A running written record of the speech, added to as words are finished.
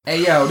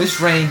Hey yo,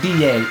 this Rain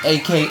DA,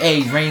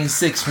 aka Rain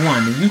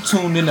 61, and you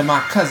tuned into my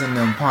Cousin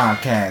Them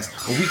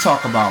podcast, where we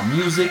talk about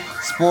music,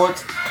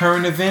 sports,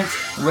 current events,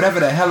 and whatever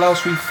the hell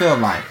else we feel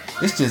like.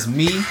 It's just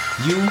me,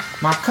 you,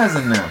 my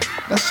Cousin Them.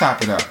 Let's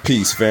chop it up.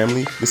 Peace,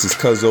 family. This is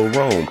Cuzzo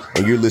Rome,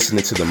 and you're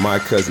listening to the My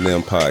Cousin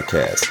Them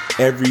podcast.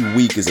 Every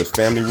week is a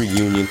family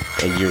reunion,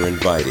 and you're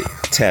invited.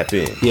 Tap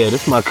in. Yeah,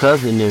 this my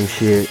Cousin Them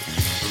shit.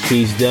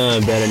 Peace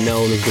Dunn, better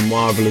known as the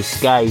Marvelous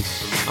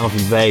Skice. I'm from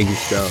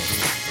Vegas, though.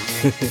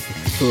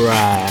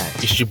 Right.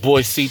 It's your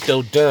boy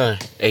Cito Dunn,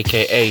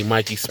 aka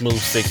Mikey Smooth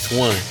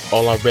 61.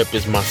 All I rep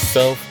is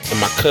myself and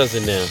my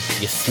cousin them.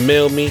 You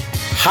smell me?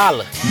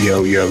 Holla.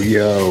 Yo.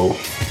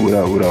 What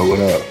up?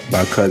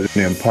 My Cousin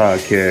Them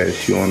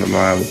podcast. You on the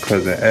line with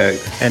Cousin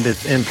X. And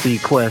it's MC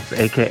Quest,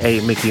 aka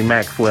Mickey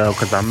Maxwell,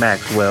 cause I'm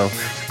Maxwell.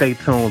 Stay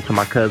tuned to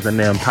my Cousin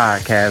Them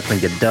podcast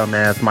and your dumb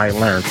ass might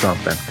learn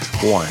something.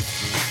 One.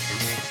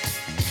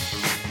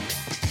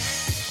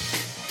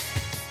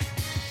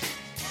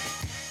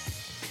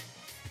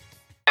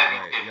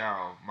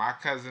 My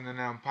Cousin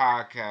Them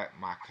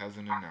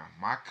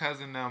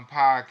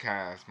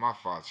podcast. My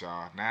fault,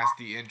 y'all.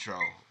 Nasty intro.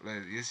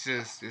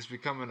 It's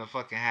becoming a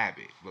fucking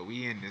habit. But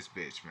we in this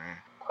bitch, man.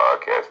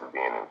 Podcast is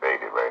being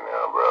invaded right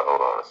now, bro.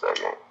 Hold on a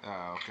second.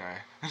 Oh,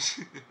 okay.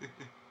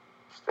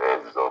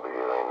 Stairs is over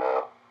here right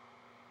now.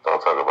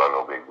 Don't talk about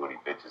no big booty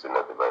bitches or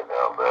nothing right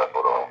now, bro.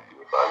 Hold on. Give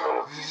me 5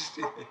 minutes.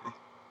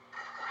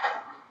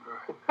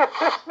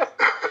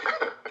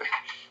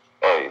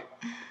 Hey.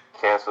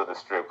 Cancel the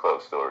strip club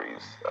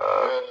stories.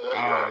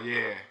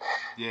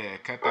 Yeah,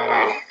 cut that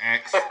out.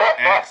 X, cut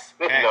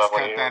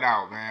that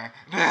out, man.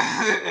 You know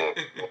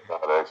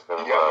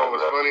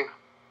what's funny?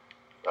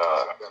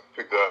 I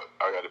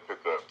got to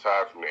pick up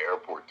Ty from the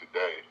airport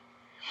today.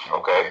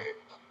 Okay.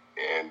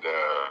 And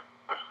I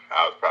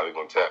was probably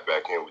going to tap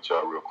back in with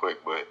y'all real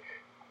quick, but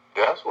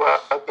that's where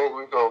I think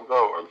we're going to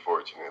go,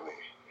 unfortunately.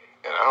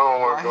 And I don't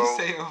want to go. Why you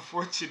say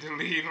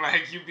unfortunately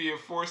like you being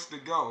forced to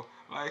go?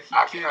 Like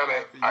I kind of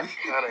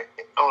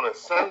on a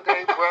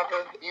Sunday,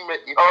 brother. You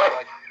make me feel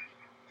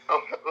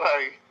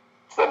like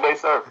Sunday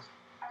service.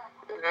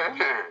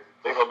 Yeah.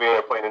 They gonna be in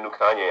there playing the new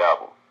Kanye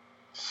album.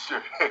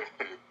 Sure.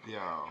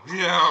 Yo.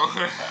 Yeah,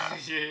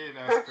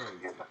 that's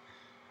crazy.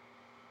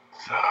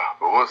 But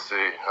we'll see.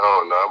 I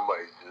don't know. I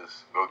might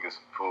just go get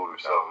some food or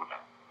something.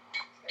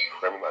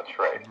 Bring me my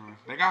tray.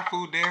 They got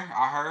food there.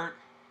 I heard.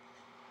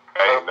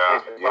 Hey,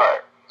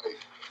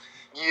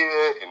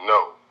 yeah and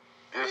no.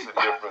 It's a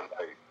different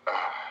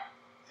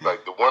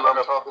like the one I'm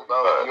talking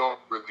about. You don't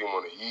really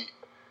want to eat,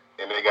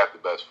 and they got the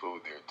best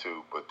food there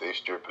too. But they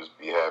strippers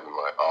be having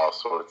like all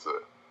sorts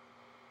of.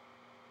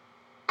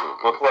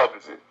 What club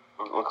is it?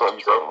 What club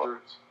you talking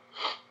about?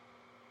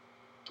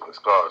 It's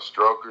called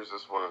Strokers.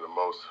 It's one of the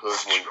most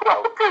hoodwinked.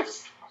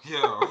 Strokers.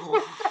 Yo,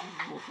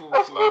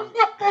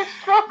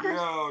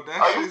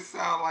 that shit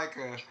sound like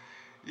a.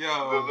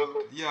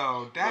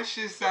 Yo, that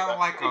shit sound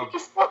like a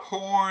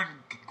porn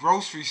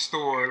grocery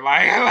store.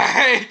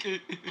 Like.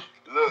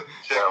 Look,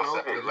 check this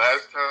out.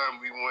 Last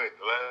time me and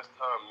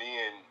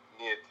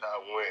Ty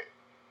went,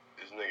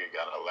 this nigga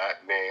got a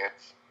lap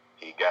dance.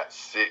 He got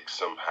sick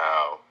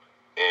somehow,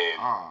 and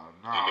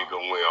the nigga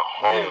went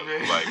home.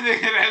 Like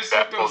that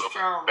shit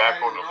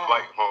back on the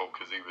flight home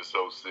because he was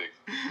so sick.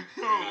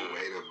 Wait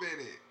a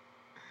minute.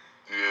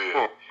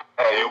 Yeah.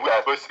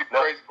 But the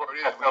crazy part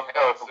is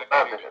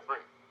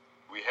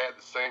we had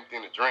the same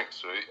thing to drink,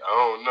 so I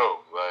don't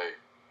know. Like,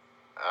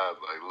 I was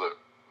like, look.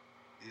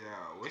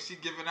 Yo, what's she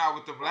giving out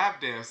with the lap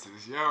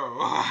dances? Yo.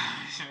 Cool.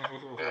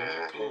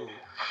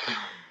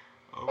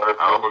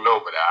 I don't know,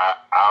 but I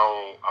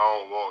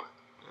don't want it.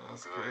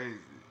 That's crazy.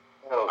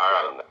 I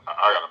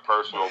got a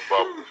personal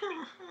bubble.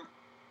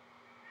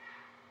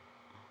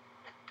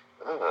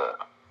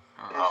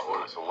 I'll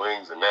order some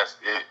wings and that's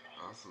it.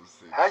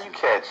 How you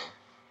catch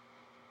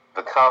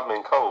the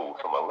common cold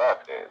from a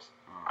lap dance?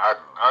 I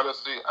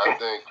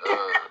think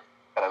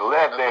a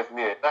lap dance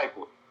near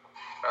Nightwood.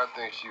 I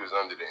think she was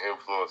under the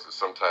influence of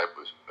some type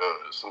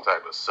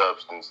of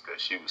substance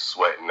that she was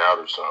sweating out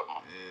or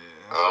something.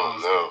 Yeah, I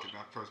don't know.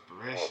 That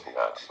perspiration.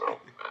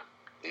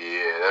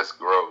 Yeah, that's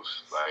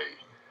gross. Like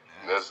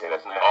that's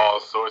all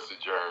sorts of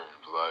germs.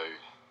 Like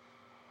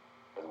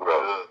that's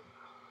gross.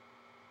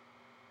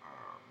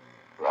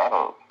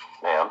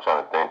 I'm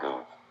trying to think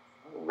of.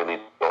 Really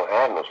don't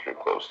have no strip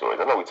club stories.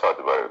 I know we talked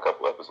about it a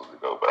couple episodes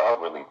ago, but I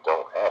really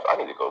don't have. I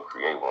need to go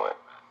create one.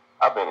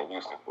 I've been in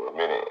Houston for a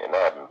minute, and I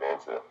haven't been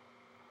to.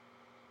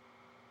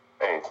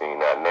 I ain't seen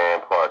not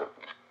nan part of it.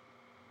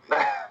 I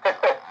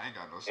ain't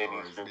got no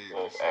stories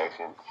neither.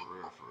 Action. For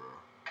real.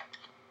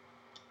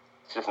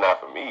 It's just not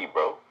for me,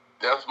 bro.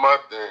 That's my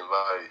thing.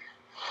 Like,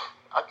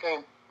 I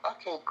can't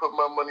put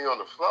my money on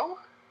the floor.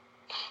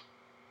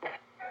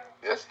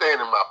 It's staying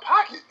in my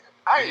pocket.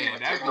 I ain't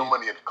even take no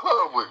money in the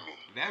club with me.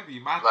 That'd be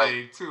my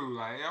thing too.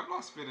 Like, I'm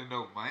not spending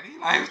no money.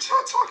 Like, what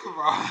y'all talking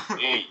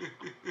about? Eat.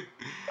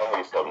 I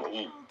need something to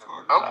eat.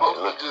 I'm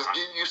supposed to just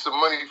give you some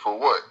money for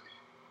what?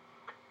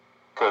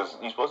 Because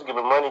you're supposed to give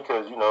her money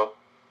because,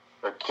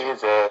 her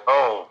kids at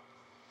home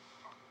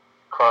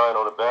crying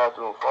on the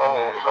bathroom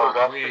phone.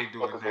 We ain't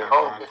doing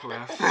that,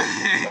 Clef.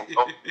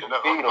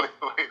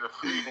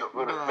 Feed him.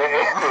 With a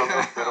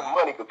bit of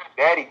money because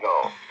daddy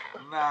gone.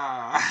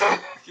 Nah.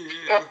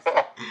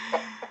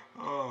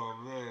 Oh,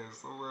 man.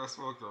 Somewhere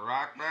smoking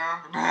rock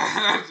now?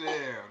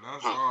 Damn,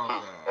 that's all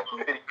bad.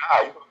 You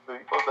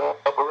supposed to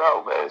help her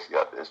out, man. She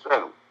got this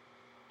struggle.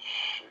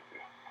 Shit.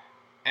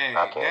 Hey,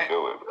 I can't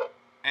do it, bro.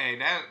 Hey,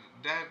 that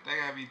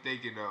got me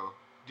thinking, though.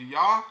 Do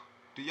y'all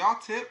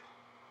tip?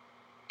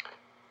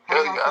 How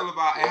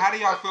do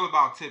y'all feel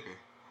about tipping?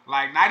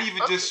 Like, not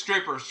even just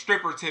stripper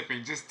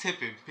tipping, just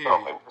tipping, period.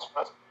 All right.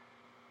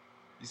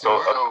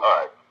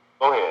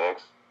 Go ahead,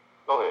 X.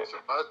 Go ahead. So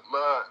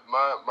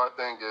my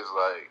thing is,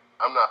 like,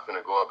 I'm not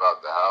finna go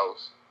about the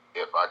house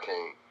if I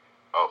can't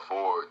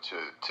afford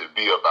to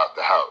be about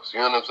the house. You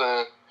know what I'm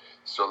saying?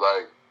 So,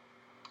 like,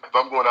 if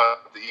I'm going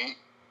out to eat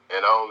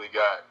and I only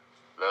got,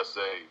 let's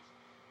say,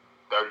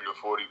 $30 to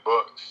 $40,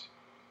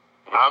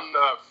 I'm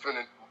not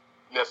finna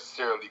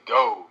necessarily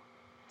go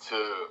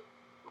to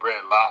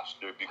Red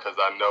Lobster because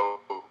I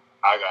know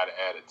I gotta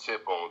add a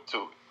tip on to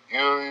it. You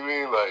know what I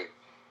mean? Like,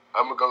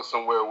 I'm gonna go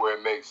somewhere where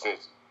it makes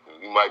sense.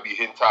 You might be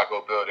hitting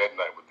Taco Bell that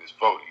night with this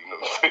 40. You know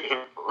what I'm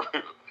saying? For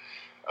real.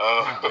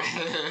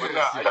 But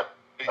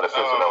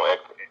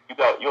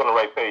nah, you're on the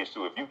right page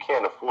too. If you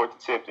can't afford to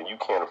tip, then you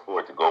can't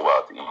afford to go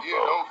out to eat.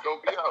 Yeah,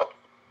 don't be out.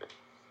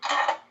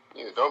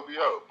 Yeah, don't be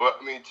out. But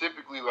I mean,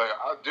 typically, like,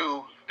 I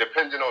do,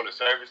 depending on the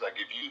service. Like,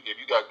 if you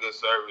got good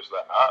service,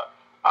 like,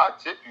 I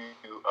tip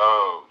you.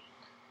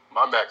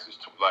 My max is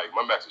 20%.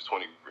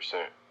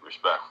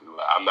 Respectfully,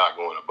 like, I'm not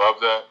going above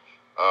that.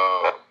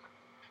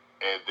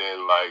 And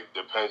then, like,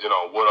 depending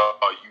on what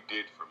all you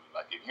did for me.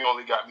 Like, if you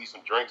only got me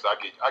some drinks, I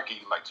give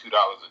you like $2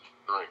 a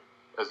drink.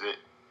 That's it.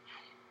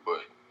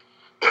 But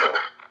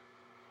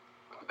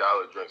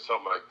 $1 drink,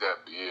 something like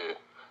that. But yeah,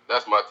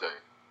 that's my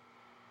take.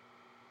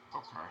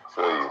 Okay.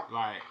 So,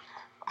 like,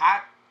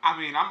 I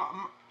mean,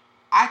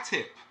 I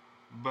tip,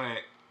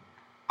 but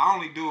I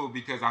only do it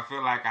because I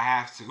feel like I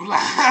have to. like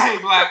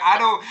I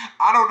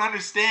don't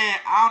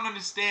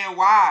understand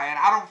why, and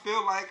I don't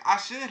feel like I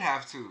should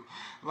have to.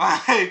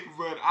 Like,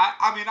 but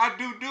I mean, I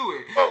do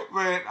it,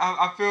 but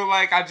I feel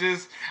like I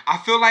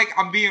feel like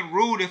I'm being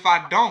rude if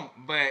I don't,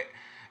 but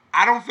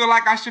I don't feel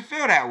like I should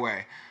feel that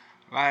way.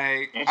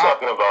 Like, you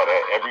talking about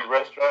at every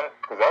restaurant?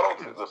 Because I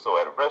don't. So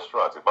at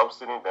restaurants, if I'm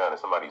sitting down and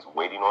somebody's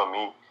waiting on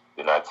me,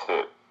 then I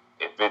tip.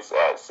 If it's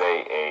at,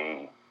 say,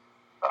 a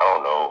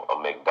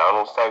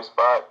McDonald's type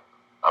spot,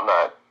 I'm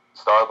not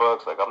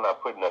Starbucks. Like, I'm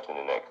not putting nothing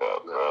in that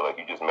cup, bro. Like,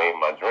 you just made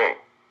my drink.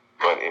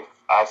 But if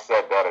I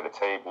sat down at a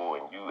table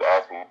and you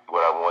asked me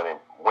what I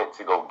wanted, went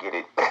to go get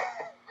it,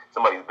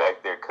 somebody's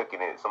back there cooking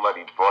it,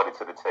 somebody brought it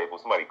to the table,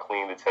 somebody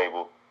cleaned the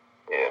table.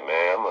 Yeah,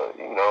 man,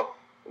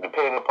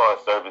 depending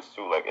upon service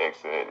too, like X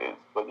said,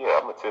 but yeah,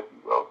 I'm gonna tip you,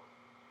 bro.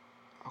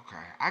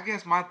 Okay, I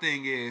guess my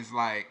thing is,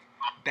 like,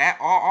 that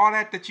all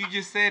that you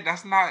just said,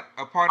 that's not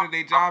a part of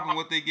their job and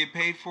what they get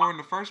paid for in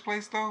the first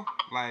place, though.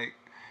 Like,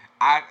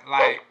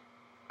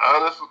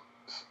 honestly,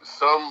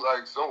 some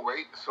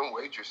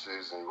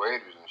waitresses and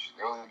waiters and shit,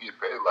 they only get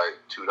paid like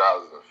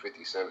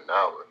 $2.50 an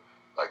hour,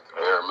 like the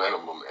bare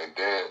minimum, and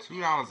then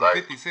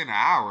 $2.50 an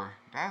hour.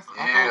 That's but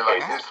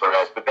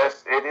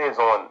it is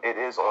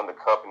on the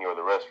company or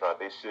the restaurant.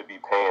 They should be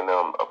paying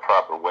them a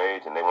proper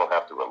wage, and they won't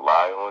have to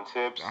rely on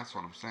tips. That's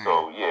what I'm saying.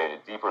 So yeah,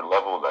 deeper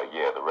level, like,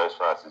 yeah, the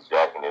restaurants is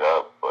jacking it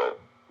up, but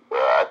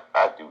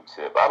I do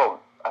tip. I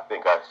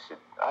think I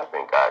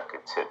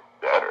could tip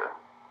better,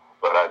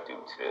 but I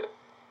do tip.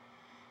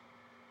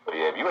 But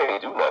yeah, if you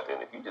ain't do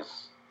nothing, if you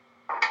just,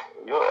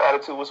 your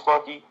attitude was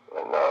funky,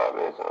 like, nah,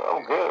 man,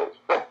 I'm good.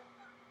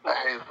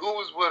 Hey, who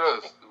was with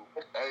us?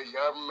 Hey,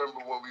 y'all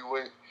remember when we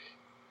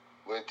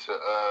went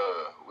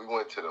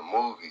to the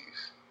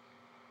movies,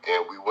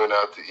 and we went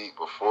out to eat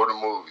before the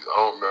movies? I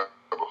don't remember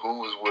who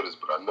was with us,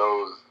 but I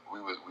know we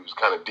was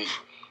kind of deep,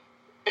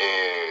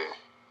 and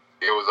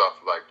it was off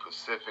like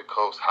Pacific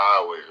Coast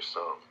Highway or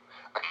something.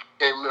 I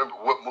can't remember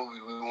what movie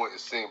we went and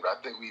seen, but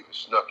I think we even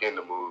snuck in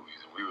the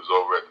movies. We was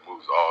over at the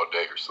movies all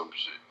day or some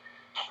shit.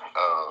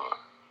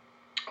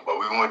 But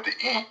we went to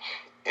eat,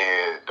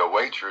 and the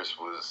waitress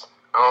was,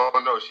 I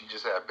don't know, she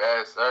just had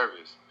bad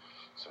service.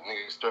 So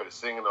niggas started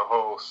singing the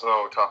whole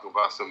song talking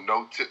about some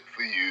no tip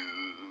for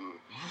you.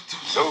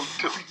 No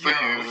tip for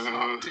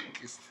you.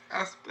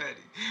 That's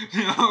petty.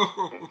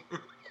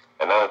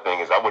 Another thing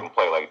is, I wouldn't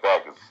play like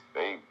that because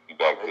they be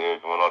back there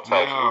doing all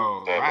types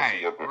of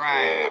damage.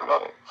 Right.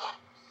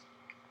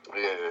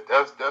 Yeah,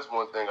 that's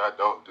one thing I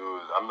don't do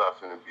is I'm not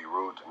finna be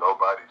rude to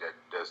nobody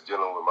that's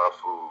dealing with my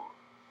food.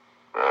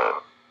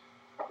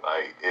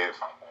 Like, if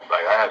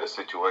I had a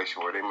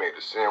situation where they made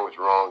a sandwich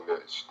wrong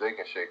at Steak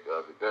and Shake the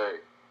other day,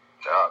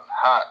 that was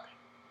hot.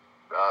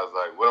 I was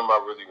like, what am I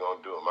really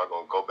gonna do? Am I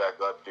gonna go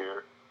back up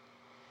there,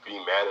 be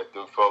mad at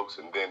them folks,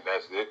 and then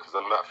that's it? Because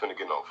I'm not finna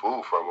get no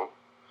food from them.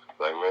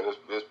 Like, man,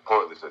 this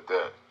pointless at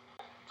that.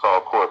 It's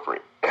all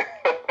corporate.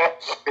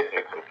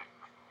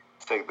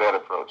 Take that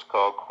approach.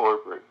 Call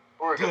corporate.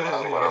 I'm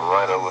gonna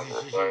write a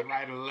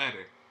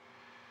letter.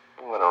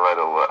 I'm gonna write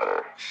a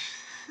letter.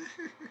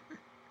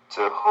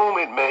 To whom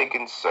it may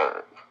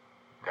concern.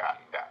 God.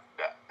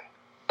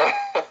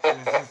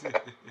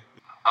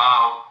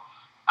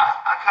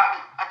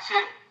 I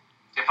tip.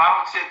 If I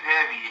don't tip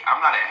heavy, I'm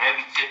not a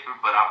heavy tipper,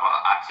 but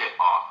I tip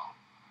off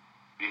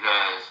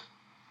because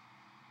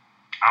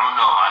I don't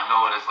know. I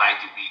know what it's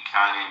like to be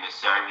kind of in the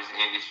service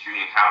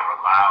industry and kind of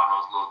rely on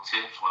those little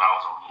tips when I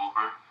was on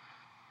Uber.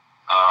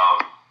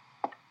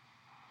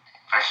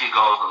 That shit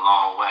goes a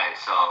long way.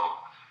 So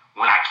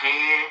when I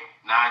can,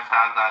 9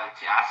 times out of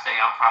 10, I say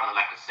I'm probably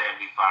like a 75%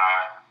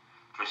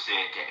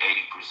 to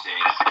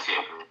 80%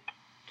 tipper.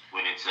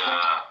 When it's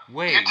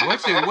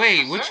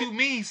What you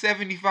mean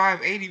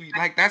 75, 80?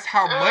 Like that's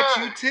how much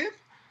you tip?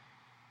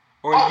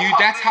 Or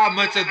that's how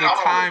much of the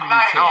time you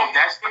tip? No,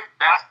 that's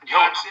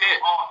your tip.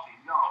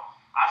 No,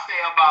 I say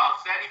about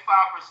 75%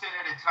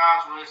 of the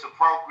times when it's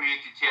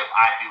appropriate to tip,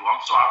 I do. I'm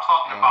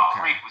talking about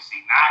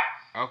frequency, not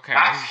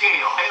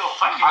scale. I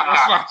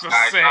was about to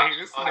say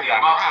this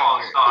nigga. My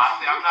fault. So I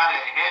say I'm not a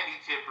heavy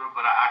tipper,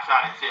 but I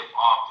try to tip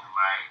often.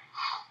 Like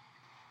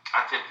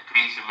I tip the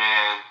pizza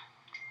man.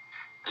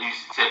 I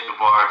used to tip the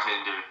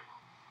bartender.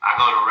 I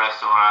go to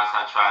restaurants.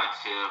 I try to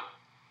tip.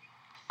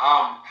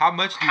 How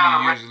much do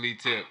you usually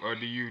tip, or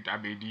do you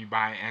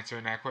mind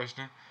answering that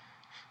question?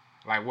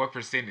 Like what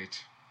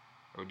percentage,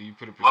 or do you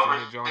put a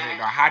percentage on it,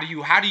 or how do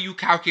you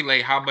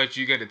calculate how much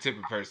you get to tip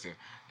a person?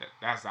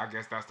 I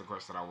guess that's the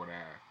question I would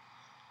have.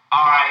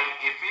 All right,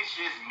 if it's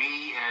just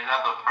me and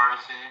another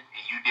person,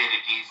 and you did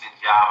a decent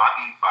job, I'll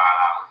give you $5.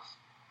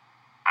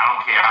 I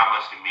don't care how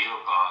much the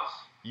meal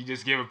costs. You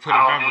just put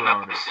a number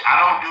on it. I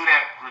don't do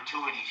that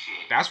gratuity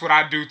shit. That's what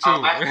I do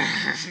too. I do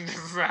that shit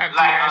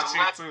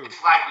too.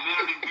 It's like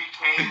literally we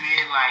came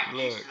in like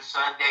Easter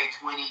Sunday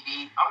 20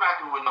 deep. I'm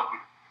not doing no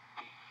gratuity.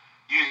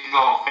 You just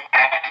go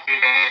factor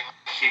that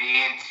shit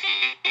in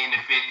 10 to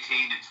 15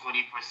 to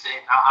 20%.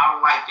 I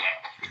don't like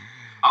that.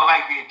 I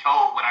like being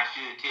told what I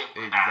should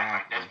tip. Exactly.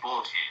 Like, that's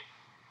bullshit.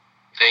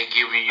 They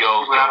giving you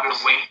when I've been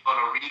waiting for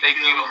the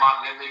refill of my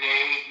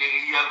lemonade,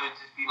 nigga, you ever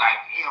just be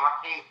like, damn, I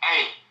can't,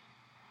 hey.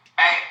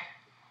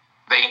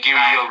 They give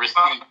you your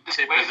receipt.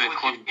 Tip is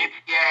included. If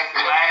you ass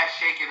glass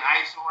shaking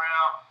ice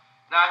around,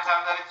 9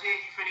 times out of 10,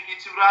 you finna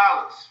get $2.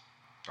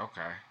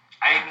 Okay.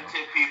 I ain't gonna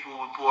tip people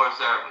with poor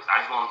service.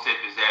 I just won't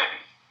tip as heavy.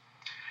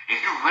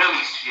 If you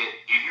really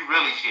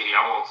shitty,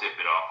 I won't tip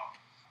it off.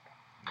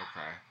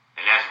 Okay.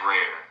 And that's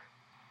rare.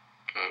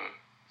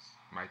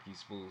 Mikey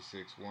Spool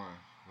 6'1".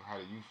 How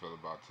do you feel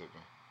about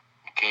tipping?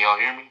 Can y'all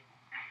hear me?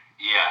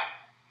 Yeah.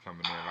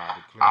 Coming in loud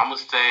and clear. I'ma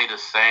stay the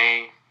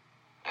same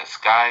as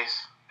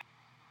Skies,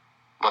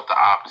 but the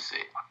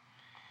opposite.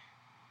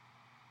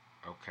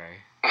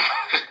 Okay.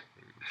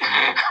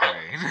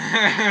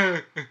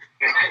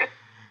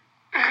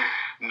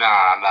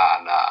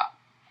 Nah.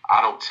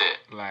 I don't tip.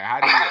 Like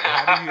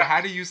how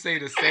do you say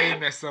the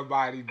same as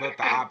somebody but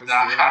the opposite?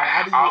 Like,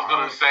 I was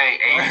gonna say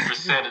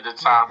 80% of the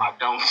time I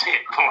don't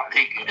tip, my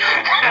nigga.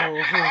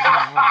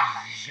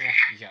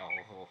 Yo.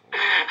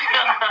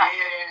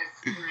 Yeah,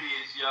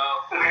 serious, yo.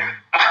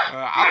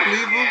 I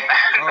believe him.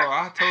 Oh,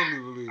 I totally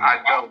believe him. I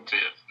don't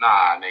tip.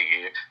 Nah,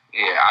 nigga.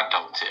 Yeah, I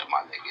don't tip,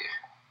 my nigga.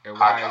 And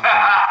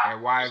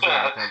why is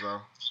that,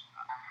 cuzzo?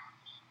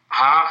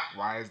 Huh?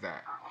 Why is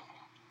that?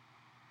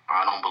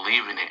 I don't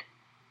believe in it.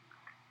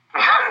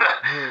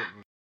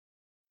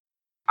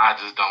 I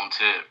just don't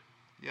tip.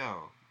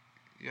 Yo,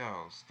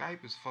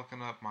 Skype is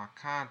fucking up my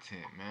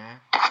content, man.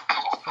 What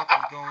the fuck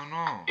is going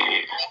on?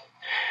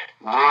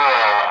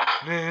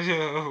 Bruh.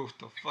 Yo, what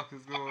the fuck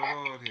is going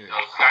on here? Yo,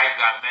 Skype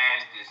got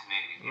mad at this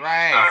nigga.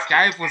 Right,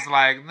 Skype was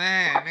like,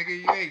 man, nigga,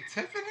 you ain't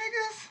tipping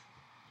niggas?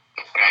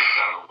 Skype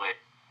got away.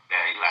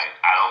 He like,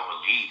 I don't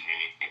believe in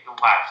it. Nigga,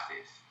 watch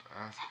this.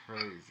 That's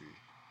crazy.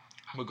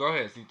 But go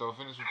ahead, Cito,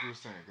 finish what you were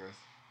saying, cuz.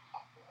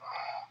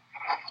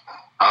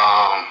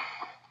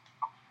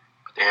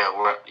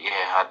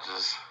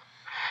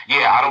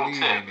 I don't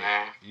tip,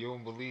 man. You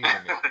don't believe in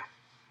it?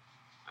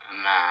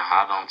 Nah,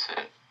 I don't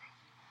tip.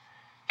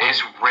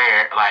 It's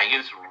rare,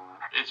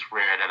 it's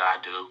rare that I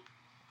do.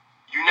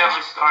 You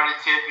never started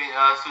tipping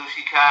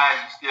Sushi Kai,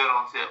 you still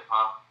don't tip,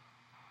 huh?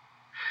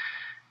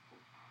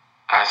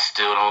 I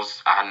still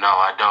don't, I know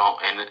I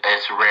don't, and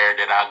it's rare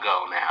that I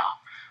go now.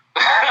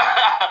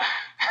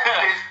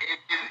 Is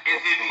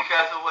it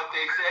because of what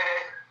they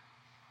said?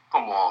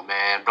 Come on,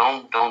 man.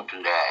 Don't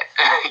do that.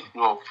 You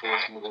gonna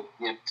force me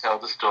to tell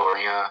the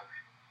story, huh?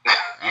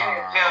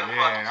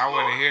 Yeah, I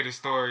want to hear the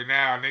story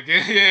now,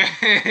 nigga.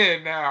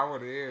 Yeah, now I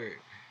want to hear it.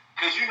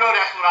 Because you know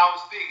that's what I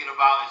was thinking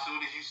about as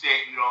soon as you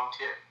said you don't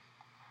tip.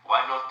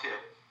 Why no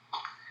tip?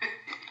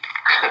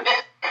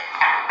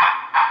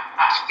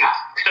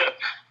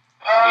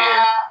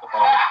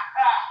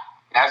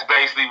 That's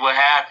basically what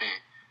happened.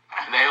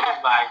 They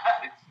was like,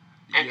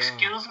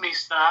 excuse me,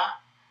 sir.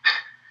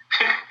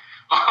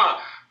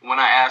 When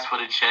I asked for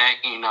the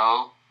check,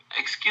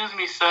 excuse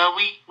me, sir,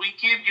 we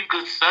give you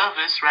good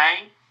service,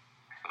 right?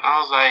 I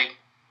was like,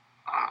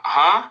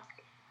 huh?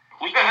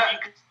 We give you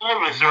good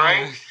service,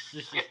 right?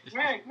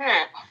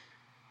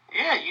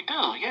 Yeah, you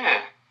do,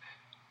 yeah.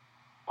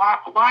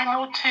 Why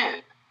no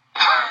tip?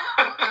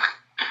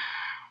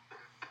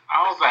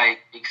 I was like,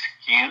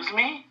 excuse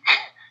me?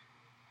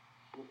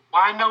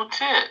 Why no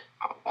tip?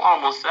 I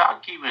almost said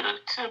I'll give it a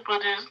tip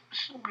of this.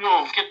 You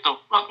don't get the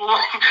fuck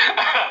away.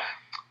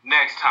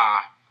 Next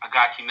time. I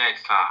got you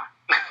next time.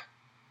 I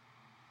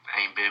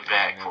ain't been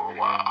back for a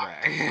while.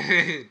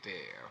 Damn.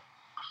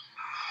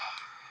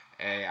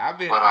 Hey, I've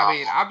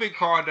been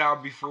called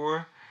out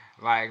before.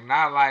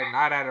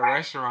 Not at a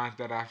restaurant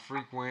that I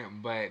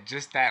frequent, but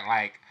just at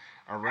like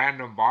a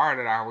random bar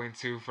that I went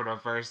to for the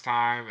first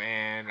time,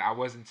 and I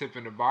wasn't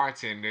tipping the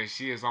bartender.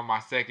 She is on my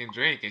second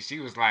drink, and she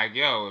was like,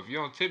 "Yo, if you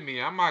don't tip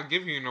me, I'm not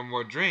giving you no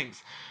more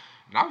drinks."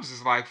 And I was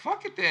just like,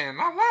 "Fuck it then,"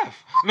 and I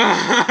left.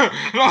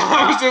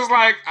 I was just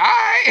like,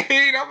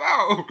 "Alright, I'm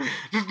out."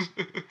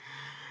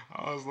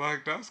 I was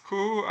like, "That's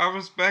cool. I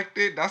respect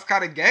it. That's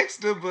kind of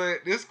gangster, but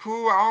it's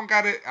cool. I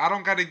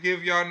don't gotta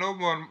give y'all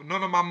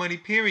none of my money.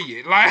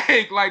 Period.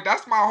 Like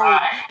that's my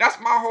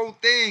whole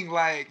thing.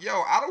 Like,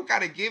 yo, I don't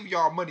gotta give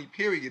y'all money.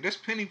 Period. There's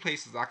plenty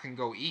places I can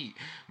go eat,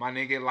 my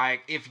nigga.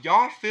 Like, if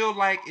y'all feel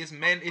like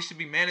it should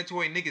be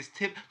mandatory niggas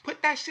tip,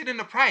 put that shit in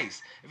the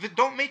price. If it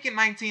don't make it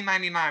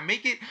 $19.99,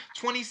 make it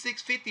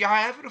 $26.50.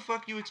 However the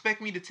fuck you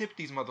expect me to tip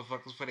these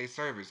motherfuckers for their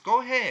service. Go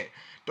ahead.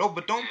 Don't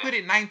put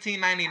it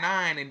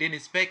 $19.99 and then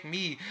expect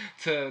me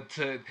to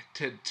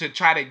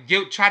try to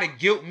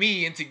guilt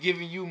me into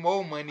giving you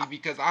more money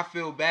because I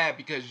feel bad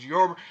because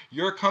your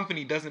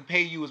company doesn't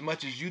pay you as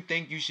much as you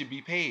think you should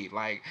be paid.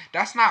 Like,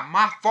 that's not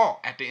my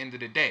fault at the end of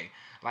the day.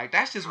 Like,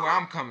 that's just where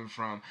I'm coming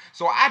from.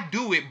 So I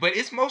do it, but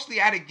it's mostly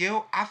out of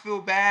guilt. I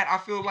feel bad. I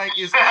feel like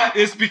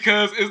it's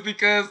because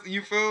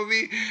you feel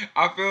me?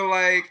 I feel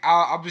like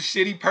I'm a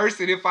shitty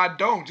person if I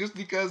don't, just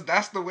because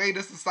that's the way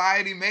the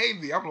society made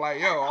me. I'm like,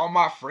 yo, all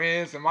my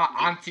friends and my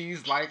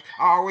aunties, like,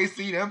 I always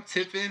see them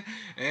tipping,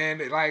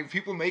 and like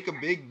people make a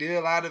big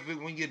deal out of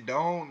it when you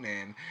don't,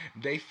 and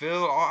they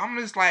feel. I'm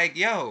just like,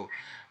 yo.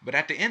 But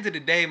at the end of the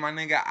day, my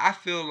nigga, I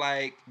feel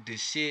like the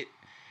shit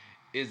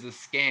is a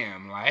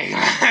scam. Like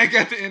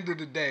at the end of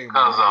the day,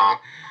 Cuzzo,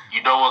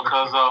 you know what,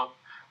 Cuzzo?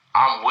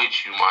 I'm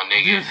with you, my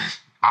nigga.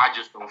 I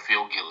just don't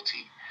feel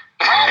guilty.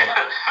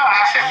 I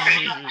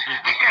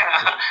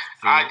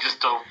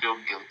just don't feel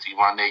guilty,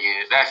 my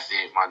nigga. That's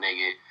it, my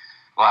nigga.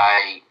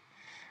 Like,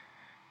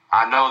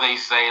 I know they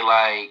say,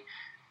 like,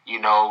 you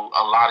know,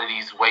 a lot of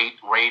these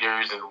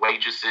waiters and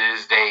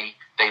waitresses, they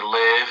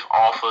live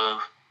off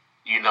of,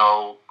 you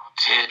know,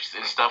 tips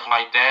and stuff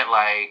like that.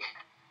 Like,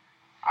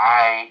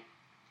 I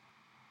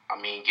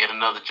mean, get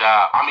another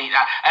job. I mean,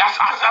 I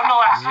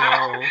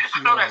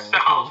know that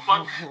sounds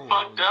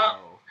fucked up.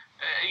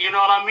 You know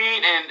what I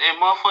mean? And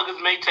motherfuckers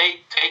may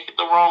take it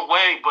the wrong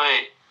way,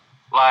 but,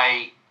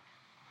 like,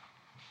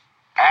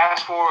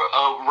 ask for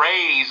a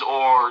raise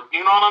or,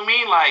 you know what I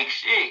mean? Like,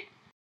 shit.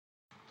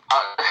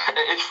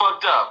 It's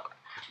fucked up.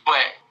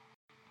 But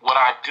what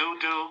I do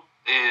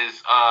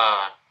is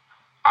I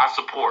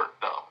support,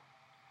 though.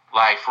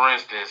 Like, for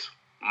instance,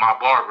 my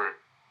barber,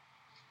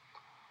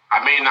 I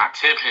may not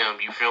tip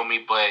him, you feel me,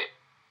 but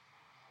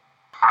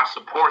I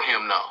support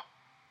him, though.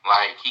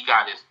 Like, he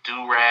got his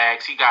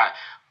do-rags, he got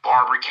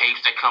barber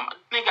capes that come.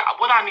 Nigga,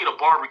 what I need a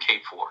barber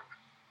cape for?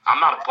 I'm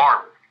not a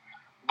barber.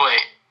 But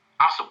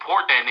I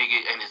support that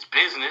nigga and his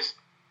business.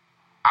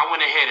 I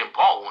went ahead and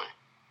bought one.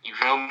 You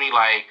feel me?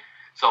 Like,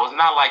 so it's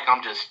not like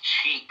I'm just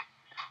cheap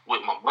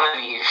with my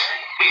money and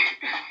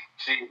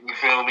shit. You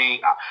feel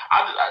me?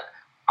 I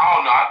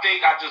don't know. I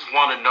think I just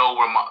want to know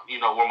where my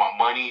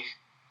money's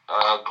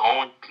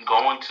going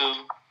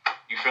to.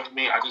 You feel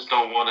me? I just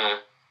don't want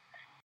to.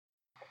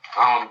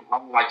 I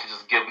don't like to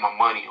just give my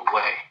money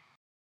away.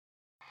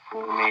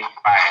 You feel me?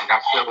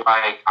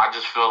 I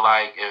just feel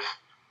like if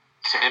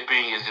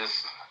tipping is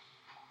just,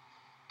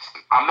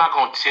 I'm not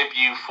gonna tip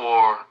you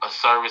for a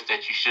service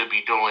that you should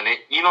be doing. It,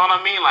 you know what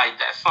I mean? Like,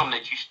 that's something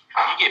that you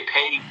get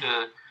paid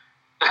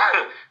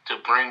to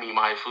bring me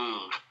my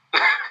food.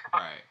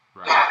 Right.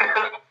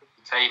 The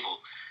table,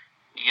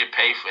 you get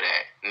paid for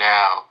that.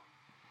 Now,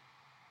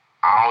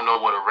 I don't know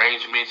what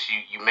arrangements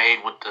you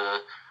made with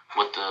the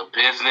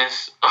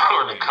business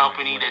or the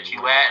company that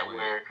you at,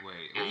 where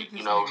your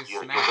wages.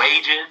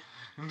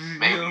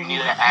 Maybe you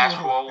need to ask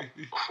for a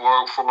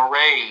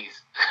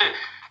raise.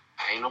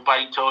 Ain't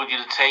nobody told you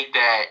to take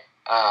that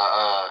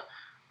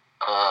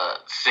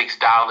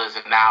 $6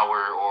 an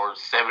hour or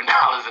 $7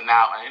 an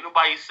hour. Ain't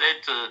nobody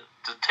said to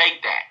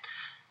take that,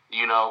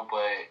 you know.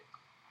 But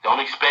don't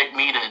expect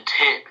me to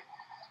tip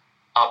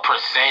a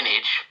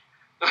percentage.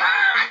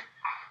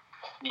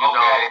 You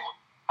know.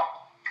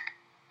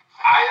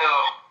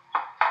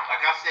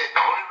 Like I said,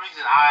 the only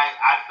reason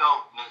I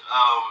felt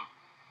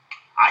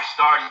I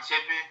started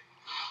tipping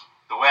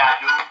the way I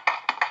do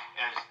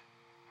is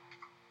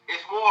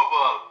it's more of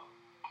a.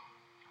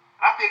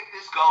 I think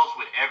this goes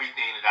with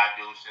everything that I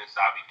do since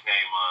I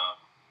became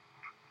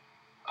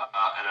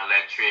an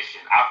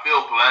electrician. I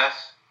feel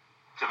blessed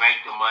to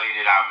make the money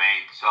that I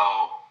make, so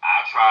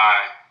I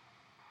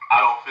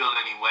don't feel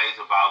any ways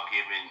about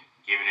giving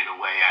it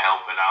away or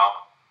helping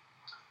out.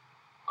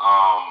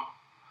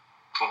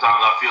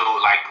 Sometimes I feel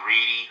like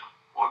greedy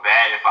or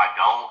bad if I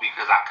don't,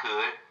 because I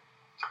could.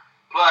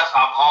 Plus,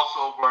 I've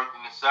also worked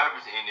in the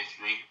service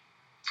industry,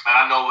 and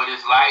I know what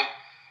it's like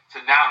to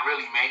not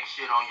really make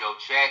shit on your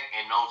check,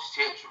 and those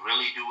tips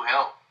really do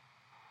help.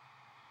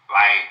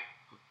 Like,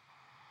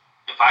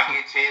 if I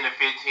get 10 or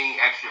 15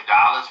 extra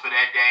dollars for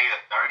that day,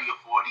 or 30 or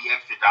 40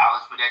 extra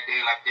dollars for that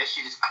day, like, that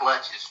shit is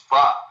clutch as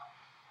fuck.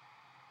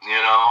 You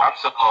know?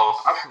 So,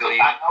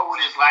 I know what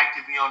it's like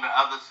to be on the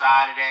other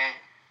side of that.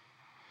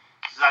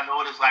 I know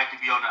what it's like to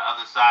be on the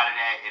other side of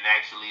that and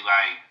actually,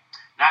 like,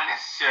 not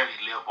necessarily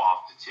live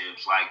off the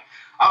tips. Like,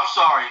 I'm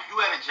sorry, if you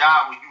had a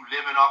job where you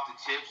living off the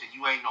tips and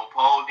you ain't no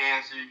pole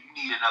dancer, you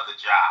need another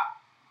job.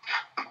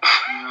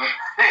 You know what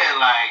I'm saying?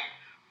 Like,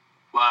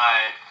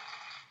 but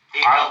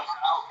it helps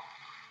out,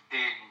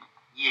 then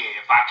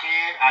yeah, if I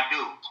can, I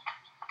do.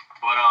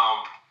 But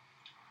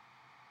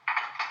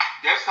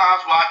there's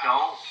times where I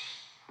don't.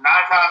 9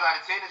 times out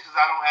of 10 is because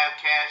I don't have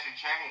cash or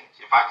change.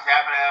 If I just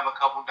happen to have a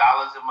couple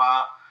dollars in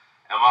my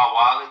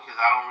wallet because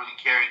I don't really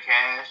carry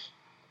cash,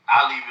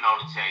 I leave it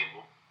on the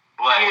table.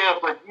 But yeah,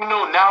 but you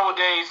know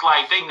nowadays,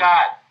 like they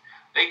got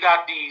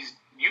these.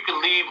 You can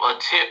leave a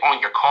tip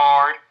on your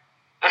card.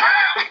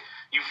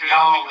 You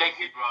feel me? They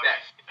get that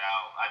shit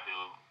out. I do.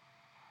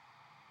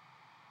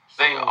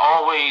 They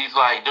always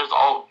like. There's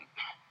all.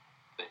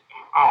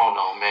 I don't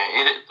know, man.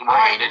 It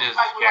is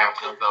a scam,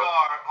 cuz though.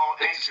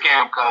 It's a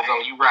scam, cuz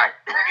though. You right.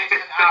 It's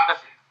an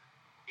option.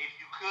 If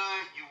you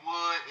could, you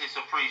would. It's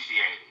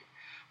appreciated.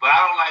 But I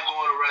don't like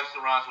going to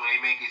restaurants where they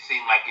make it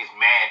seem like it's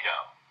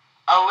Mando.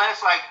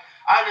 Unless, like,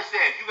 I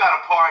understand if you got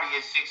a party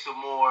at 6 or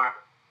more,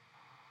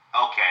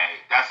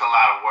 okay, that's a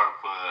lot of work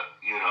for,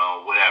 you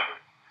know, whatever.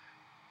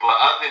 But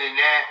other than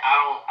that, I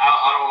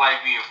don't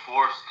like being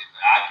forced.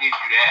 I give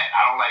you that.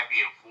 I don't like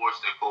being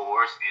forced or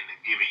coerced into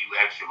giving you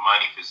extra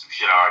money for some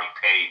shit I already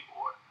paid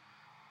for.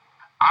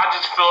 I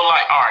just feel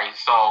like, all right,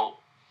 so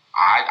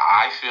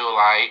I feel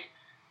like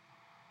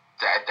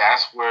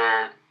that's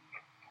where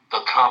the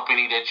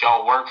company that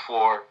y'all work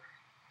for,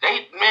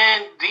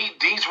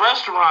 these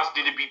restaurants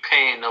need to be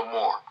paying them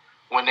more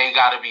when they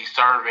got to be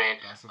serving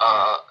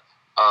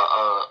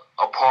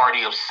a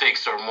party of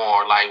 6 or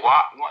more. Like,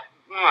 why?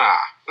 Nah.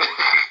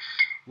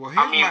 Well,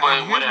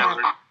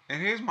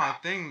 here's my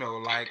thing though.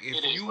 Like,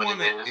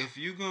 if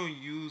you gonna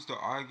use the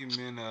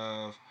argument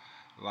of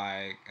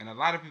like, and a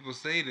lot of people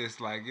say this,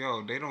 like,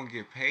 yo, they don't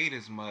get paid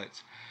as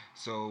much,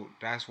 so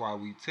that's why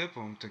we tip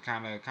them to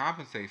kind of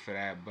compensate for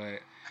that.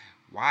 But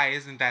why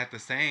isn't that the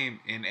same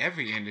in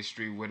every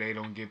industry where they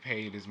don't get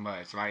paid as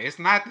much? Like, it's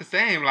not the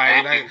same.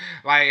 Like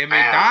at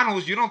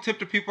McDonald's, you don't tip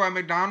the people at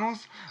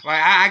McDonald's.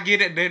 Like, I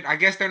get it. I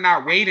guess they're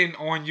not waiting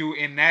on you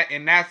in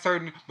that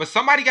certain. But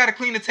somebody got to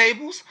clean the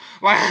tables.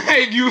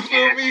 Like, you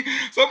feel me?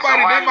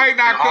 Somebody they might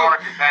not cook.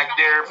 Back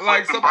there,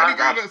 like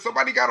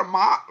somebody got a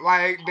mop.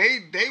 Like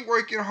they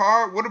working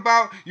hard. What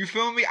about, you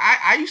feel me?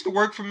 I used to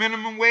work for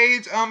minimum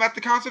wage at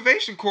the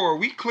Conservation Corps.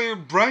 We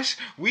cleared brush.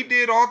 We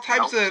did all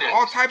types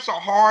of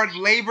hard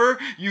labor,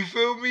 you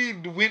feel me?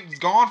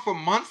 Gone for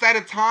months at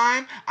a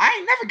time. I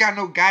ain't never got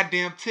no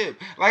goddamn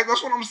tip. Like,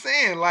 that's what I'm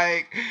saying.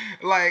 Like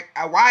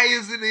why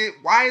is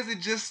it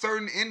just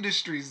certain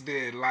industries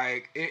then?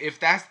 Like, if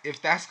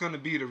that's gonna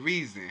be the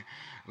reason,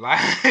 like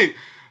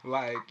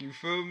you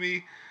feel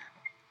me?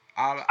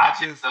 I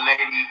just, the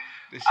lady.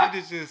 The shit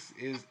is just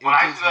weird.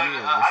 I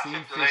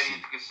tipped the lady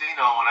at the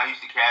casino when I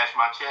used to cash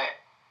my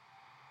check,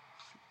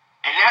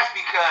 and that's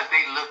because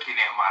they looking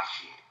at my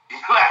shit.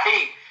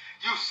 Like,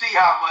 you see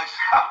how much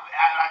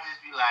I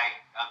just be like,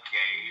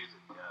 okay, here's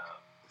a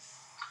dub.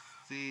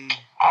 See?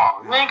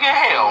 Oh, nigga,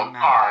 hell,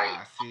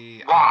 alright.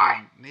 See,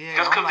 why?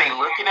 Just because they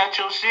looking at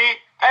your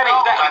shit? That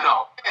ain't that.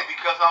 No. Yeah,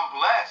 because I'm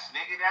blessed,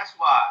 nigga, that's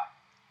why.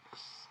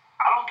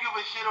 I don't give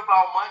a shit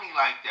about money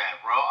like that,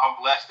 bro. I'm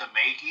blessed to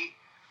make it.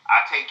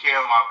 I take care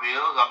of my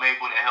bills. I'm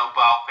able to help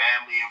out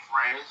family and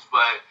friends,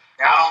 but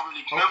I don't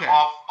really trip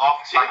off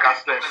tickets, like I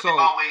said, so,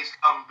 always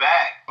come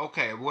back.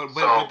 Okay,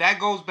 but that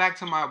goes back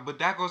to my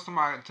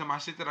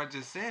shit that I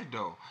just said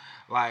though.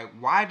 Like,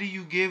 why do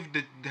you give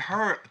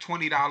her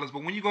 $20,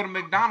 but when you go to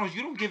McDonald's,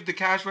 you don't give the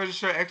cash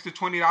register extra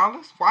 $20?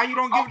 Why you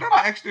don't give them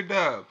an extra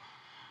dub?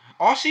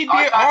 All she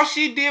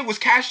did was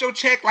cash your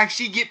check like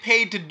she get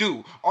paid to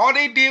do. All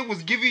they did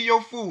was give you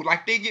your food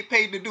like they get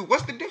paid to do.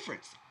 What's the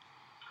difference?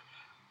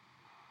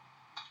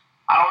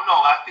 I don't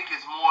know. I think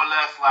it's more or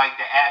less like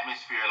the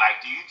atmosphere. Like,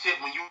 do you tip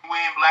when you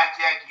win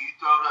blackjack? Do you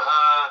throw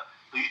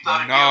the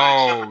dealer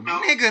a chip?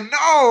 Nigga,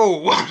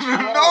 no.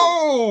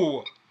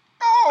 No.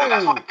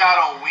 That's why y'all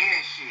don't win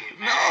shit,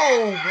 man.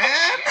 No,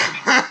 man.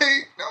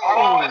 Like, no.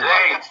 Oh,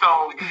 hey,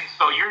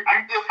 so you're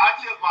I tip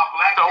my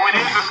blackjack. So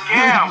it is a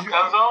scam,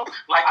 cuzzo.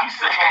 Like you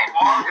said,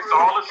 it's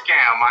all a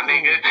scam, my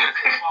nigga. I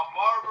tip my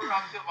barber.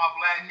 I tip my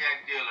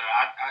blackjack dealer.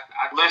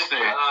 I tip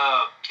the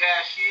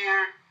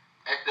cashier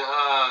at the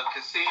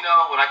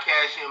casino when I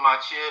cash in my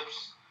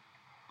chips.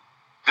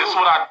 This is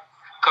what I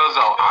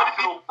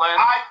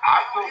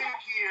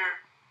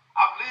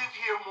I've lived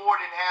here more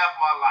than half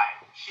my life.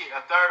 Shit,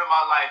 a third of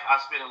my life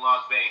I spent in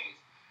Las Vegas.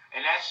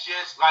 And that's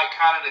just like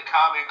kind of the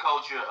common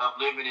culture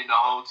of living in the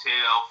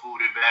hotel,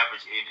 food and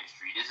beverage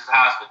industry. This is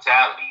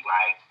hospitality.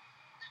 Like,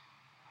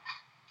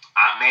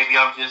 maybe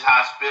I'm just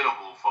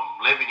hospitable from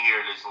living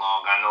here this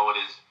long. I know it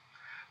is.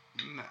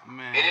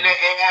 Man. And it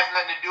has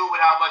nothing to do with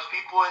how much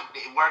people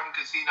working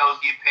casinos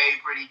get paid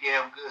pretty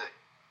damn good.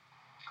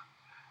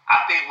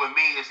 I think with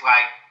me, it's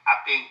like, I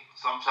think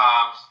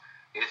sometimes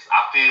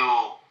I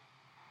feel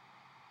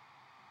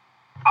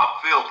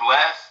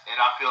blessed and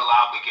I feel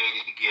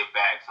obligated to give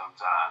back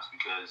sometimes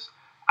because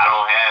I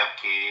don't have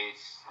kids.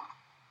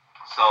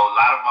 So a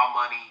lot of my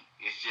money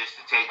is just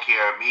to take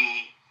care of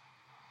me.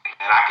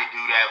 And I can do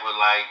that with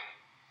like,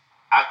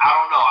 I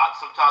don't know.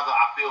 Sometimes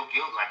I feel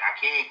guilty, like I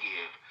can't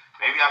give.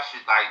 Maybe I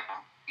should like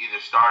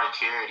either start a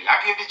charity. I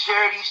give to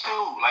charities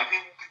too. Like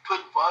people be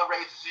putting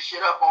fundraisers and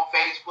shit up on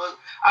Facebook.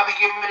 I be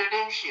giving to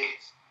them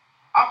shits.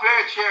 I'm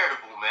very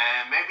charitable,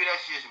 man. Maybe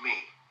that's just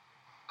me.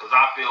 Because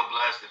I feel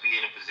blessed to be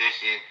in a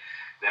position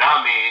that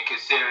I'm in,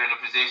 considering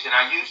the position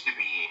I used to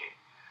be in.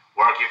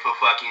 Working for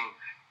fucking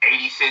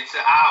 80 cents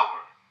an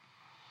hour.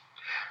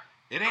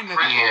 It ain't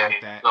nothing wrong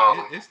with that.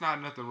 It's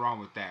not nothing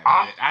wrong with that.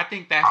 But I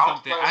think that's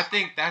something. I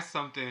think that's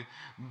something.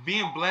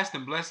 Being blessed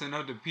and blessing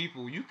other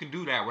people, you can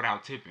do that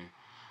without tipping.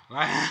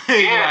 That's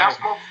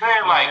what I'm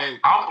saying. Like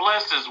I'm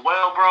blessed as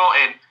well, bro,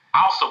 and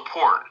I'll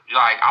support.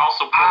 I'll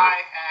support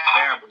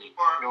family.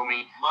 You feel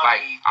me?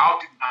 Like I'll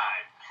do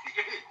time.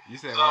 You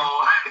said so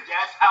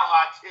that's how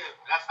I tip.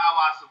 That's how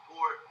I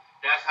support.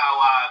 That's how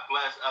I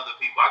bless other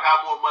people. I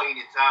got more money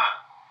than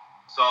time.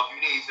 So if you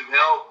need some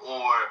help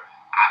or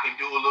I can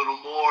do a little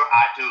more,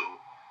 I do.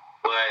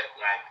 But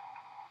like,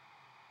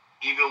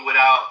 even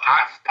without,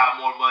 I just got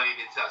more money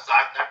than time. So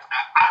I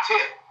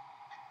tip.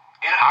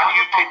 And how do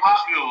you pick and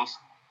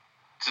choose?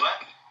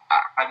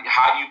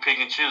 How do you pick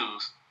and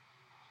choose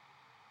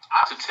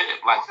to tip?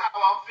 Like, that's how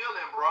I'm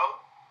feeling, bro.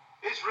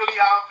 It's really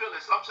how I'm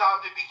feeling.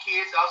 Sometimes it be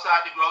kids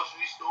outside the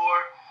grocery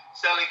store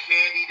selling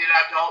candy that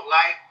I don't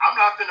like. I'm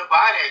not finna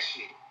buy that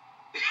shit.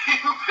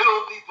 You feel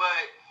me?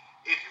 But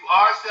if you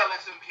are selling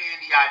some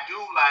candy I do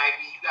like,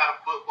 and you got a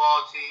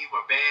football team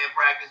or band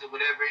practice or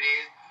whatever it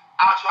is,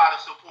 I'll try to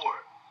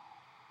support.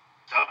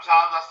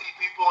 Sometimes I see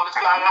people on the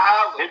side of the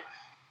highway.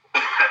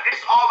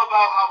 It's all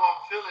about how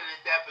I'm feeling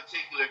at that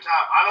particular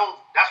time.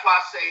 That's why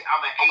I say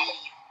I'm a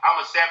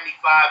 75,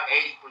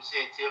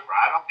 80% tipper.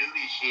 I don't do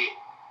this shit.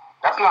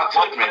 That's not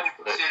tipping. 100%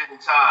 of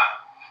the time.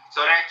 So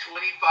that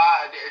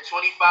 25 to 20%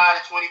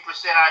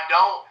 I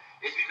don't,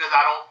 it's because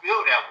I don't feel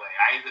that way.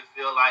 I either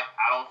feel like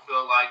I don't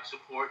feel like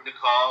supporting the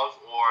cause,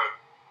 or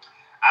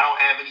I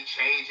don't have any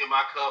change in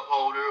my cup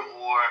holder,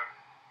 or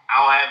I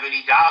don't have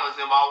any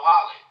dollars in my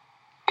wallet.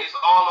 It's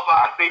all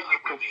about. I think you're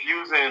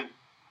confusing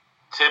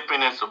tipping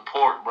and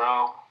support,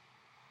 bro.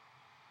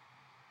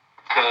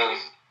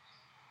 Because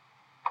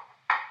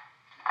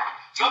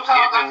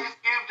sometimes I just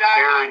give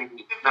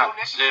donations not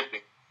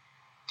tipping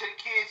to the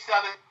kids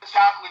selling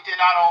chocolate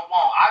that I don't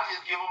want. I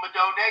just give them a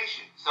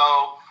donation.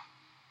 So.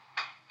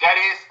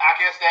 I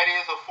guess that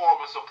is a form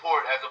of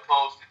support as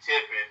opposed to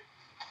tipping.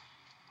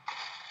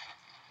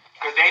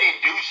 Because they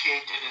didn't do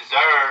shit to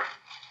deserve.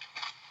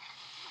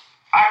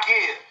 I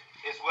give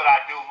is what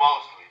I do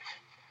mostly.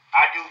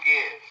 I do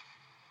give.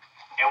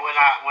 And when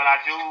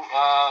I do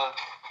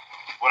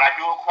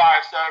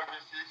acquire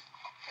services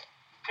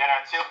that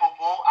are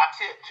tippable, I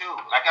tip too.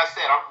 Like I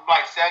said, I'm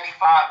like 75,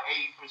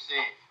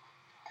 80%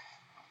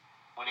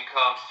 when it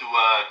comes to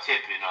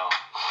tipping.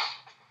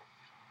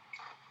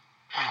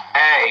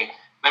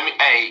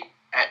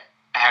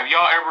 Have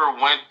y'all ever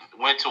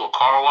went to a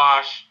car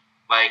wash?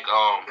 Like,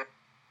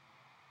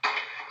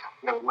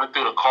 went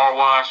through the car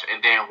wash,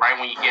 and then right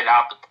when you get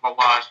out the car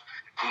wash,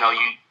 you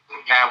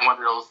have one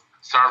of those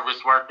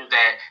service workers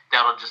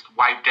that'll just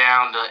wipe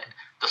down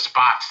the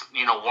spots,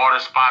 water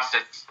spots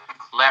that's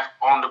left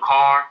on the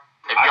car.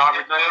 Have y'all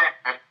ever done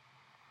that?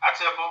 I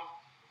tip them.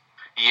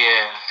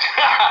 Yeah.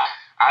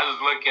 I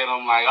just look at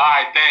them like, all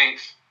right,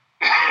 thanks.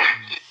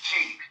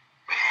 Cheap.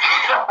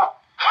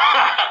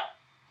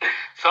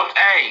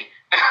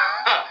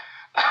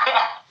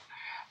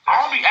 I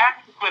don't be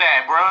asking for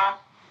that, bruh.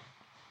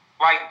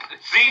 Like,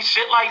 see,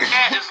 shit like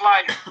that is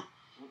like.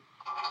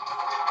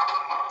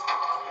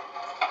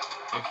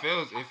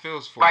 It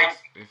feels forced. Like,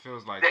 it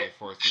feels like they're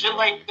forcing shit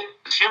like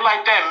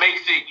that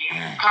makes it you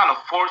kind of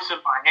forcing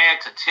my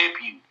hand to tip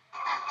you.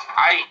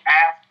 I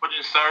asked for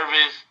this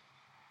service,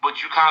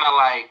 but you kind of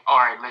like, all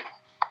right,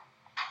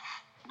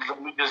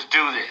 let me just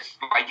do this.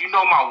 Like,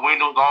 my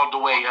window's all the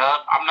way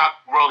up. I'm not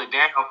rolling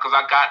down because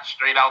I got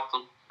straight out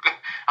the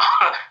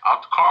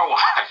car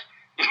wash.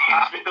 You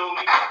feel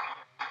me?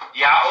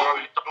 Yeah, I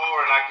open the door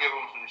and I give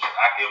them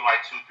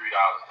like $2-3.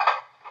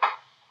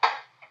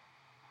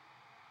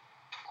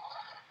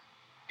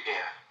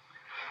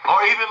 Yeah.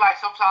 Or even like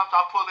sometimes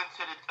I'll pull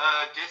into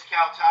the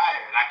discount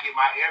tire and I get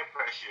my air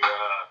pressure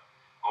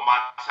on my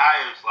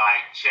tires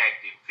like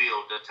checked and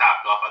filled, the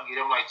topped off. I get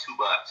them like $2.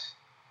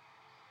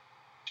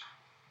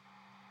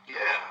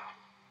 Yeah.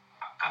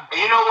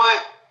 You know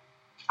what?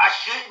 I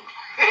shouldn't.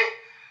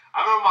 I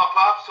remember my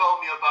pops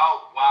told me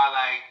about why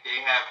like they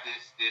have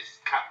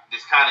this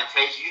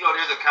connotation.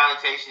 There's a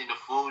connotation in the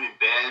food and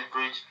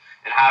beverage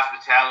and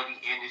hospitality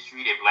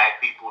industry that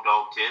black people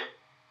don't tip.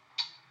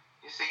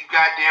 say you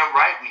goddamn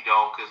right we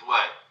don't, because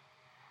what?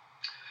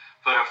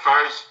 For the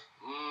first,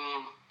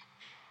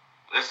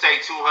 let's say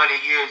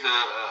 200 years of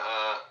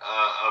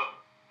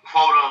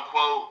quote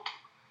unquote,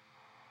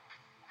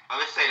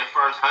 let's say the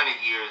first 100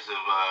 years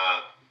of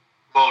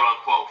quote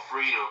unquote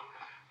freedom,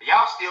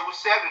 y'all still was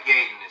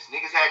segregating us.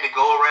 Niggas had to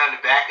go around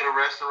the back of the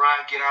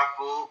restaurant and get our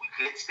food. We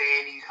couldn't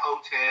stay in these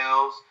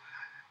hotels.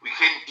 We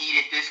couldn't eat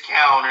at this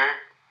counter.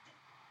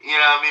 You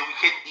know what I mean? We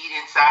couldn't eat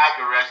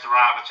inside the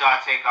restaurant, but y'all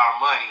take our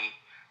money.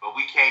 But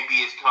we can't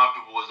be as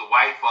comfortable as the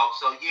white folks.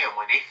 So, yeah,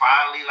 when they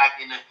finally, like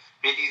in the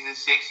 50s and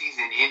 60s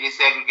and ended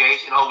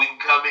segregation, we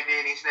can come in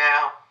Denny's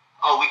now.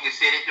 We can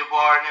sit at the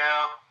bar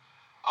now.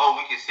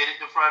 We can sit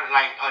at the front.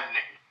 Like,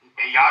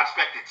 and y'all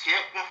expect a tip?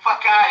 Then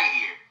fuck out of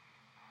here.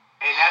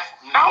 And that's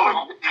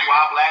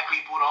why black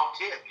people don't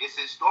tip. It's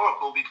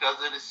historical because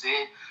of the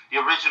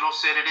original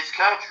sin of this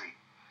country,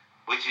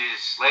 which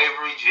is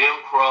slavery, Jim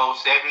Crow,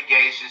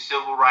 segregation,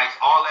 civil rights,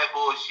 all that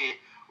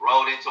bullshit.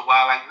 Rolled into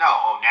why, like,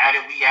 now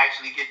that we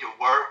actually get to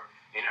work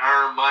and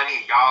earn money,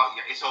 and y'all,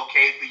 it's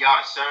okay for y'all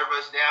to serve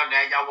us now.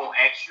 Now y'all want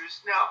extras?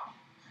 No.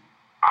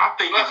 I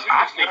think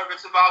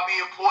nervous about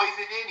being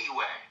poisoned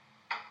anyway.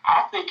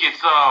 I think it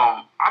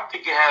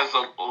has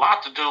a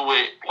lot to do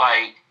with,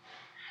 like,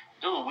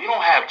 dude, we don't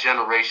have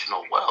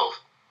generational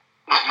wealth.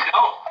 We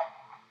don't.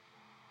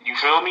 You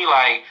feel me?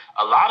 Like,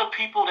 a lot of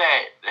people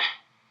that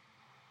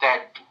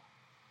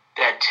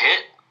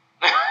tip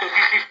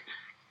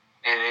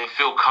and they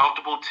feel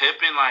comfortable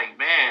tipping, like,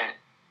 man,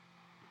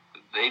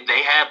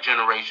 they have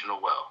generational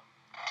wealth.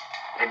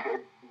 And the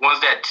ones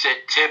that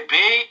tip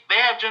big, they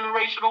have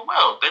generational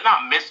wealth. They're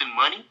not missing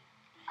money.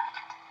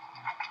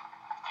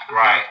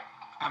 Right.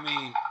 I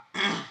mean,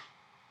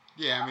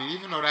 yeah, I mean,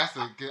 even though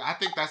I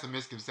think that's a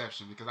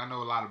misconception, because I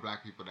know a lot of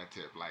black people that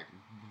tip. Like,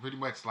 pretty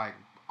much, like,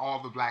 all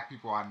the black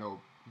people I know,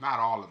 not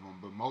all of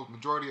them, but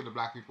majority of the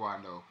black people I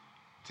know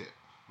tip.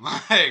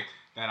 Like,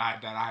 that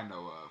I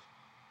know of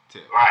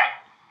tip. Right.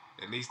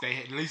 At least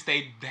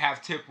they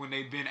have tip when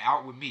they've been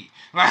out with me.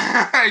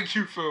 Like,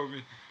 you feel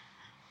me?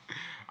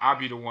 I'll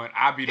be the one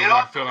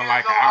feeling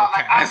like an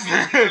outcast. I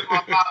tip because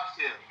my pops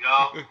tip,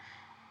 yo.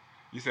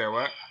 You said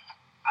what?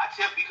 I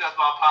tip because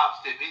my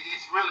pops tip.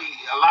 It's really,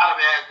 a lot of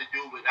it has to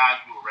do with how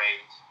you were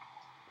raised.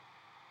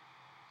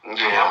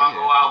 I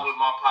go out with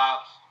my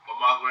pops or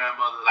my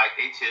grandmother, like,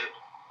 they tip,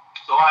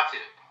 so I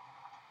tip.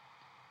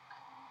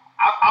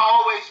 I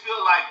always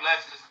feel like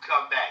blessings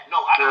come back.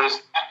 No, I don't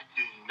have to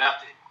do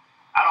nothing.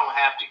 I don't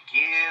have to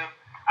give.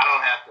 I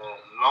don't have to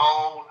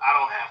loan. I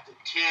don't have to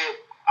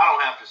tip. I don't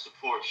have to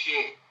support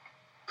shit.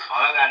 All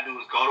I gotta do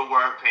is go to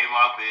work, pay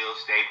my bills,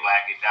 stay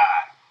black, and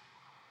die.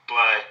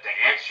 But the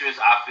extras,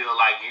 I feel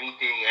like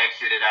anything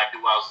extra that I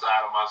do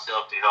outside of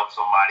myself to help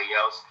somebody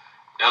else,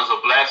 those are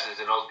blessings,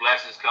 and those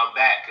blessings come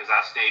back because I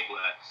stay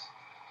blessed.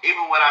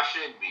 Even when I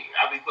shouldn't be.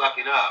 I be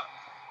fucking up.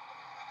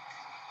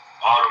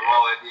 All the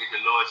wrong I did,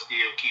 the Lord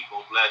still keep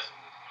on blessing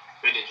me.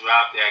 Finna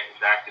drop that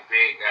because Dr.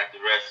 Bing got the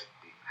recipe.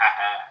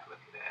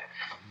 Look at that.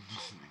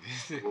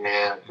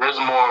 Yeah,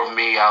 there's more of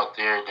me out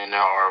there than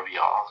there are of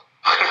y'all.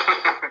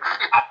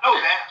 I know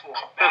that for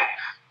a fact.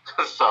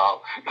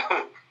 So,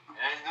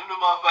 and them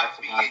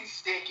motherfuckers be getting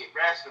sick at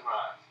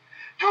restaurants.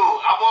 Dude,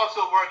 I'm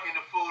also working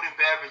in the food and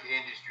beverage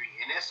industry,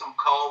 and there's some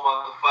cold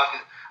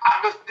motherfuckers.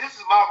 This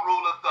is my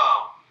rule of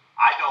thumb.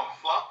 I don't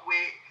fuck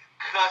with,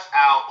 cuss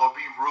out, or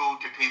be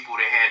rude to people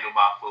that handle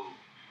my food.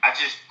 I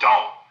just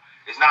don't.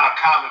 It's not a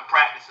common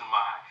practice of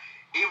mine.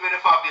 Even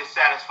if I'm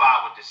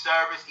dissatisfied with the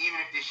service,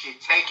 even if this shit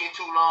taking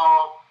too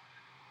long,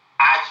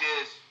 I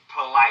just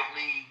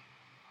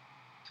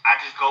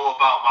go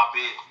about my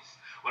business.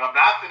 What I'm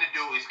not gonna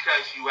do is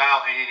cuss you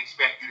out and then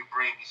expect you to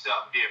bring me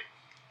something different.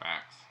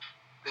 Facts.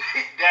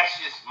 That's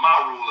just my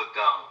rule of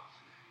thumb.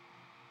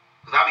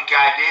 Cause I be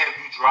goddamn if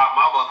you drop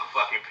my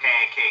motherfucking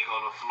pancake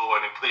on the floor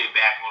and then put it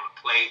back on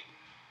the plate.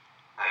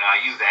 And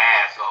I use the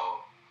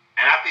asshole.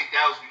 And I think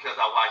that was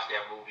because I watched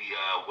that movie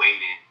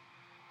Waiting.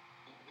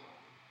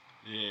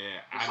 Yeah.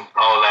 Some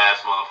cold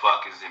ass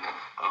motherfuckers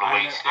on the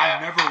wait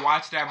staff. I never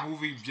watched that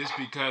movie just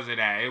because of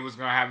that. It was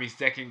gonna have me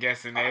second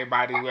guessing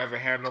everybody who ever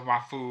handled my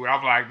food.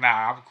 I'm like,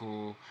 nah, I'm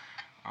cool.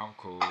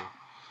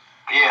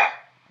 Yeah.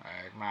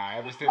 Like, nah.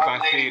 Ever since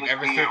I seen that,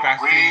 real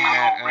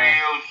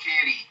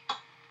shitty,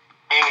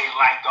 and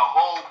like the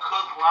whole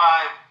cook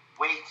line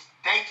waits,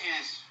 they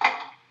just.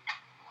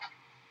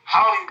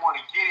 I don't even want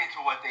to get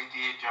into what they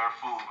did to her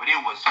food, but it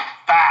was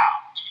foul.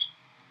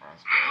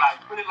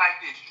 Like, put it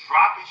like this,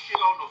 dropping shit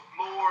on the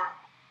floor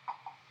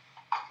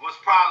was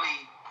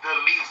probably the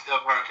least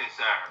of her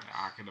concern.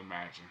 I can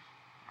imagine.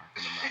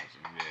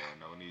 Yeah,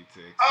 no need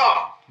to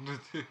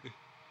explain.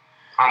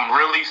 I'm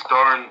really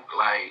starting,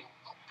 like,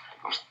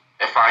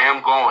 if I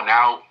am going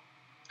out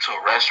to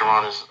a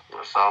restaurant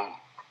or something,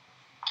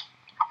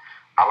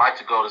 I like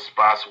to go to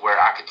spots where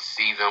I can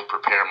see them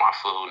prepare my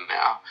food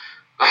now.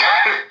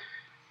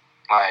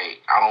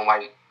 Like, I don't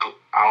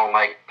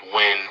like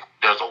when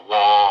there's a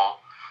wall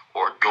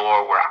or a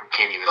door where I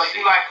can't even see. So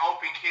you like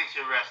open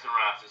kitchen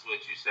restaurants is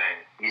what you're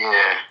saying?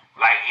 Yeah.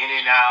 Like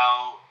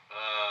In-N-Out,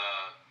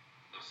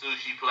 a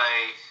sushi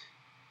place.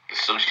 the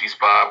sushi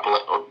spot,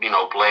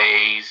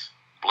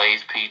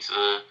 Blaze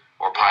Pizza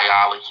or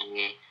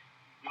Pieology.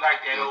 You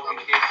like that open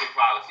kitchen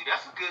policy?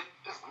 There's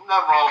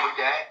nothing wrong with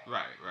that.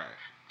 Right.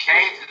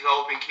 Cane's is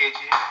open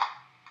kitchen,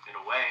 in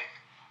a way.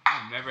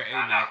 I've never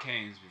eaten at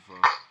Cane's before.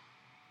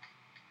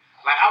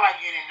 Like, I like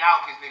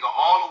In-N-Out because, nigga,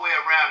 all the way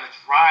around the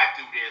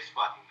drive-thru there's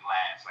fucking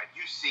glass. Like,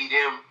 you see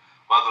them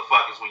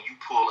motherfuckers when you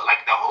pull it.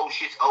 Like, the whole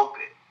shit's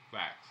open.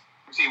 Facts.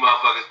 You see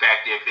motherfuckers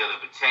back there peeling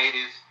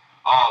potatoes,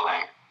 all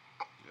that.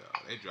 Yeah,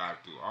 they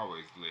drive-thru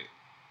always lit.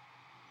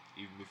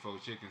 Even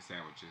before chicken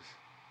sandwiches.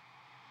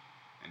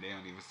 And they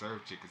don't even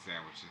serve chicken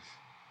sandwiches.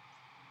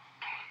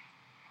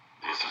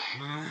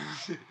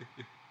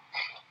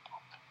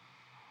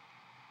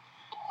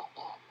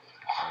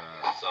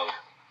 So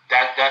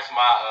that's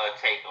my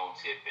take on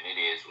Tippin. It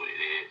is what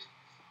it is.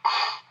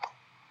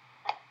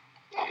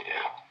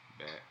 Yeah.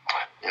 Bet.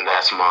 And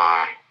that's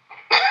mine.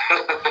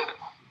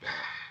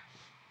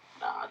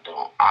 Nah, I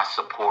don't. I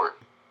support.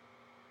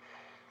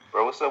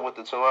 Bro, what's up with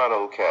the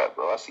Toronto cap,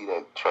 bro? I see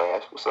that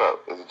trash. What's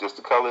up? Is it just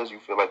the colors? You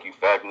feel like you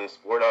fabulous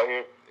sport out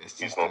here? It's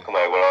you just gonna come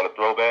out with all the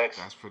throwbacks?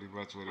 That's pretty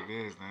much what it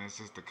is, man. It's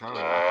just the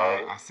color.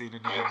 I seen it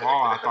in the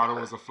mall. I thought it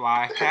was a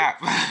fly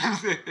cap.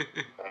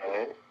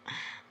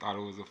 Thought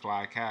it was a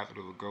fly cap, and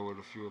it would go with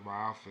a few of my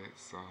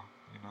outfits. So,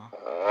 you know.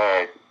 All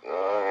right.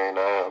 I'm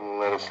gonna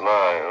let it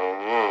slide.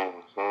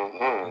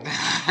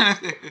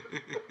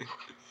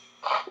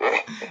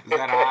 Is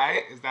that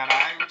alright? Is that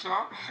alright with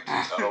y'all?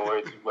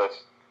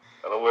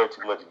 I don't wear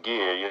too much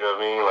gear. You know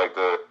what I mean? Like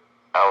the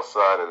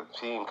outside of the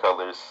team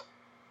colors.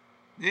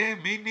 Yeah,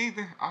 me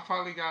neither. I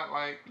probably got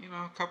like,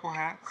 a couple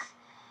hats.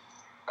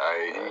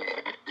 He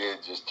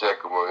did just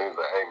check him on. He was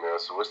like, "Hey man,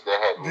 so what's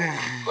that hat mean?"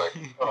 Like,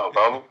 "Oh,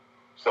 homie.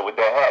 So with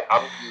that hat,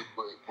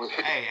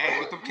 hey,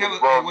 what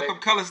them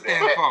colors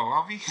stand for,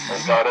 homie?"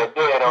 That's all that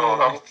dead on,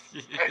 homie.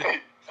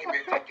 Hey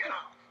man, take it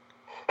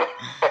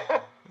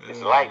off.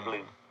 It's light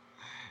blue.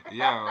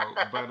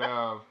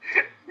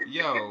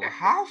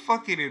 How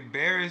fucking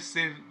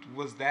embarrassing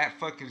was that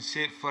fucking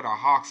shit for the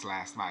Hawks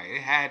last night?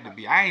 It had to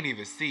be. I ain't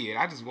even see it.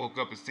 I just woke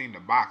up and seen the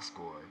box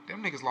score.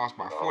 Them niggas lost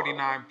by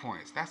 49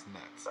 points. That's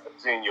nuts. I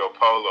seen your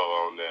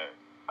polo on that.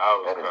 I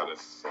was kind of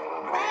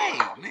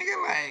right, nigga.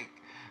 Like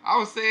I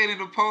was saying in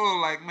the polo,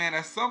 like, man,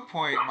 at some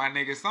point, my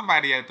nigga,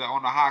 somebody on the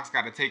Hawks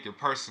got to take it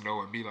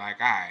personal and be like,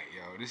 all right,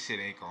 yo, this shit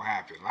ain't gonna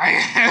happen. Like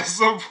at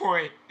some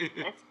point.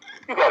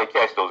 You gotta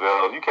catch those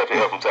L's. You catch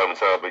it from time to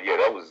time, but yeah,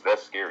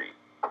 that's scary.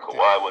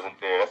 Kawhi wasn't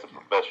there. That's a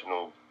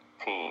professional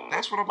team.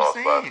 That's what I'm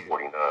saying. Lost by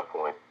 49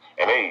 points,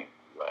 and they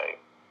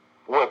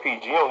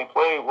PG only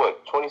played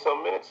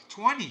 20-something minutes.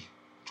 20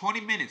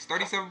 minutes,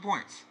 37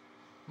 points.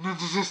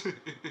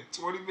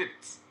 20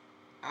 minutes.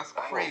 That's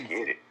crazy. I don't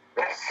get it.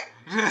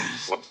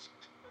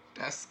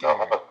 That's scary.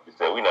 You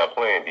said we not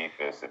playing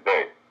defense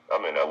today.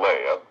 I'm in LA.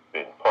 I've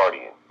been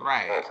partying.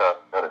 Right.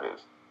 None of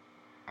this.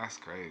 That's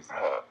crazy.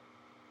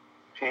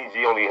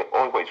 PG only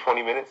played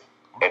 20 minutes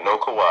and no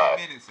Kawhi.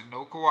 20 minutes and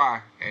no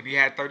Kawhi. And he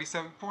had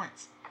 37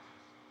 points.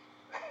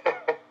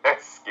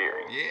 That's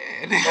scary.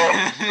 Yeah.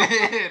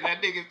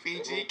 That nigga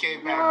PG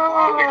came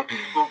back.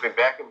 Moving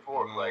back and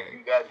forth. Like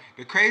you got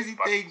the crazy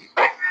thing.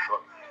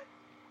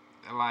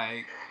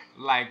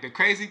 Like the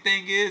crazy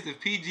thing is, if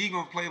PG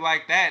gonna play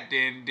like that,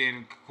 then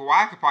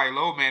Kawhi could probably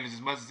low manage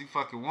as much as he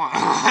fucking want.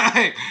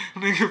 Like,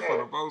 nigga, for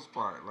the most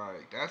part,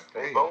 like that's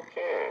crazy. They both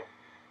can.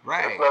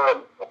 Right.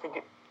 I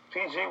think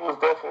PG was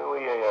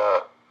definitely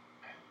a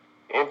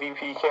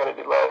MVP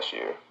candidate last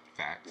year.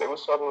 Facts. They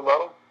was talking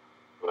about him,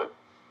 but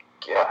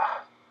yeah,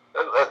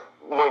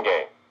 one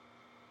game.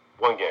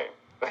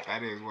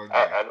 That is one game.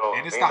 I know,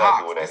 and it's the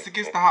Hawks. It's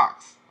against the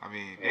Hawks. I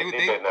mean, they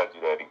better not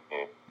do that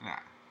again. Nah.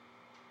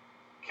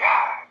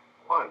 God,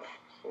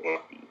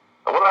 150.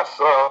 And when I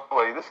saw, I'm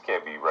like, this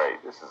can't be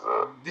right. This is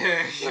a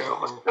mistake.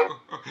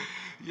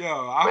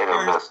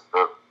 I first.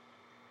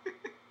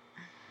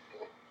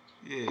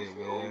 Yeah,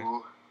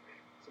 man.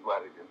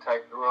 Somebody done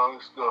typed the wrong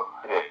score.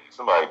 Yeah,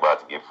 somebody about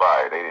to get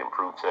fired. They didn't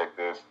proof check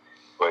this,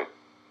 but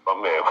my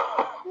man,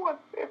 what?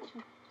 That's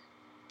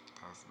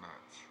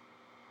nuts.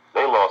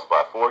 They lost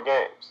by 4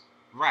 games.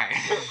 Right.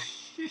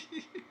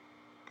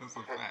 That's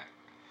a fact.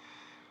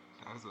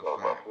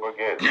 Lost by 4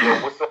 games.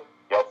 Yo, what's up?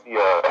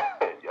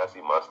 Y'all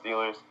see my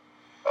Steelers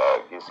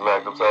get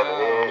smacked upside the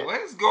head?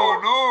 What is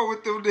going on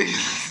with them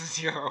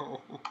niggas, yo?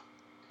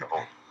 No.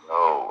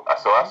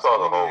 So I saw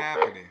the whole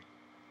thing.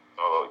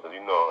 Oh, because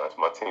that's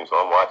my team, so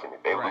I'm watching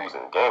it. They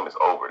losing. The game is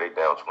over. They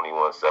down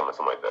 21-7,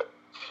 something like that.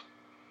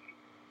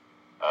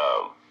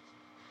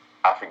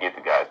 I forget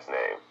the guy's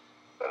name,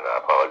 and I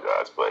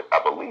apologize, but I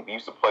believe he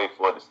used to play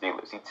for the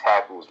Steelers. He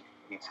tackles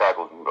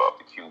Rudolph,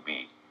 the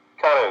QB,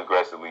 kind of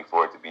aggressively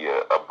for it to be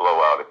a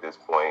blowout at this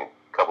point.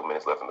 A couple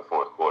minutes left in the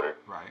fourth quarter.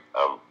 Right.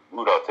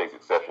 Rudolph takes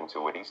exception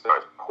to it. He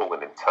starts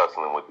pulling and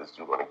tussling with this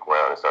dude on the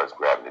ground and starts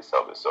grabbing his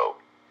helmet. So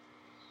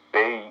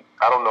I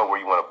don't know where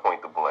you want to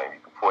point the blame.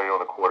 You can point it on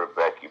the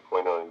quarterback, you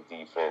point it on the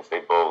defense. They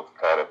both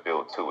kind of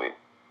build to it.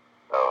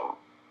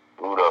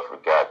 Rudolph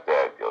forgot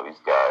that,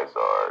 these guys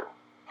are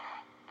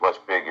much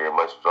bigger and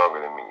much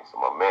stronger than me. So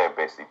my man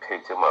basically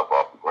picked him up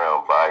off the ground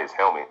by his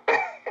helmet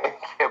and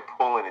kept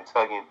pulling and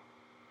tugging,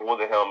 pulled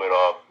the helmet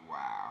off.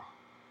 Wow.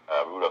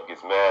 Rudolph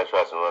gets mad,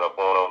 tries to run up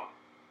on him.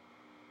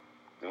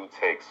 Dude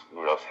takes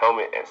Rudolph's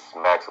helmet and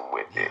smacks him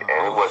with it.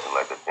 And it wasn't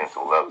like a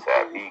gentle love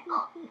tap. He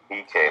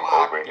came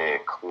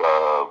overhead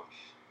club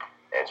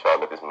and tried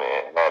to let this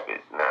man have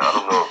it. Now, I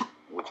don't know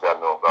what y'all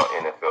know about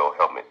NFL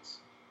helmets.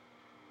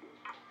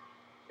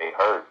 They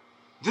hurt.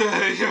 Yo,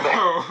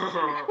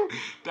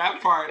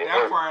 that part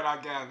I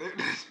gathered.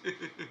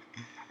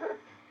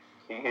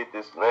 He hit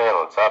this man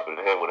on top of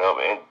the head with a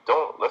helmet. And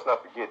let's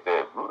not forget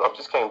that Rudolph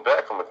just came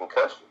back from a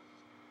concussion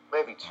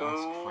maybe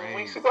 2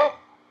 weeks ago.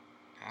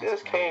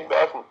 Just came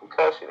back from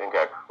concussion and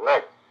got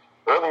cracked.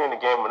 Earlier in the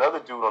game, another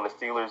dude on the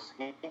Steelers,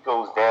 he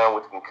goes down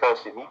with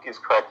concussion. He gets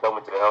cracked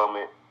helmet to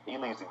helmet. He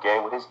leaves the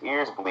game with his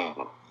ears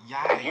bleeding.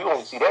 Yikes. Like, you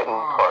don't see that in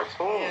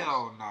cartoons.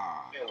 Hell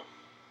nah.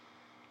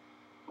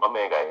 My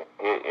man got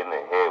hit in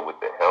the head with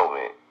the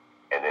helmet,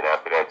 and then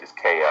after that, just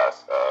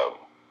chaos.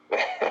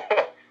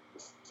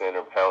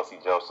 Center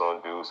Pouncey jumps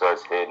on dude,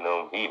 starts hitting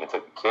him. He even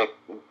took the kick,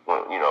 with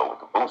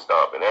the boot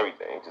stomp and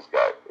everything.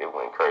 It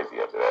went crazy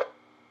after that.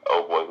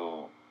 Old boy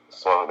who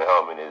swung the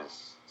helmet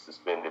is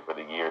suspended for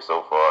the year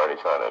so far. They're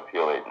trying to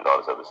appeal it and all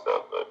this other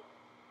stuff, but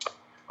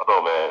I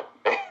don't know,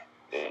 man.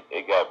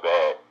 It got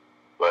bad,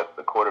 but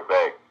the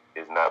quarterback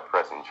is not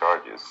pressing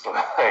charges.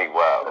 Like,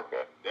 wow.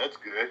 Okay, that's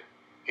good.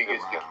 He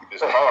gets to keep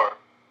his car.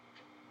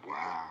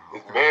 Wow.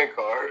 His man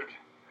card.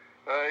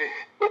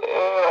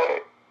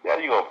 Yeah,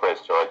 you gonna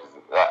press charges?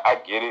 I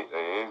get it.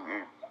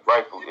 It's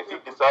rightful. If he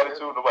decided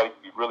to, nobody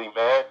could be really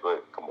mad.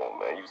 But come on,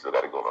 man, you still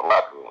got to go in the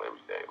locker room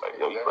every day. Like,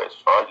 yo, you press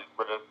charges,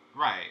 bro.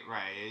 Right.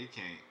 Yeah, you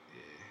can't.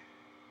 Yeah.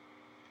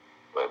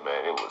 But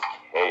man, it was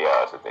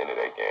chaos at the end of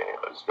that game.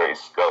 A straight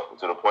scuffle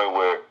to the point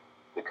where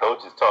the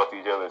coaches talked to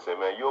each other and said,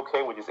 "Man, you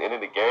okay with just ending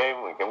the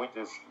game? And can we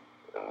just?"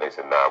 And they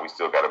said, "Nah, we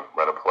still got to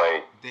run a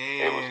play."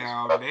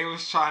 Damn, they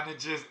was trying to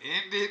just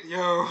end it,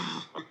 yo.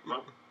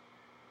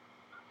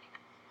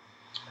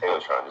 They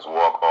was trying to just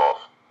walk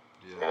off.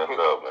 Yeah.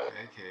 NFL, man.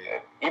 Okay.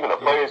 And even the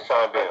players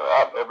chimed in.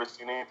 I've never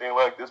seen anything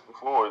like this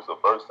before. It's the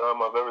first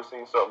time I've ever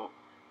seen something.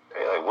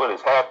 Hey, like, what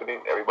is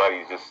happening?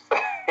 Everybody's just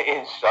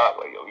in shock.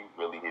 Like, yo, he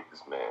really hit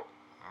this man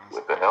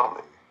with the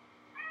helmet.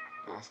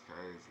 That's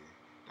crazy.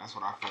 That's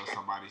what I feel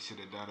somebody should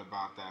have done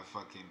about that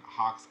fucking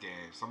Hawks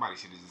game. Somebody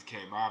should have just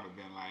came out and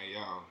been like,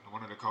 yo,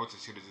 one of the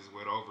coaches should have just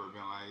went over and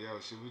been like, yo,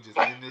 should we just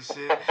end this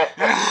shit?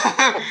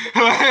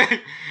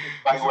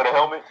 Like with a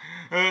helmet?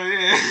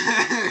 Yeah.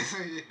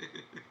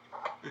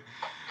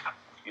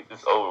 Get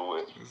this over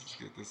with. Let's just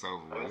get this over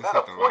with. Is that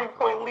a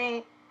 40-point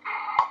lead?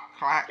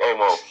 Clack.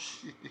 Game over.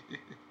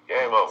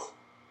 Game over.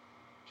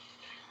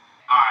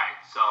 Alright,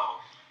 so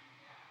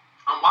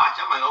I'm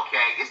watching. I'm like,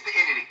 okay, it's the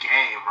end of the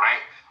game,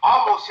 right?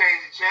 Almost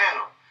changed the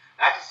channel.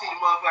 I just see the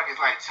motherfuckers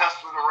like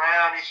tussling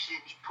around and shit,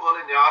 be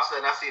pulling, and all of a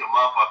sudden I see the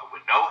motherfucker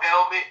with no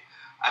helmet.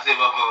 I see the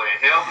motherfucker with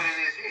a helmet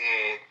in his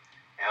head,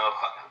 and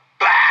motherfucker,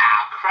 bow,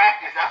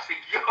 cracked his. I said,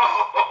 yo,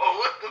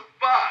 what the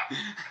fuck?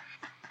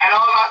 And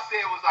all I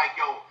said was like,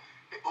 yo,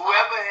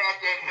 whoever had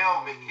that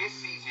helmet, his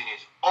season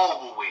is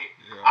over with.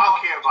 Yeah. I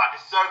don't care about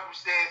the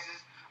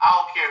circumstances. I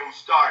don't care who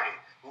started.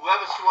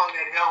 Whoever swung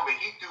that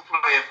helmet, he threw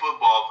playing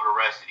football for the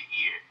rest of the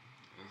year.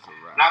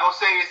 Not gonna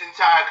say his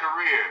entire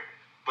career,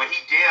 but he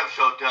damn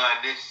sure done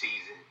this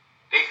season.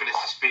 They finna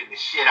suspend the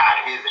shit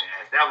out of his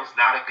ass. That was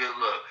not a good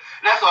look.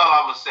 And that's all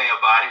I'm gonna say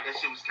about it. That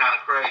shit was kind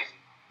of crazy.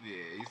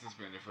 Yeah, he's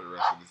suspended for the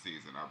rest of the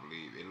season, I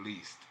believe. At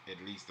least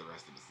the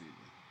rest of the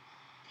season.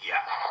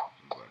 Yeah.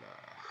 But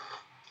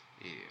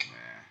yeah,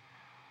 man.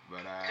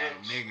 But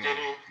nigga,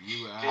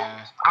 you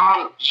yeah.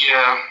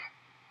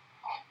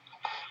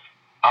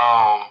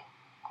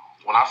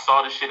 When I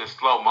saw this shit in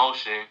slow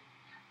motion,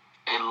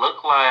 it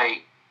looked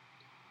like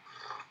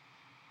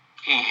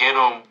he hit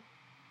him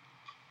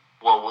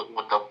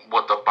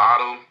with the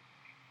bottom,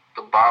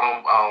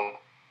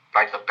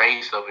 like the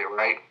base of it,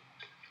 right,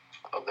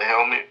 of the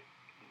helmet.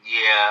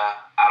 Yeah,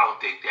 I don't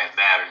think that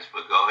matters,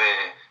 but go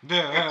ahead.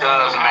 It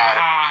does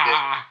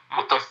matter.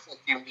 What the fuck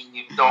you mean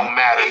it don't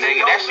matter,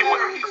 nigga? That shit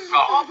would be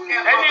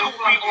that nigga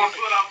would be on the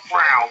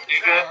ground,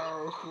 nigga.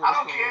 I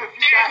don't care if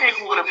you that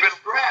nigga would have been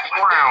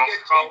ground,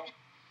 bro.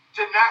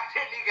 To knock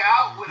that nigga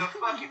out with a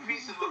fucking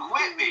piece of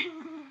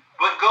equipment.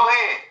 But go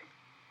ahead.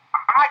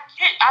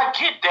 I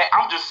get that.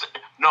 I'm just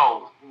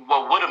no.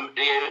 What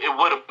it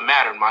would have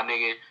mattered, my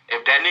nigga,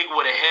 if that nigga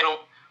would have hit him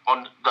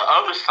on the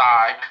other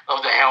side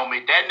of the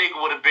helmet. That nigga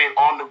would have been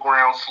on the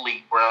ground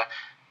sleep, bruh.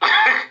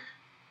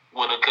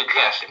 With a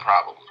concussion,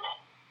 probably.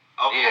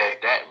 Okay. Yeah,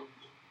 that.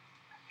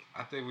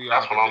 I think we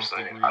all can just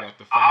agree that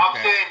the fact are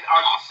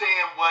you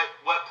saying what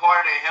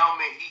part of the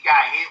helmet he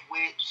got hit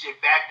with should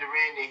factor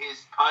into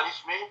his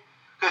punishment?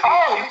 Because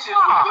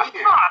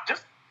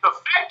just the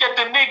fact that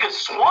the nigga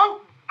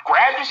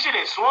grabbed the shit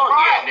and swung.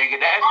 Right. Yeah, nigga,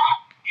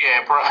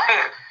 bro.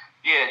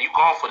 Yeah, you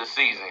gone for the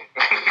season.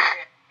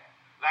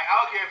 Like, I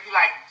don't care if you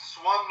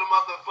swung the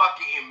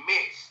motherfucker and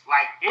missed.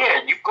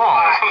 Yeah, you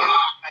gone.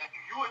 Like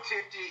you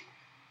attempted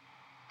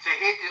to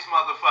hit this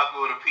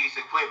motherfucker with a piece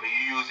of equipment,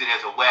 you use it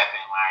as a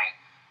weapon. Like,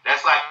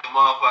 That's like the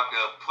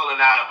motherfucker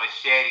pulling out a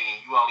machete and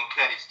you only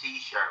cut his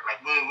t-shirt. Like,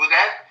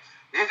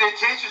 his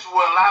intentions were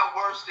a lot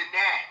worse than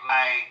that.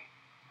 Like,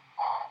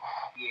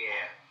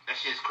 yeah, that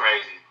shit's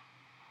crazy.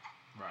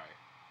 Right.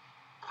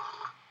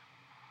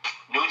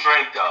 New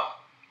Drake though.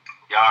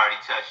 Y'all already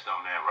touched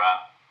on that,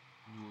 Rob.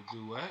 You will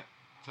do what?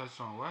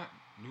 Touched on what?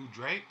 New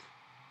Drake?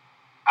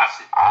 I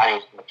said I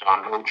ain't touched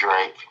on New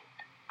Drake.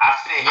 I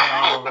said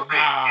nah,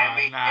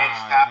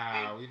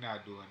 we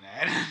not doing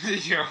that.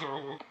 Yo.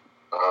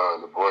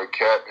 The boy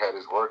Cap had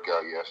his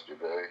workout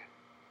yesterday.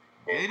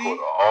 Did he? Put an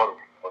audible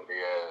on the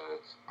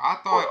ass. I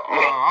thought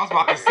I was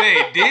about to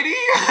say, did he?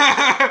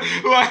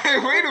 Like,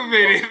 wait a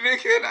minute,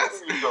 nigga. That's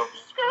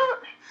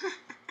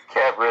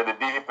Cap read the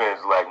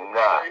defense like,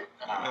 nah. He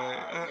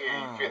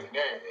ain't feeling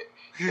that.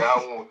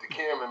 Y'all want the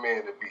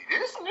cameraman to be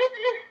this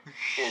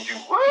nigga and do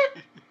what?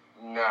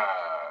 Nah.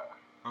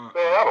 Man,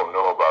 I don't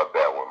know about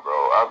that one,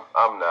 bro.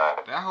 I'm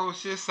not. That whole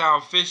shit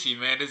sound fishy,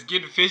 man. It's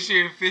getting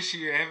fishier and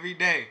fishier every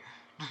day.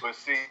 But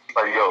see,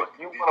 like, yo,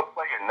 do you want to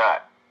play or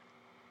not?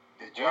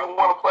 Did you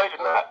want to play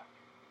or not?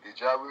 Did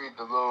y'all read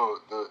the little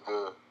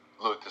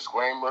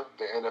disclaimer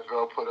the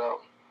NFL put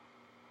out?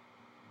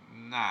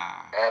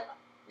 Nah.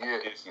 Yeah.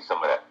 Did you see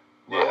some of that?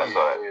 Yeah, I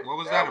saw that. What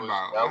was that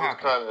about? What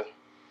happened?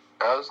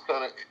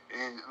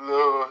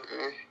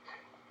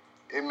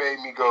 It made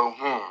me go,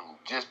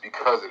 just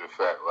because of the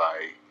fact,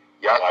 like,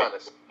 y'all kind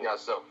of set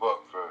yourself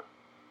up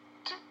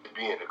to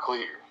be in the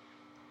clear.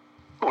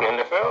 Who, the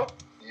NFL?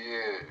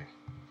 Yeah.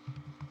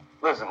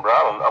 Listen, bro,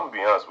 I'm going to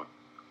be honest with you.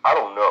 I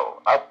don't know.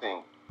 I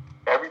think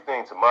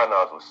everything, to my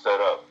knowledge, was set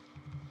up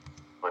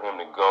for him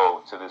to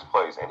go to this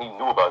place, and he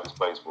knew about this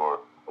place for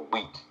a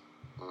week.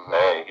 Mm-hmm.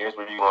 Hey, here's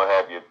where you're going to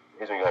have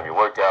your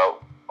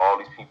workout. All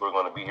these people are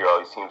going to be here. All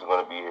these teams are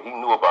going to be here. He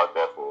knew about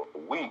that for a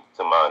week,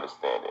 to my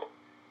understanding.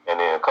 And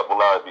then a couple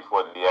hours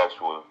before the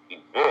actual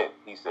event,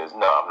 he says,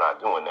 "No, I'm not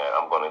doing that.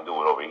 I'm going to do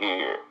it over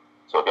here.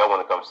 So if y'all want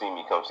to come see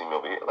me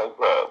over here." Like,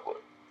 bro,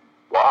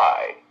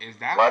 why? Is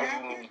that why what do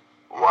happened? you need?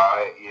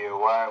 Why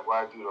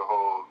do the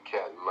whole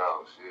cat and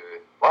mouse? Yeah.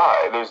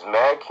 Why? There's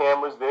mad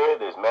cameras there.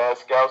 There's mad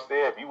scouts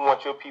there. If you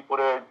want your people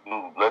there,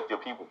 let your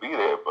people be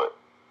there. But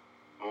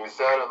it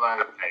sounded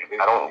like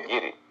I don't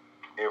get it.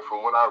 And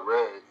from what I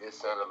read, it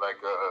sounded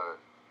like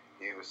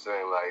he was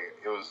saying like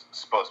it was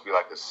supposed to be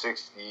like a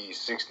 60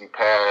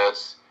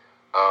 pass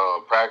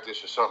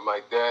practice or something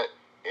like that,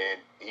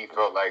 and he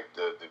felt like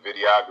the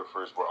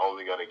videographers were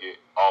only gonna get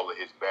all of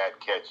his bad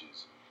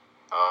catches.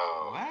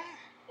 What?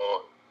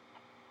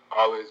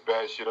 All his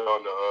bad shit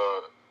on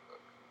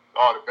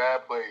all the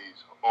bad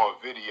plays on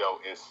video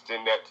and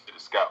send that to the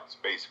scouts,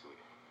 basically.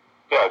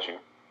 Got you.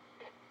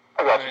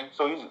 I got you.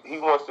 So he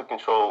wants to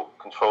control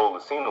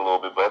the scene a little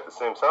bit, but at the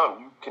same time,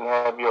 you can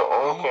have your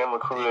own camera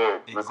crew there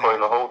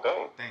recording the whole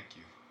thing. Thank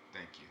you.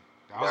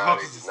 I was about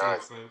to say the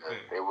same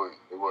thing. They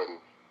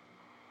wouldn't.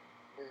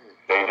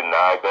 They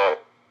denied that.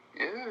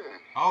 Yeah.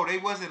 Oh, they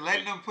wasn't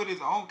letting him bring his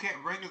own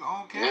camera?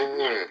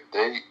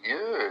 They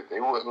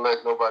wouldn't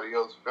let nobody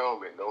else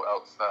film it. No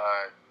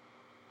outside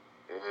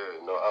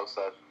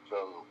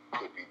film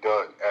could be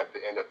done at the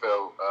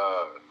NFL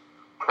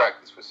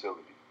practice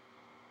facility.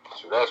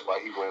 So that's why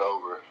he went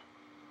over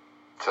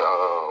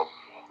to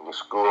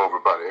school over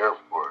by the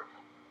airport.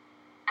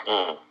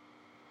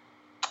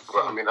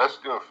 But I mean, I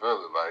still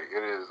feel it. Like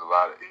it is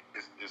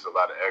it's a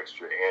lot of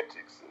extra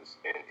antics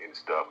and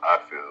stuff. I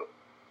feel.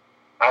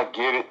 I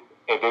get it.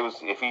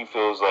 If he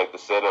feels like the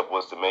setup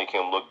was to make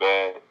him look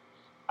bad,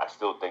 I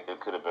still think there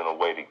could have been a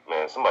way to,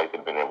 man, somebody could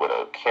have been there with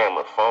a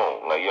camera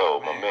phone. Like, yo,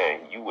 my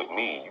man, you with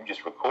me. You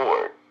just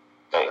record.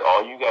 Like,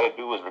 all you got to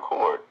do is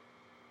record.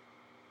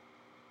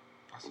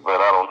 But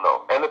I don't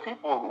know. And the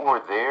people who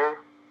were there,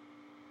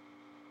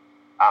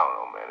 I don't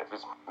know, man. If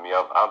it's me,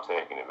 I'm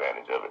taking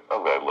advantage of it.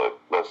 I'm like, look,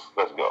 let's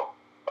go.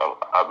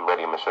 I'm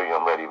ready. I'm going to show you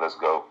I'm ready. Let's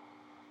go.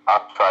 I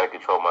try to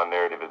control my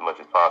narrative as much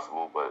as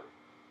possible, but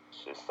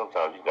just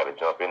sometimes you got to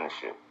jump in the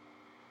shit.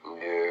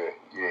 Yeah,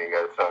 you ain't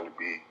got time to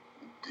be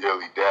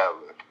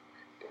dilly-dabbling.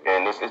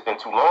 And it's been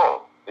too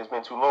long. It's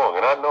been too long.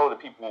 And I know that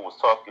people was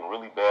talking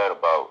really bad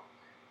about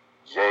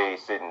Jay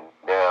sitting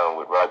down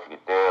with Roger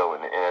Goodell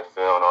and the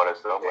NFL and all that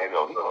stuff. I'm like,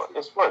 yo,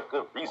 it's for a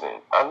good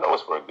reason. I know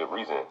it's for a good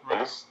reason. Right.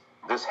 And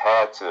this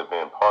had to have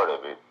been part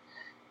of it.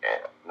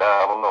 And now,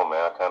 I don't know,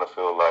 man. I kind of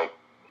feel like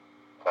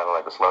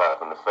a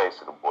slap in the face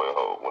to the boy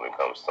hole when it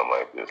comes to something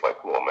like this. Like,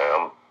 come on,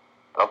 man.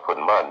 I'm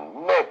putting my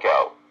neck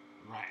out.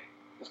 Right.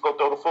 Let's go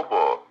throw the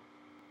football.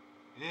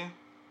 Yeah,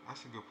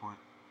 that's a good point.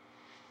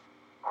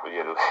 But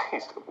yeah, the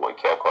boy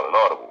Cap caught an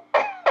audible.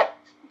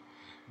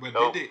 But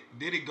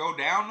did it go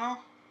down though?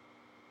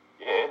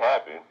 Yeah, it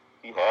happened.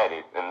 He had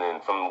it, and then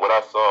from what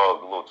I saw,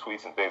 the little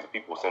tweets and things that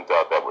people sent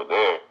out that were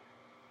there,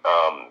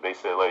 they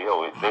said like,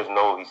 yo, he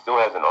still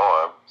has an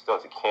arm, still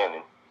has a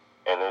cannon,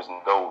 and there's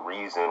no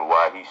reason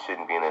why he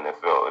shouldn't be in the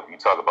NFL. If you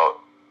talk about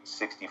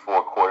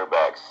 64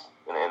 quarterbacks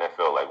in the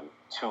NFL, like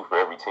 2 for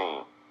every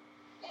team,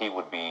 he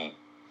would be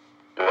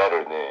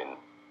better than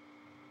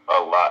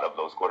a lot of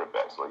those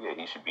quarterbacks. So yeah,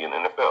 he should be in the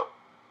NFL.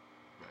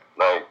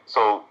 Like,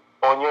 so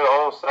on your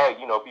own site,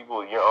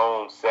 people, your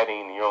own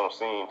setting, your own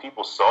scene,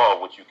 people saw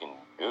what you can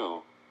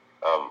do.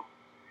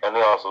 And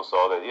they also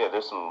saw that,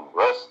 there's some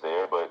rust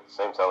there, but at the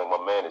same time, like,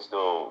 my man can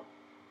still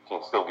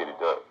get it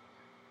done.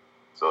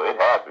 So it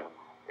happened.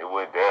 It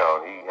went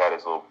down. He had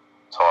his little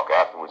talk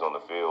afterwards on the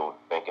field,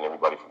 thanking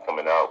everybody for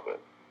coming out, but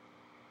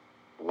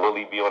will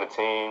he be on the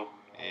team?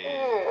 Yeah,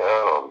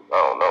 I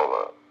don't know,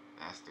 man.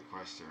 That's the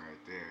question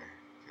right there.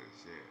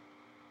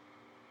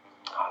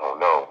 I don't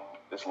know.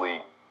 This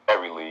league,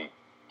 every league,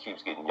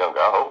 keeps getting younger.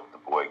 I hope the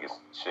boy gets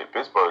shit.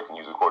 Pittsburgh can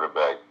use a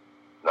quarterback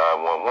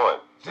 9-1-1.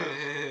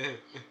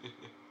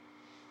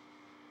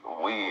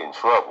 We in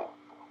trouble.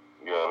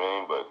 You know what I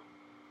mean? But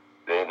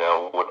then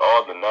now with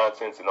all the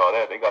nonsense and all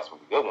that, they got some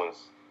good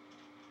ones.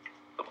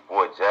 The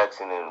boy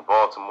Jackson in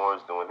Baltimore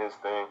is doing his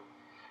thing.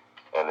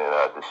 And then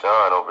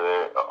Deshaun over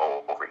there,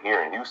 over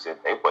here in Houston,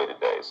 they play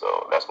today.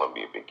 So that's going to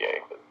be a big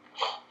game. But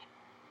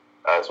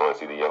I just want to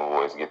see the young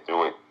boys get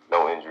through it.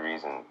 No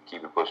injuries and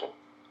keep it pushing.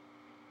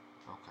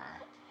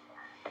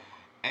 Okay.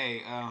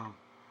 Hey, I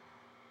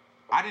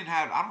don't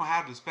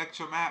have the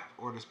Spectrum app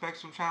or the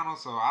Spectrum channel,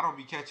 so I don't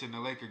be catching the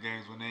Laker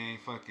games when they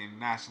ain't fucking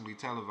nationally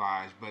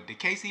televised. But did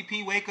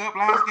KCP wake up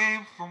last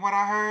game? From what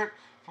I heard,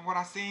 from what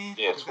I seen.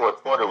 Yeah, his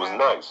fourth quarter was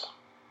nice.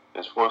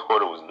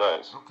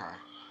 Okay.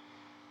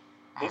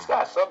 He's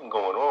got something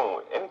going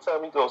on.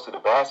 Anytime he goes to the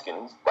basket,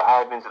 he's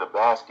diving into the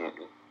basket.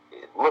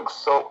 It looks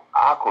so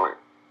awkward.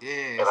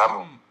 Yeah. And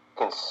I'm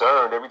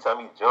concerned every time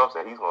he jumps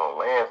that he's gonna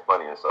land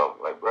funny or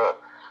something. Like, bruh.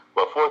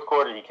 But fourth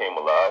quarter, he came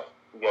alive.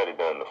 He got it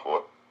done in the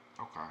fourth.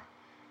 Okay. All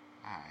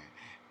right.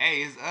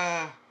 Hey, is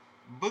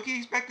Boogie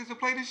expected to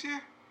play this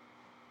year?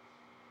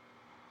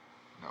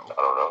 No. I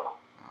don't know.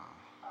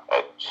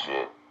 Hey,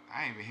 shit.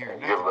 I ain't even hearing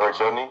nothing. You ever hurt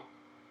your knee?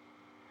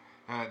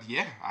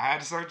 Yeah, I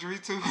had surgery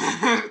too.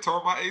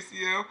 Tore my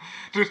ACL.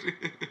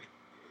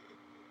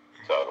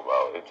 Talk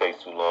about it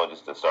takes too long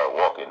just to start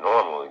walking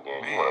normal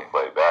again. Man. You want to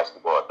play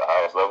basketball at the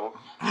highest level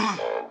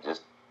and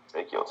just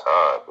take your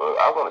time. But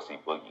I want to see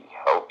Boogie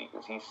healthy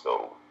because he's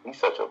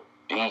such a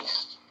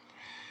beast.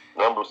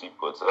 Numbers he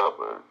puts up,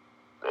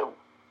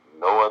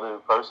 no other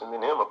person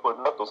than him are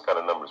putting up those kind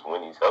of numbers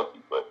when he's healthy.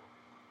 But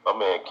my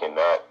man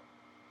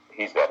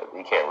he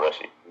can't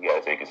rush it. He got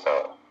to take his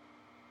time.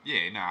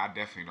 Yeah, no, I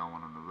definitely don't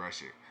want him to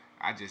rush it.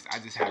 I just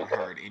haven't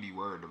heard any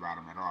word about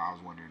him at all. I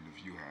was wondering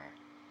if you had.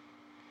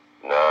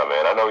 Nah,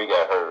 man, I know he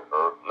got hurt,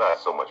 not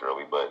so much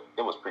early, but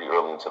it was pretty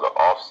early into the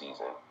off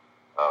season.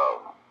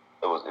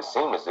 It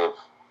seemed as if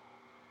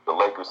the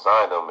Lakers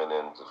signed him, and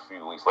then a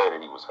few weeks later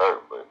he was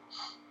hurt. But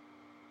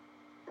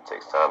it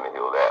takes time to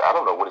heal that. I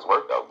don't know what his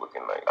workout's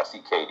looking like. I see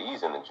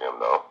KD's in the gym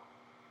though.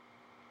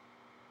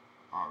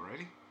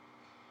 Already?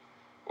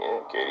 Yeah,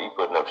 KD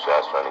putting up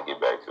shots, trying to get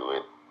back to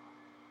it.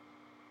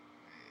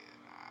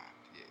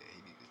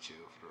 He need to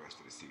chill for the rest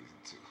of the season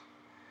too.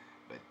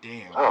 But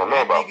damn, I don't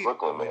know about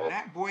Brooklyn, man. When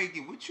that boy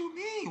what you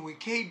mean? When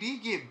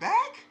KD get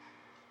back?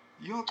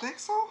 You don't think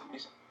so?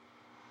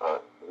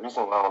 The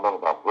reason why I don't know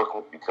about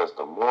Brooklyn because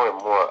the more and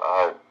more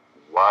I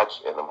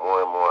watch and the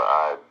more and more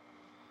I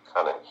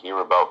kind of hear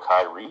about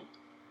Kyrie,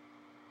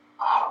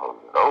 I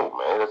don't know,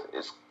 man.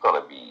 It's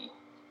gonna be.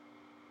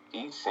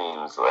 He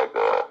seems like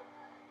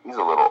he's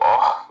a little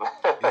off.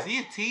 Is he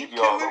a team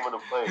killer? All over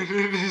the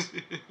place.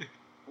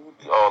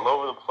 All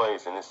over the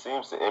place, and it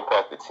seems to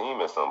impact the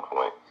team at some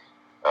point.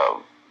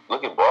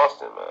 Look at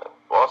Boston, man.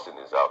 Boston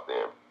is out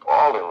there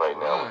balling right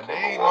now. They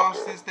ain't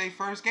lost since their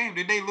first game.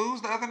 Did they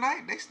lose the other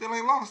night? They still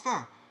ain't lost,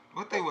 huh?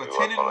 What they were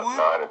 10-1? 9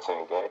 or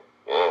 10 game.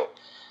 Yeah.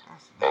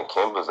 And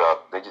Kemba's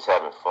out. They just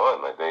having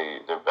fun. Like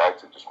they're back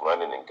to just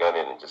running and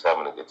gunning and just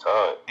having a good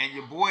time. And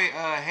your boy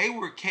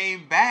Hayward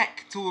came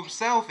back to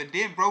himself and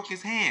then broke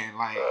his hand.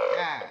 Like,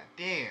 god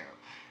damn.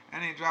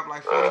 And then dropped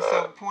like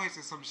 47 points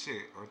or some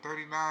shit, or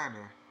 39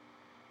 or.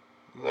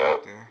 Yeah,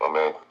 my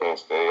man can't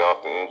stay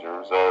off the injury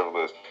reserve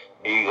list.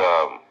 He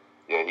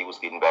was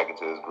getting back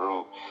into his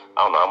groove.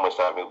 I don't know how much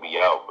time he'll be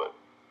out, but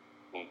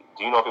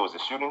do you know if it was a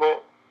shooting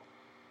hand?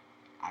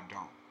 I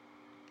don't.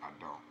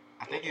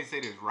 I think he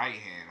said his right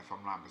hand, if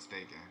I'm not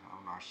mistaken.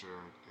 I'm not sure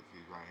if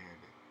he's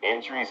right-handed.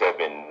 Injuries have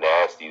been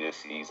nasty this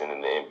season in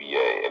the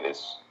NBA, and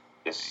it's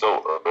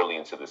so early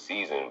into the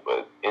season,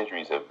 but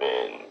injuries have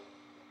been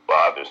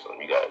bothersome.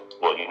 You got,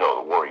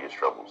 the Warriors'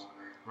 troubles.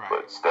 Right.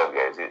 But Steph,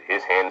 guys,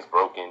 his hand is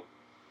broken.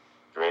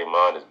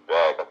 Draymond is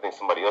back. I think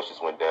somebody else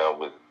just went down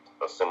with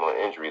a similar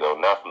injury, though,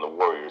 not from the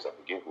Warriors. I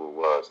forget who it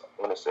was.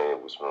 I want to say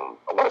it was from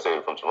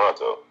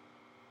Toronto.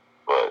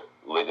 But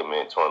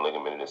torn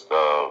ligament in his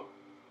thumb.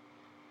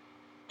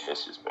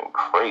 It's just been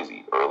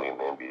crazy early in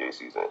the NBA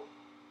season.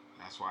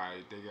 That's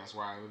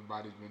why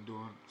everybody's been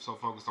doing so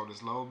focused on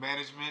this load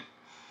management,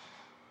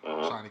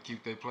 trying to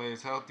keep their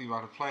players healthy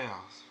for the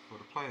playoffs.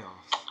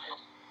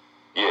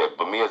 Yeah,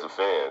 but me as a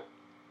fan,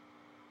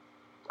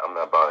 I'm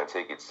not buying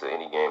tickets to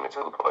any game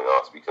until the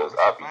playoffs because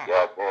I'd be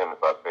goddamn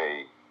if I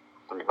paid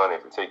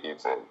 $300 for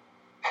tickets and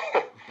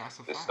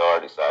the star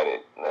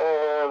decided,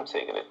 nah, I'm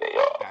taking a day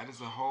off. That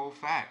is a whole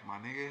fact, my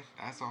nigga.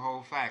 That's a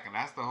whole fact, and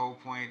that's the whole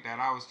point that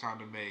I was trying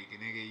to make,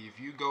 nigga. If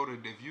you go to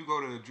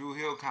the Drew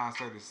Hill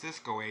concert and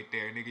Cisco ain't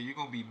there, nigga, you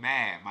gonna be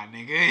mad, my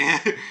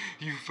nigga.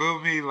 You feel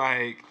me?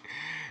 Like,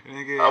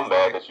 nigga. I'm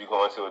mad that you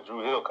going to a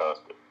Drew Hill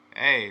concert.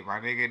 Hey, my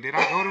nigga, did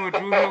I go to a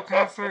Drew Hill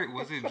concert?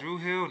 Was it Drew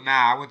Hill?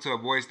 Nah, I went to a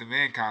Boyz II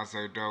Men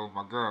concert though.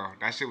 My girl,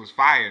 that shit was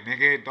fire,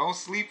 nigga. Don't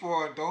sleep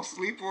on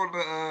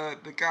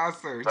the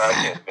concerts.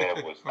 I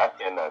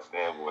cannot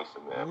stand Boyz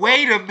II Men.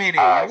 Wait a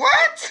minute,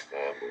 what?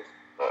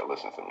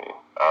 Listen to me.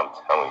 I'm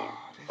telling you.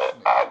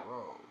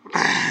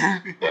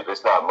 If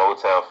it's not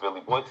Motown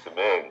Philly, Boyz II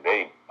Men,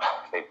 they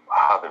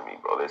bother me,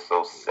 bro. They're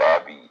so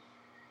sappy.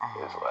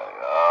 It's like,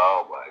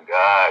 oh my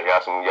God,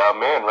 y'all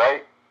men,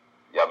 right?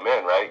 Y'all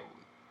men, right?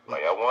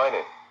 Like, y'all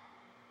whining.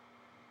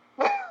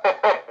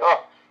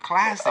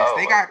 Classics.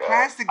 They got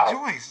classic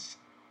joints.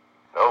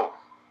 No.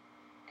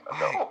 I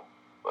know.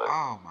 But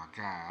oh my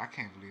God, I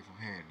can't believe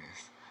I'm hearing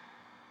this.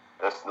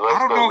 I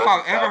don't know if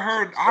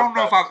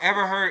I've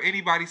ever heard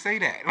anybody say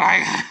that.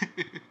 Like,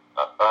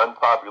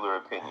 unpopular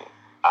opinion.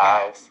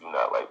 I do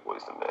not like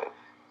Boyz II Men.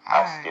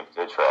 I skip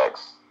their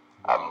tracks.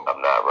 I'm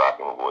not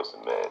rocking with Boyz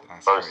II Men.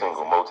 First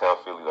single,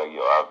 Motown Philly, like,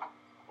 yo,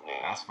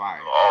 that's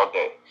fire. All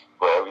day.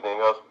 But everything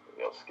else,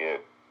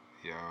 skip.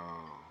 Yo.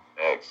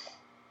 X.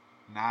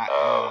 Not,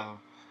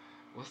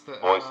 what's the...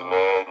 Boyz II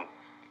Men,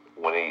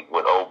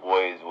 when old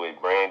boys with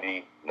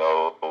Brandy,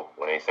 no.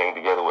 When they sang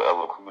together with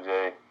LL Cool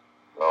J,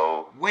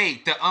 no.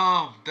 Wait, the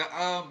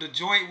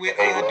joint with,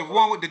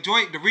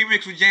 the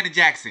remix with Janet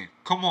Jackson.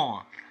 Come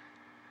on.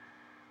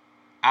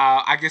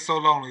 I Get So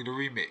Lonely, the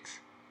remix.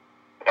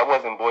 That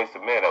wasn't Boyz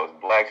II Men, that was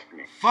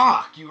Blackstreet.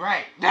 Fuck, you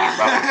right. You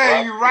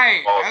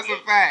right. That's a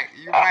fact.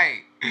 You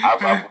right. I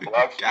rock with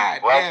Blackstreet.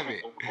 God damn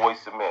it.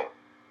 Boyz II Men.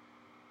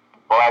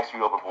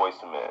 Blackstreet over Boyz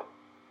II Men.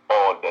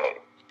 All day.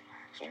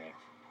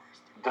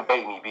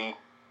 Debate me, B.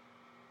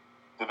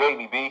 Debate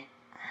me, B.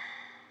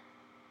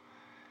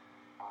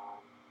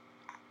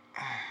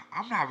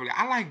 I'm not really.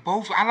 I like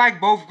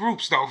both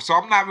groups though, so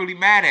I'm not really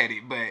mad at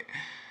it. But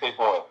pick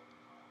one.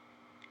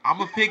 I'm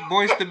gonna pick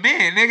Boyz II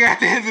Men, nigga. At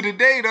the end of the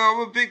day, though, I'm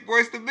gonna pick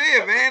Boyz II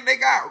Men, man. They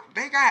got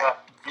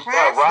classics. You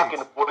not rocking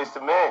the Boyz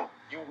II Men.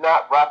 You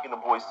not rocking the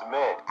Boyz II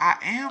Men. I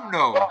am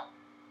though.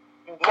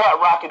 You not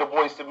rocking the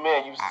Boyz II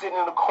Men. You sitting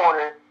in the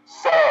corner,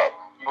 sad.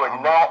 You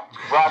are not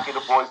rocking the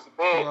Boyz II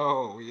Men.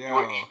 Yo. You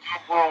are in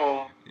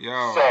your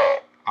room,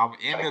 sad. I'm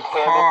in the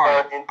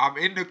car. I'm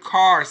in the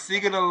car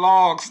singing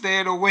along,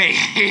 staying away,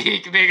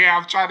 nigga.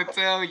 I'm trying to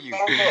tell you.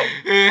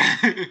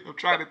 I'm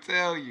trying to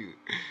tell you.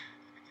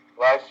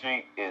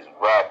 Blackstreet is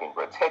rocking,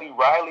 bro. Teddy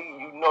Riley,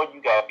 you know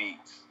you got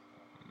beats.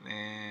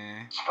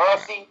 Man.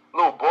 Chauncey,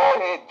 little bald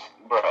head,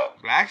 bro.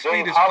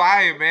 Blackstreet is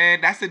fire,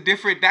 man. That's a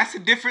different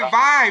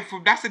vibe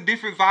from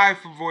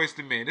Boyz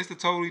II Men. It's a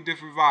totally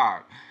different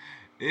vibe.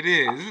 It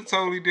is. It's a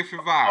totally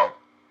different vibe.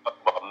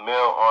 A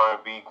male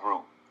R&B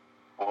group.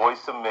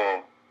 Boyz II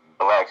Men,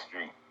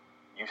 Blackstreet.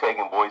 You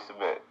taking Boyz II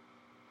Men?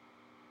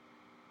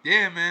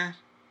 Yeah, man.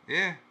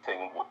 Yeah.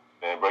 Taking Boyz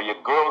II Men, bro. Your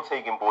girl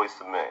taking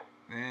Boyz II Men.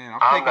 Man,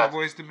 I'm taking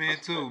Boyz II Men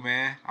too,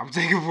 man. I'm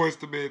taking Boyz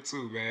II Men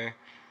too, man.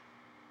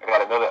 I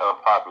got another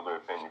unpopular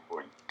opinion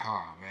for you.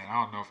 Oh, man. I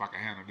don't know if I can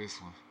handle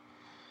this one.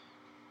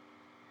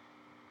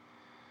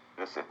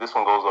 If this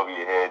one goes over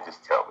your head,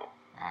 just tell me.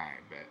 All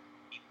right, bet.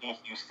 Whitney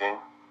Houston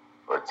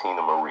or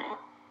Tina Marie?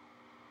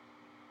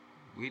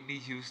 Whitney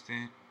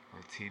Houston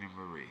or Tina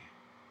Marie?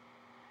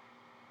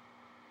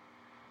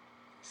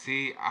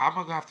 See, I'm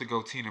going to have to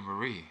go Tina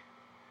Marie.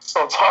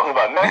 So I'm talking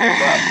about now.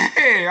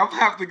 Hey, I'm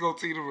gonna have to go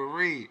Tina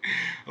Marie.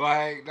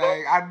 Like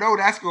I know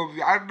that's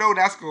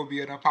gonna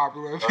be an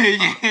unpopular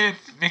opinion.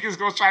 Niggas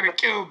gonna try to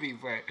kill me,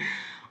 but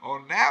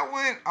on that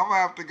one, I'm gonna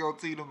have to go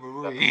Tina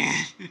Marie.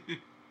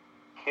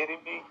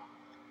 Kidding me?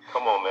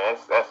 Come on, man.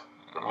 That's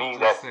for me.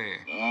 That's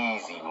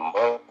easy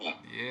money.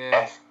 Yeah,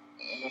 that's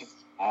easy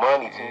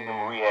money. Yeah. Tina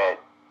Marie had.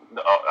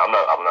 I'm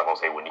not gonna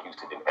say Whitney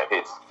Houston didn't have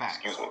hits. Facts.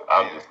 Excuse me.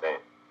 I'm just saying.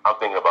 I'm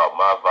thinking about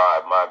my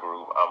vibe, my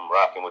groove. I'm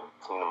rocking with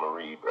Tina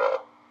Marie, bro,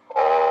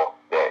 all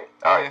day.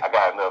 All right, I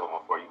got another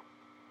one for you.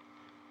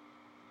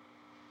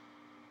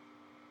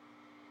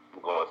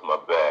 I'm going to my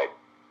bag.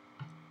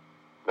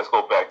 Let's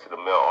go back to the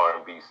male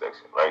R&B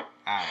section, right?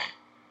 All right.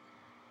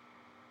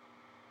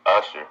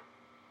 Usher.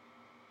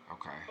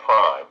 Okay.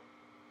 Prime.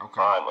 Okay.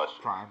 Prime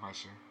Usher. Prime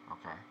Usher.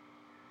 Okay.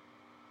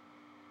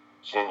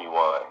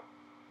 Genuine.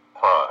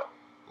 Prime.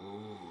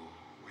 Ooh.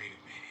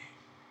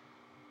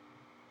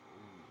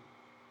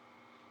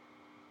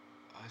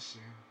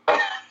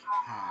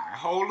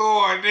 Hold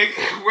on,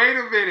 nigga. Wait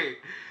a minute.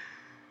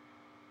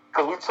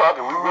 Cause we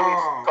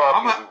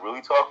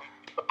really talking.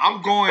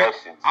 I'm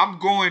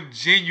going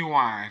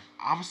Genuine.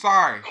 I'm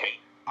sorry. Okay.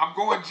 I'm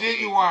going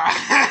Genuine.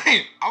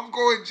 I'm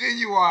going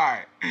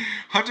Genuine.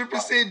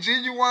 100%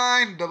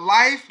 Genuine. The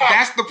life.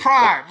 That's the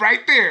prime.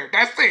 Right there.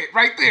 That's it.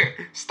 Right there.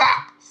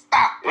 Stop.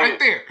 Right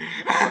there.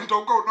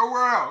 Don't go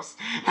nowhere else.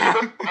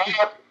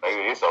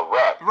 It's a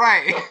wrap.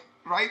 Right.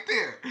 Right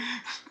there.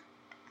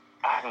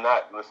 I'm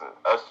not. Listen,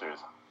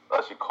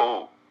 Usher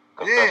cool.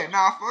 Yeah,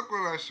 nah, I fuck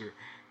with Usher.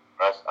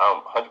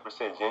 I'm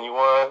 100%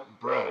 Genuine,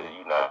 bro.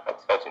 You not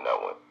touching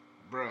that one.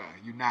 Bruh,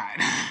 you not.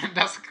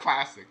 That's a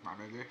classic, my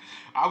nigga.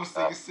 I was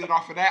thinking shit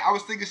off of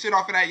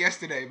that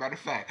yesterday, matter of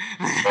fact.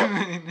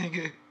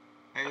 Nigga,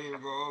 I ain't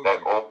even go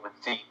that over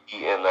CD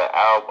in the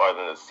album or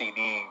in the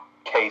CD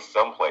case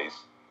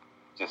someplace,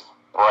 just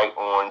bright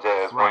orange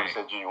ass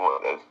 1%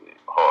 Genuine. That's it.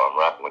 I'm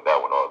rocking with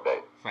that one all day.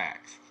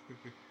 Facts.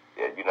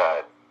 Yeah, you're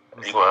not.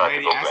 Listen, you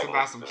lady asked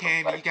about some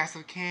candy. You got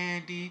some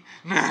candy?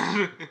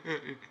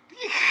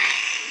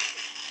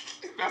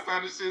 That's how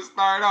the shit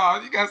start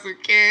off. You got some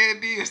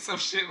candy or some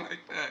shit like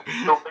that.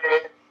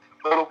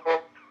 Little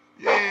bit.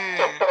 Yeah.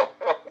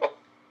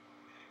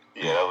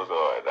 Yeah, that was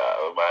hard.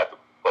 I might have to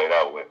play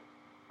that one.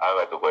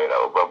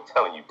 But I'm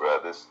telling you, bro,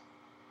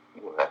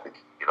 you don't have to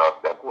get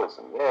off that Boyz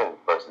II Men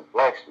versus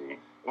Blackstreet.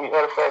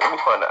 Matter of fact, let me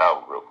find the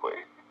album real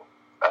quick.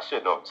 I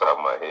should know off the top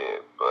of my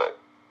head, but.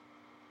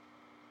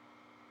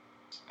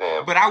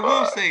 But I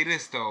will say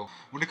this though,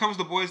 when it comes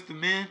to Boyz II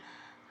Men,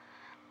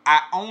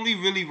 I only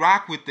really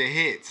rock with the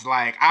hits.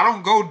 Like, I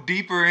don't go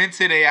deeper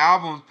into their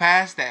albums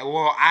past that.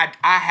 Well, I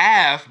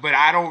have, but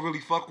I don't really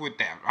fuck with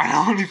them.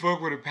 I only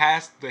fuck with it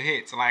past the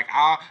hits. Like,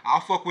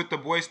 I'll fuck with the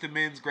Boyz II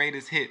Men's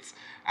Greatest Hits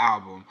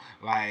album.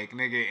 Like,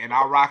 nigga, and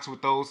I rocks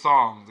with those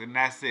songs, and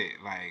that's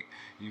it. Like,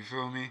 you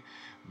feel me?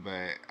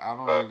 But I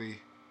don't really,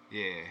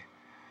 yeah.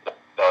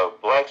 The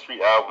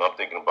Blackstreet album I'm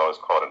thinking about is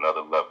called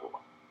Another Level.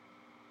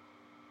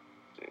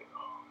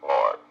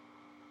 Hard.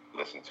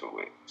 Listen to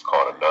it. It's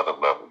called Another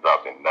Level,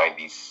 dropped in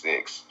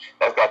 96.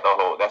 That's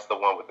the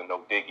one with the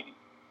No Diggity,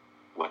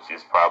 which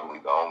is probably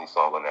the only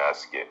song on there I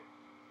skip.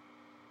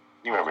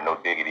 You remember No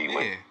Diggity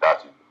with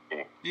Dr.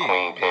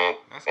 Queen Pen?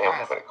 That's Damn,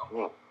 classic.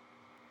 Queen.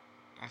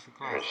 That's a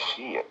classic.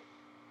 Shit.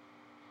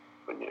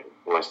 But yeah,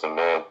 Boyz II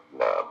Men,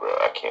 nah, bro,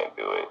 I can't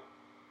do it.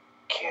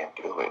 Can't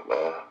do it,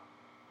 man.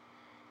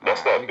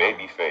 That's that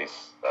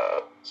Babyface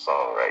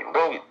song, right?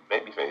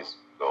 Babyface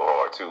go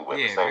hard too, but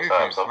at the same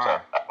time,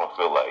 sometimes I don't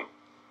feel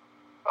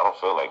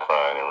like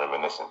crying and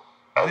reminiscing.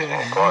 I just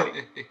want to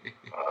party.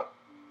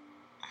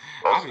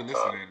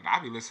 I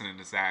be listening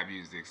to sad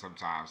music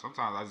sometimes.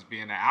 Sometimes I just be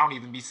in there. I don't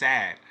even be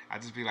sad. I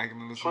just be liking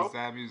to listen to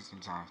sad music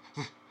sometimes.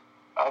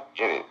 I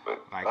get it,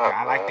 but like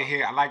I like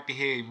to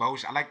hear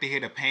emotion. I like to hear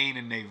the pain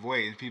in their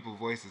voice, people's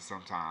voices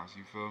sometimes.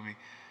 You feel me?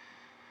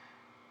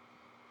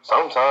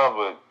 Sometimes,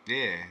 but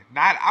yeah,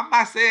 I'm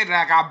not saying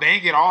like I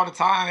bang it all the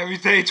time, every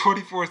day,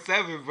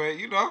 24/7. But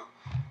you know,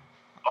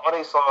 all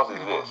these songs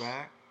is this.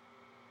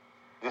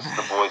 This is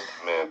the Boyz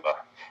II Men.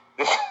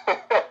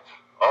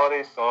 All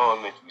these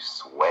songs make you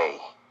sway.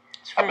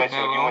 True, I bet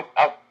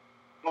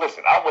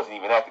listen, I wasn't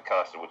even at the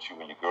concert with you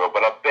and your girl,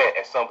 but I bet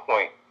at some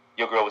point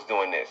your girl was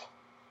doing this.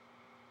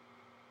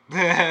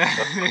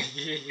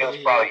 It was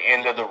probably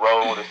End of the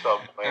Road or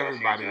something.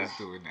 Everybody was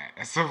doing that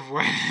at some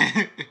point.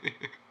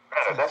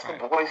 That's the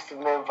Boyz II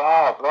Men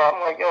vibe, bro.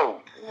 I'm like,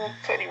 yo,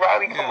 Teddy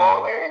Riley, come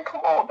on, Larry,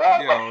 come on,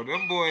 dog. Yo,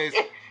 them boys,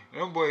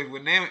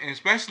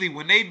 especially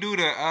when they do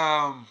the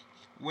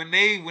when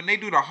they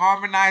do the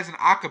harmonizing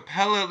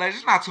acapella, like,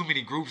 there's not too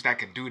many groups that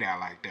can do that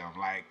like them.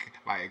 Like,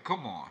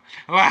 come on,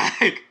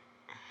 like,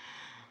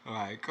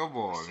 come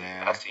on,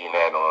 man. I seen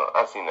that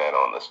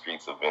on the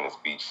streets of Venice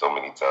Beach so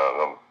many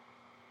times.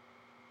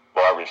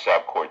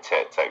 Barbershop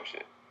quartet type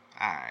shit.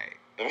 Alright.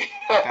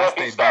 That's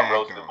their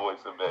bag, though.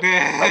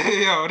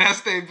 Yo,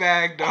 that's their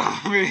bag,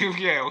 though.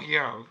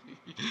 Yo.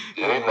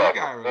 Yeah, they're not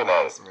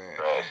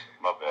trash.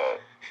 My bad.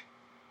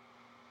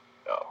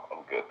 No,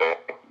 I'm good. Thank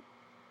you.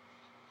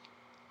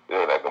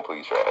 They're not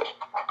complete trash.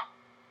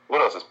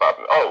 What else is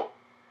popping? Oh,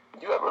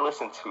 you ever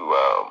listen to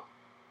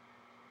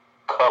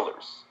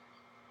Colors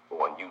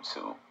on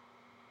YouTube?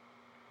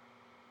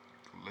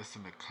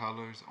 Listen to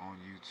Colors on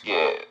YouTube?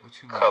 Yeah, what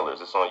you mean?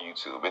 Colors. It's on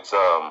YouTube. It's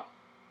how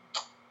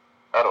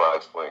do I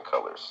explain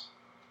Colors?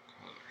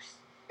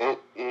 It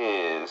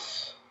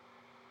is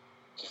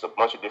just a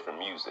bunch of different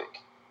music,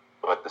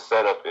 but the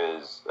setup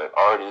is an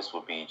artist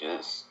will be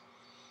just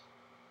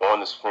on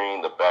the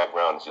screen. The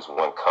background is just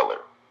one color,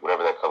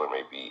 whatever that color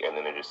may be, and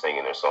then they're just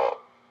singing their song.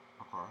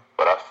 Okay.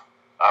 But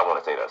I want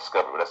to say that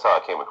discovery, but that's how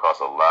I came across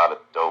a lot of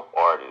dope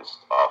artists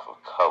off of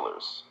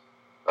Colors.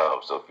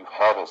 So if you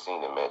haven't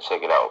seen it, man,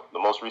 check it out. The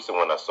most recent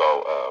one I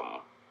saw,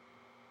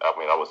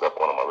 I was up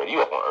on them already.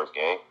 You up on Earth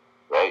Gang,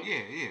 right?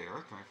 Yeah,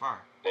 Earth Gang,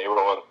 fire. They were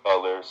on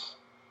Colors.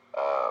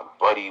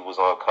 Buddy was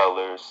on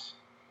Colors.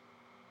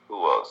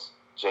 Who else?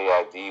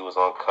 JID was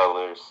on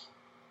Colors.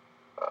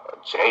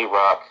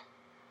 J-Rock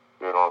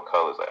been on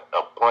Colors. Like,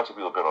 a bunch of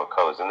people have been on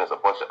Colors, and there's a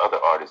bunch of other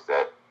artists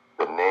that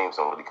the names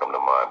don't really come to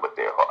mind, but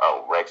they're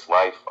on Rex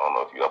Life. I don't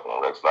know if you're up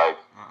on Rex Life.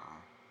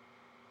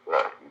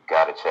 Right, you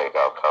gotta check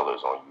out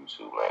Colors on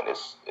YouTube, man.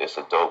 It's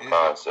a dope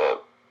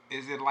concept.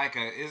 Is it like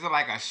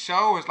a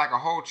show? It's like a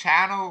whole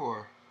channel,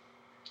 or?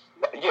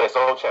 Yeah, it's a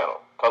whole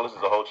channel. Colors is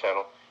a whole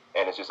channel,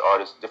 and it's just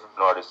different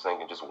artists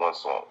singing just one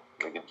song.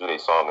 They can do their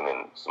song and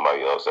then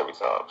somebody else every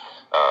time.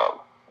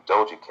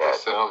 Doja Cat. I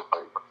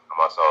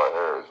saw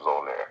hers was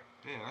on there.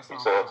 Yeah, that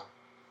sounds.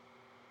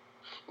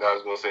 No, I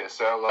was gonna say it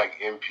sounds like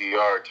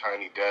NPR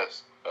Tiny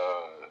Desk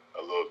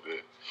a little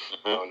bit.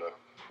 I don't know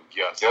if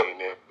y'all seen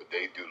that, but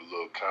they do the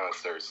little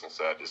concerts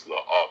inside this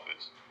little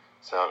office.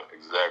 Sound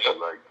exactly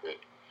like that.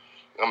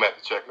 I'm gonna have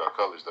to check out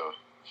Colors though.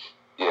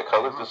 Yeah,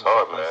 Colors was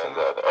hard, man.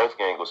 The Earth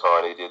Gang was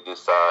hard. They did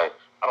this side.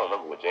 I don't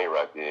remember what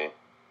J-Rock did.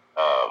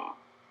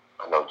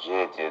 I know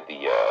Jid did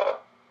the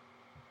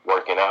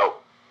Working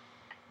Out.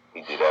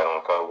 He did that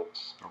on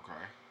Colors.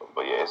 Okay.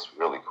 But yeah, it's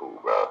really cool,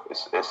 bro.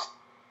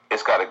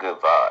 It's got a good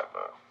vibe,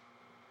 man.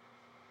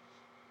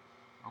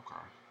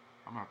 Okay.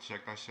 I'm gonna have to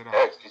check that shit out.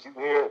 X, did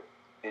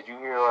you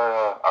hear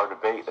our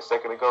debate a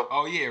second ago?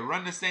 Oh yeah,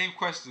 run the same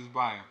questions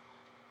by him.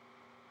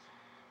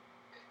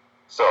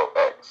 So,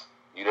 X,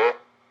 you there?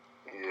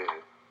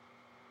 Yeah.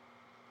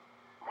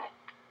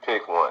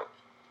 Pick one.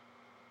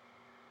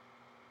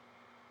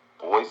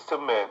 Boys to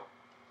Men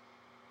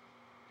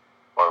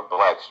or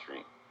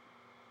Blackstreet?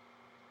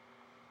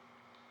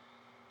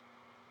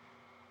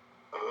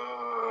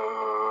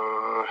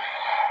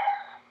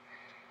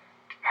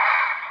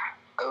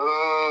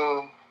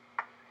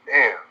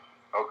 Damn.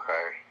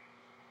 Okay.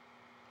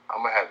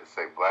 I'm gonna have to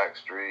say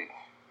Blackstreet,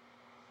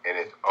 and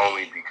it's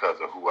only because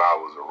of who I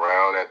was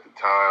around at the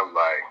time.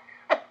 Like,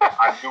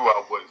 I knew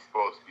I wasn't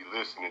supposed to be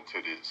listening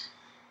to this.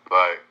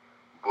 Like,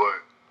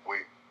 but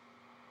when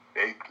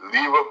they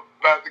leave up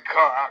out the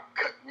car, I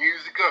cut the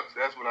music up. So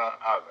that's when I was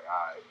like,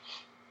 all right.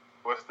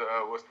 What's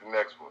the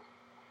next one?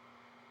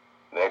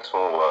 Next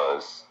one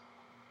was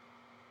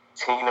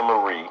Tina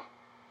Marie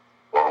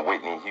or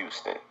Whitney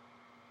Houston.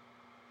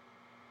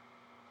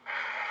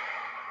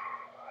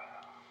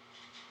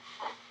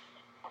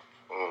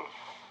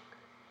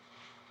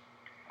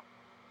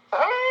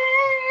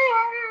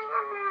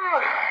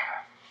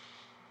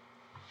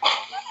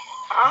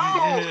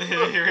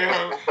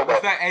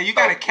 What's that? Hey, you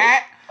got a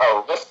cat?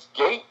 Oh, that's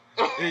Gate.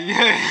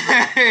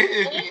 Yeah.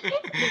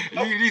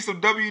 You need some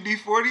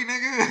WD-40,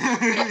 nigga?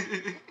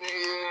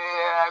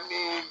 Yeah, I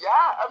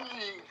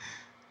mean,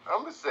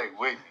 I'm gonna say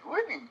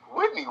Whitney.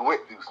 Whitney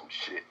went through some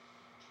shit.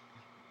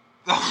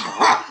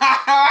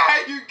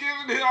 You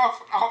giving it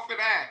off of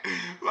that?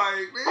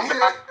 Like,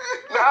 nigga.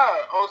 Nah,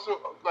 also,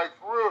 like,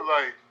 for real,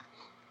 like,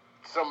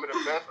 some of the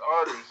best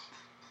artists,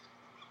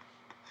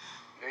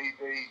 they,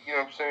 you know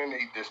what I'm saying?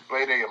 They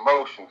display their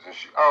emotions and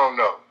shit. I don't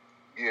know.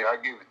 Yeah, I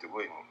give it to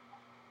Whitney.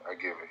 I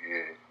give it,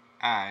 yeah.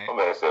 Alright. My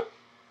man said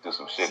do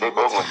some shit. They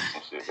both went through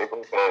some shit. They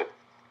both had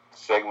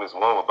segments,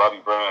 one with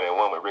Bobby Brown and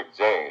one with Rick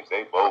James.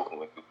 They both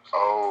went through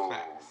some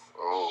shit.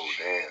 Oh,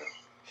 damn.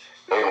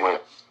 They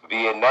went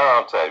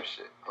Vietnam type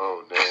shit.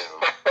 Oh,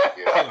 damn.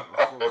 Yeah,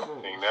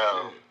 everything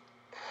now.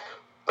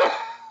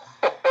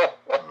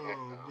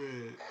 Oh,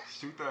 man.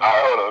 Shoot that. All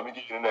right, hold on. Let me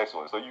get you the next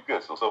one. So you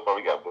good. So far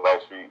we got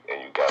Blackstreet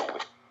and you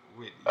got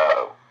Whitney.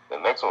 The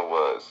next one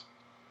was,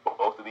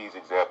 both of these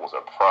examples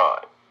are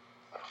Prime.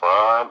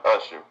 Prime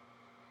Usher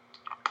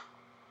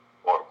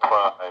or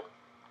Prime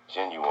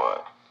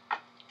Genuine.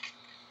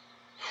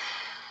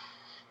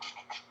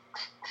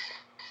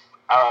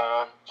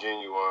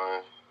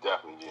 Genuine.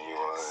 Definitely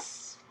Genuine.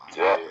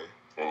 Yeah,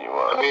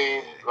 Genuine. I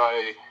mean,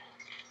 like,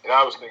 and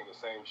I was thinking the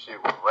same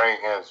shit when Rain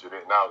answered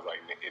it, and I was like,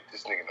 if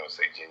this nigga don't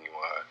say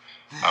Genuine,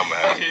 I'm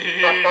gonna have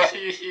to.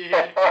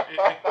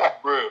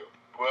 Real.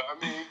 But, I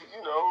mean,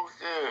 you know,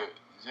 yeah,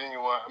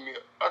 Genuine. I mean,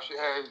 Usher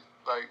had,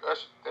 like,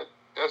 Usher,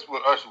 that's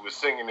when Usher was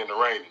singing in the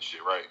rain and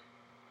shit, right?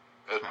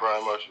 That's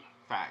Prime Usher.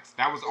 Facts.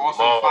 That was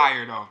also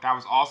fire, though.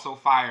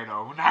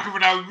 We're not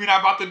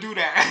about to do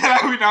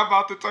that. We're not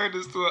about to turn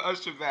this to an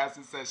Usher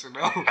Bassett session,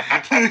 though.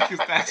 Because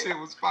that shit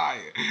was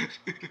fire.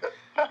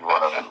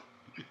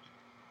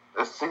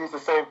 See, it's the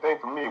same thing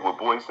for me with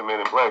Boyz II Men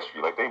and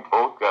Blackstreet. Like, they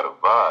both got a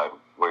vibe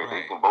where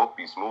they can both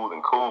be smooth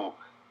and cool,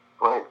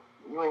 but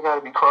you ain't got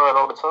to be crying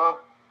all the time.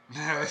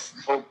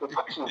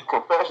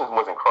 Confessions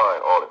wasn't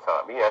crying all the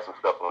time. He had some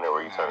stuff on there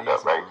where he turned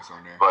up, right?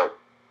 But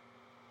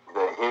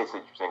the hits that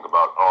you think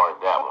about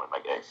aren't that one.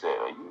 Like X said,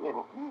 like,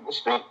 you in the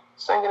street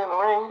singing in the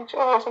rain, get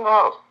your ass in the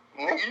house.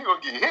 Nigga, you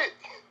gonna get hit.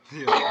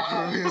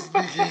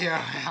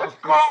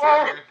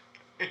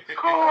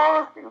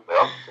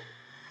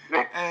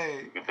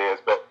 Hey. You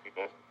dance back.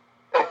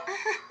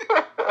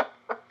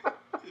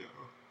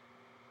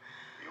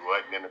 You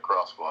wasn't in the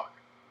crosswalk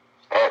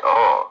at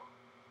all.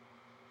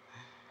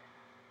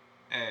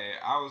 Hey,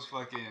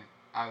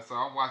 so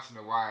I'm watching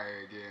The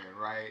Wire again,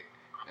 right?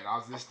 And I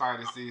was just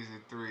starting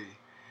season 3.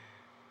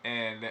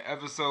 And the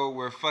episode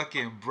where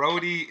fucking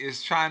Brody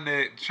is trying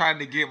to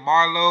get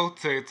Marlo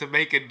to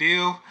make a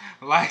deal,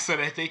 like so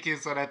that they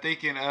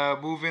can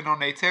move in on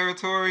their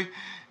territory,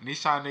 and he's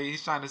trying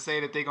to say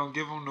that they gonna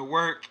give him the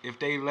work if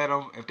they let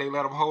him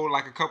hold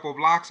like a couple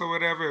blocks or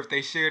whatever, if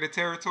they share the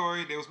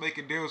territory. They was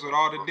making deals with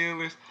all the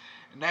dealers,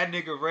 and that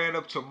nigga ran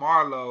up to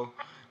Marlo,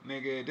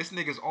 nigga. This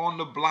nigga's on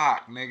the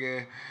block,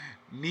 nigga,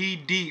 knee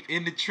deep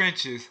in the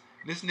trenches.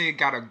 This nigga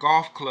got a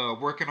golf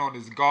club working on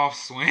his golf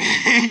swing,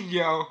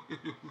 yo.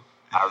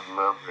 I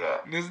remember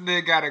that. This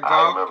nigga got a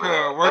golf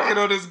club working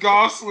on his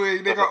golf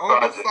swing, nigga,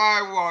 on the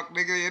sidewalk,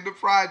 nigga, in the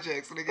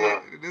projects, nigga.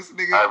 Yeah. This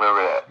nigga, I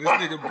remember that. This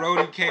nigga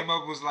Brody came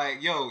up, was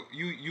like, yo,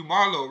 you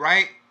Marlo,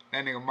 right?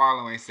 That nigga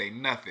Marlo ain't say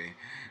nothing.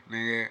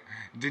 Nigga,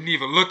 didn't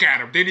even look at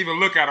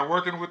him.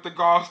 Working with the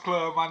golf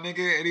club, my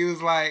nigga. And he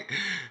was like,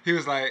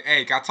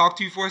 hey, can I talk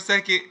to you for a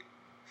second?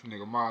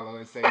 Nigga Marlo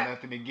ain't say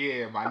nothing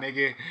again, my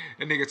nigga.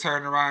 That nigga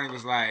turned around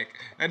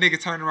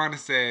and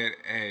said,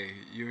 hey,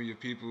 you and your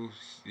people,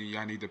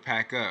 y'all need to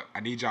pack up.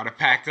 I need y'all to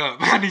pack up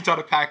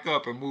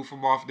and move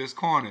from off this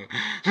corner.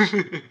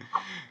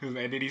 And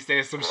then he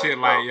said some shit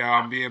like, yo,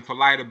 I'm being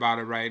polite about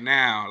it right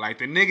now. Like,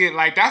 the nigga,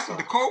 like, that's what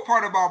the cold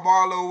part about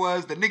Marlo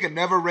was. The nigga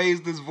never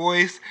raised his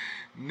voice.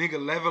 Nigga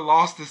never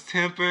lost his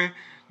temper.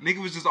 Nigga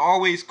was just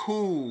always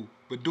cool,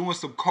 but doing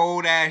some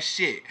cold ass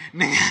shit.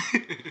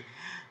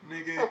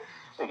 Nigga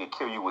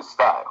kill you with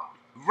style.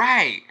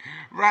 Right.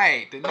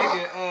 The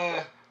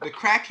nigga, the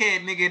crackhead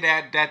nigga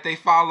that they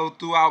followed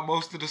throughout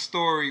most of the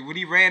story, when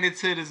he ran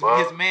into his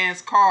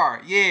man's car.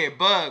 Yeah,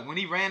 Bug. When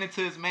he ran into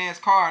his man's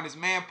car and his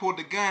man pulled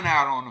the gun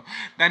out on him,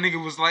 that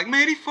nigga was like,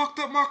 man, he fucked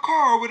up my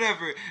car or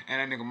whatever. And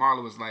that nigga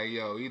Marlo was like,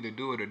 yo, either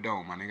do it or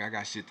don't, my nigga. I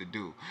got shit to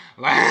do.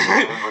 Like, yo,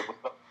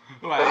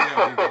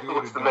 either do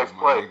it or don't,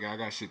 my nigga. I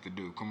got shit to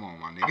do. Come on,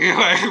 my nigga.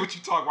 Like, what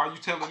you talk? Why you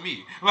telling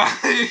me? Like,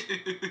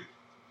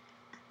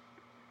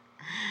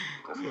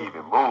 let's keep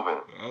it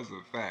moving. That's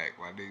a fact,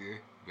 my nigga.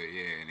 But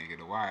yeah, nigga,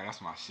 The Wire,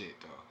 that's my shit,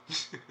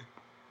 though.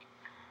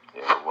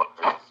 Yeah, well,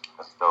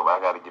 that's dope. I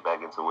gotta get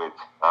back into it.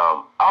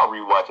 I'll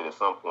rewatch it at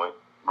some point.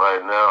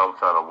 Right now, I'm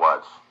trying to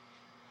watch,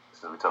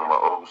 since we're talking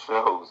about old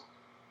shows,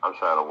 I'm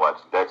trying to watch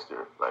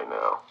Dexter right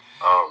now.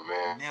 Oh,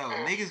 man. Yo,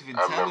 niggas been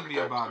telling me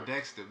about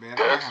Dexter, man.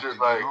 Dexter, I have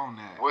to like, get on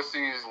that. what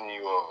season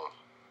you on?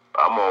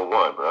 I'm on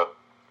 1, bro.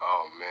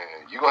 Oh,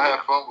 man. You gonna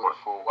have fun with it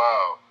for a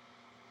while.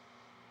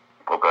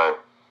 Okay.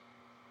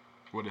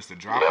 What, it's the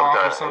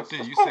drop-off or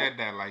something? You cool. Said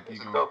that like you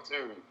it's gonna...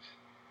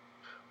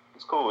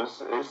 It's cool.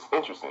 It's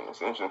interesting.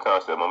 It's an interesting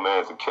concept. My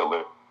man's a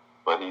killer,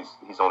 but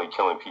he's only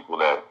killing people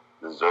that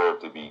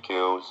deserve to be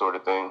killed, sort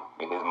of thing,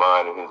 in his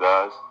mind and his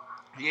eyes.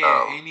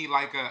 Yeah, ain't he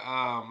like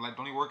a like?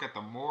 Don't he work at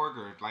the morgue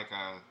or like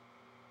a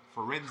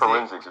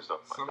forensics or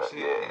something some like that?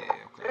 Shit?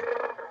 Yeah. Okay.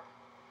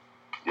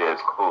 Yeah,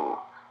 it's cool.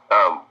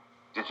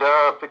 Did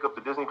y'all pick up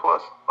the Disney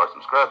Plus or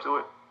subscribe to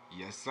it?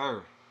 Yes,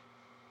 sir.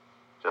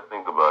 Just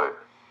think about it.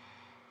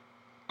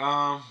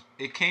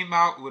 It came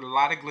out with a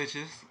lot of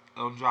glitches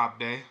on drop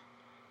day,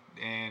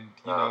 and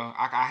you know,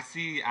 I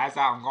see as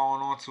I'm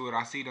going on to it,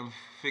 I see them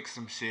fix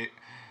some shit,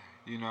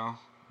 you know,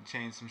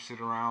 change some shit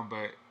around.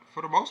 But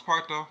for the most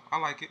part, though, I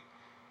like it.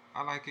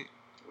 Okay.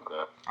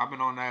 I've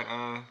been on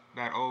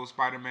that old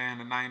Spider-Man,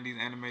 the '90s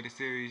animated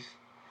series.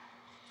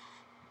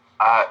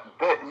 I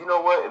bet, you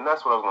know what, and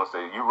that's what I was gonna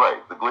say. You're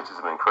right. The glitches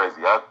have been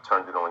crazy. I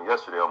turned it on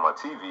yesterday on my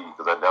TV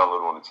because I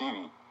downloaded it on the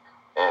TV,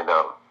 and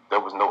there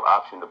was no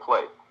option to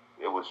play.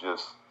 It was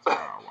just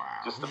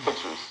just the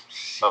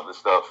pictures of the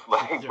stuff,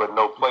 like, but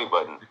no play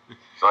button.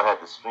 So I had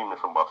to stream it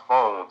from my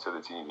phone to the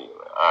TV.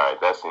 Like, all right,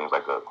 that seems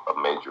like a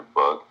major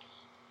bug.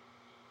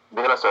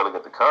 Then I started looking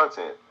at the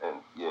content, and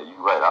yeah, you're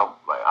right.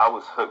 I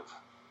was hooked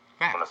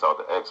when I saw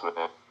the X-Men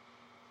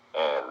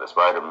and the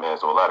Spider-Man,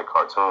 so a lot of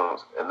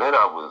cartoons. And then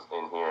I was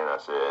in here and I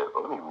said,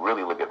 well, let me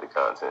really look at the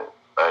content,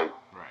 right?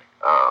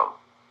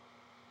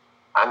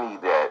 I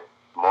need that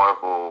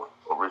Marvel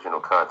original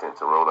content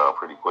to roll out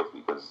pretty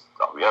quickly because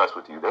I'll be honest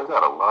with you, there's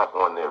not a lot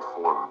on there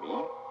for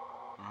me.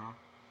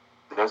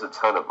 There's a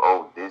ton of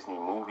old Disney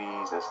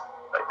movies and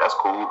like that's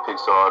cool,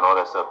 Pixar and all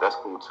that stuff, that's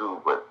cool too,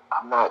 but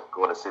I'm not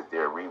going to sit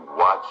there and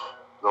rewatch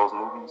those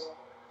movies.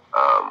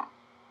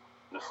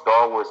 The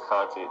Star Wars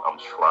content I'm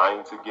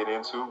trying to get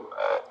into.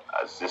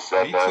 I just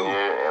sat down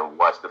here and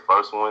watched the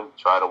first one,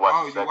 tried to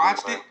watch the second one. Oh, you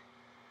watched it?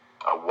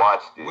 I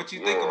watched it. What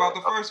you think about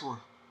the first one?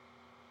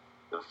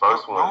 The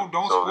first one.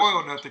 Don't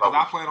spoil nothing because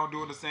I plan on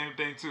doing the same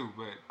thing too.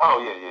 But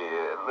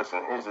yeah.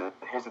 Listen, here's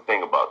the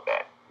thing about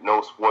that.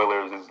 No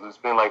spoilers. It's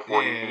been like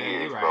 40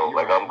 years, bro.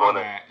 Like I'm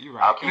gonna. You're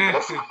right.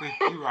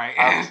 You're right.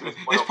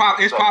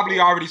 It's probably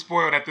already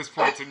spoiled at this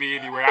point to me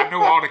anyway. I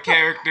know all the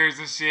characters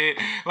and shit.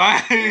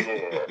 Like.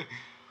 Yeah.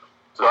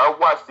 So I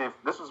watched it.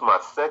 This was my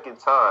second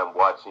time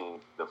watching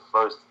the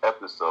first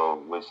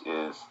episode, which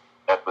is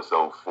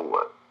episode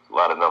 4. A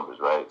lot of numbers,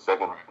 right?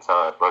 Second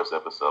time, first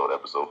episode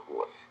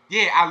 4.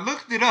 Yeah, I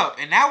looked it up,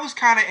 and that was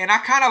I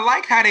kind of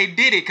like how they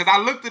did it, because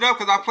I looked it up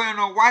because I planned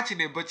on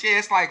watching it, but yeah,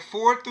 it's like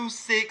 4 through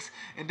 6,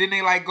 and then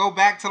they like go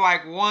back to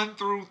like 1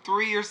 through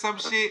 3 or some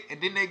shit, and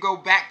then they go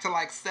back to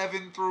like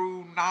 7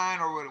 through 9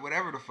 or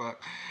whatever the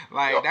fuck.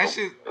 Like, that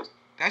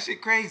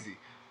shit crazy.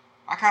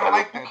 I kind of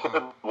like that, though. You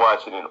could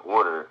watch it in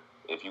order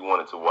if you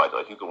wanted to watch,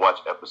 like you could watch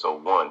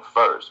episode 1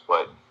 first,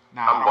 but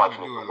I'm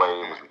watching it the way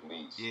it was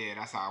released. Yeah,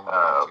 that's how I want to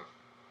watch it.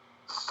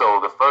 So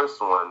the first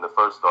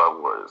Star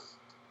Wars,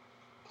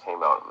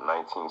 came out in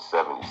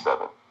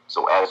 1977.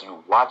 So as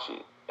you watch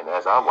it, and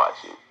as I watch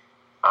it,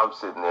 I'm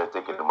sitting there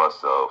thinking to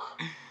myself,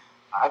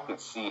 I could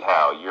see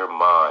how your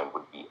mind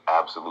would be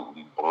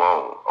absolutely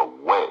blown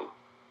away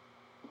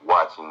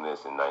watching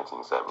this in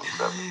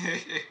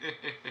 1977.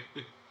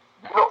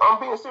 No, I'm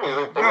being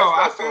serious.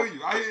 I feel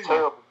you. I hear you.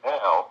 Terrible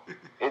now.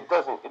 It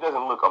doesn't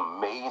look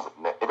amazing.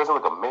 It doesn't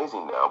look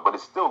amazing now, but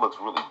it still looks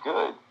really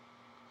good.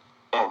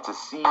 And to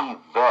see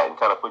that and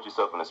kind of put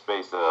yourself in the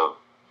space of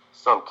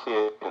some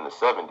kid in the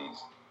 70s,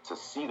 to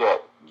see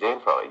that then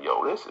probably,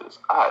 yo, this is,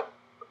 I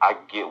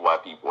get why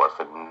people are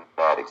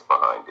fanatics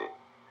behind it.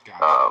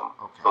 Gotcha.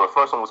 So the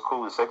first one was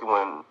cool. The second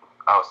one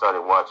I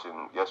started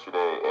watching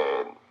yesterday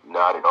and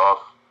nodded off.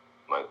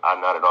 Like, I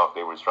nodded off.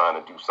 They were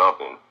trying to do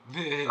something.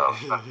 They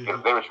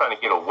were trying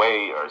to get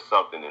away or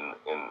something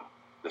in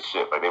the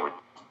ship. Like, they were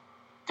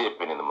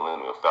dipping in the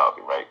Millennium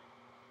Falcon, right?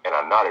 And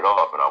I nodded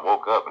off, and I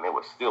woke up, and they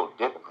were still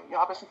dipping. Like, yo,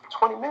 I've been sleeping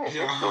for 20 minutes.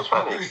 They're still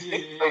trying to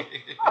escape.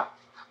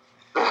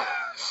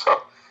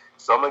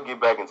 So I'm going to get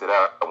back into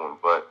that one.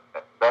 But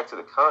back to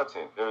the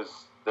content,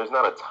 there's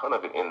not a ton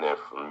of it in there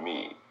for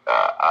me.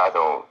 I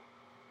don't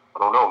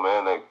know,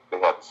 man. They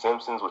have The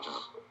Simpsons, which is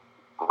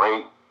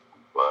great,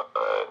 but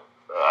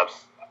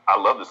I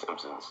love The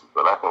Simpsons,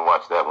 but I can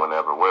watch that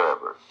whenever,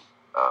 wherever.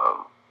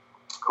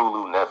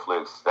 Hulu,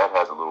 Netflix, that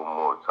has a little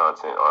more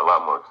content, or a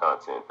lot more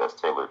content that's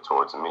tailored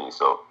towards me.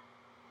 So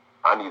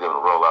I need them to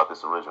roll out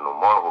this original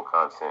Marvel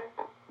content,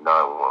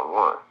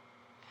 911.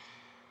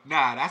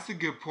 Nah, that's a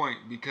good point,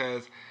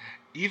 because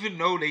even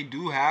though they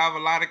do have a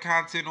lot of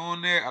content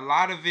on there, a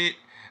lot of it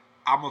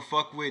I'ma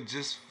fuck with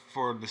just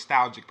for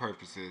nostalgic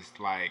purposes,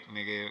 like,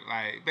 nigga,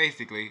 like,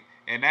 basically,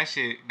 and that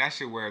shit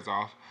wears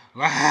off,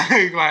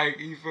 like,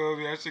 you feel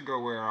me? That shit go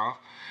wear off,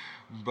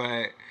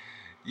 but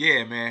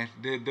yeah, man,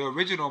 the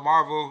original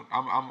Marvel,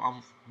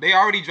 they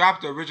already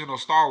dropped the original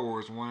Star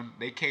Wars one.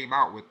 They came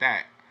out with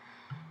that,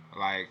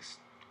 like,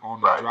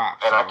 on the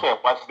drop. And so I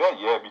can't watch that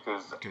yet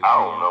because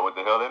I don't know what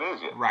the hell that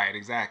is yet. Right,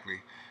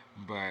 exactly,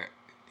 but.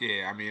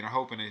 Yeah, I mean, I'm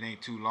hoping it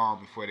ain't too long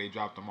before they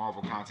drop the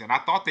Marvel content. I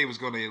thought they was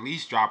going to at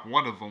least drop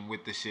one of them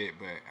with the shit,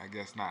 but I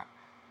guess not.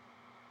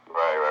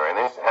 Right. And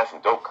they had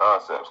some dope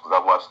concepts, because I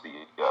watched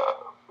the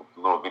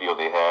little video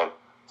they had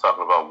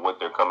talking about what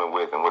they're coming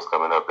with and what's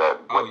coming up.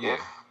 That What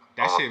If.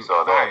 That shit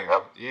looked fire.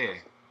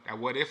 That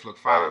What If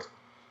looked fire.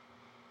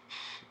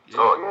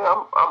 So,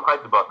 yeah, I'm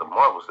hyped about the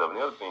Marvel stuff. And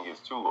the other thing is,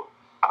 too,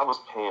 I was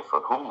paying for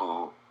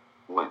Hulu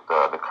with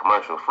the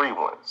commercial-free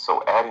one.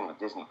 So adding the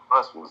Disney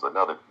Plus was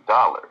another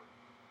 $1.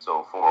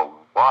 So for a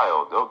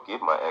while, they'll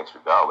give my extra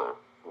 $1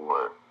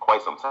 for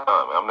quite some time.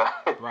 I'm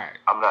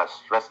not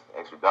stressing the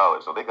extra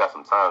 $1. So they got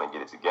some time to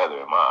get it together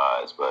in my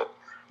eyes. But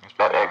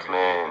that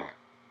X-Men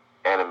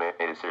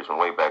animated series from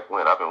way back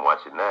when, I've been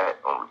watching that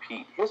on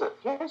repeat. Here's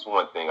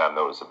one thing I've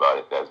noticed about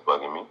it that's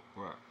bugging me.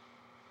 What?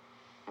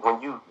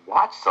 When you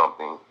watch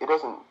something,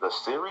 the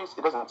series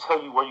doesn't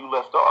tell you where you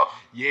left off.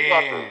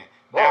 Yeah.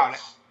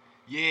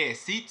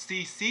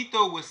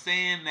 Cito was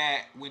saying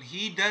that when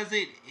he does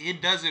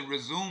it doesn't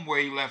resume where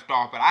he left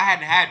off. But I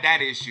hadn't had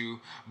that issue.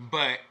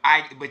 But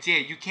yeah,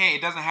 you can't.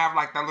 It doesn't have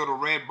like that little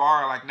red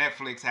bar like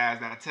Netflix has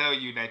that tell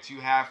you that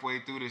you halfway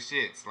through the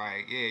shits.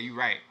 Like, yeah, you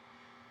right.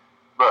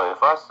 But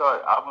if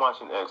I'm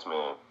watching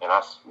X-Men and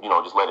I,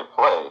 just let it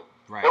play.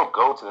 Right. They'll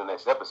go to the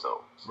next episode.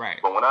 Right.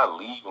 But when I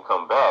leave and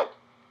come back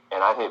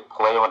and I hit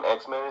play on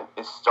X-Men,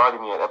 it's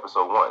starting me at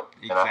episode 1,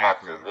 exactly. And I have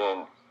to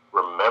then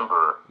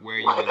remember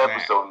what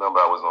episode number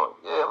I was on.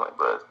 Yeah, I'm like,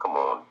 bro, come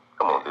on,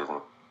 Disney.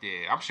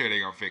 Yeah, I'm sure they're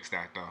gonna fix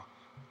that though.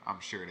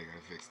 Like,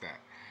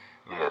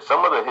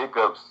 some of the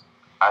hiccups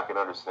I can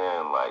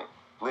understand, like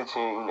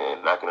glitching,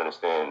 and I can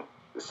understand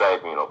the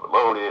site being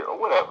overloaded or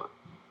whatever.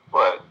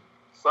 But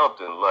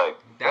something like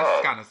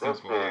that's kind of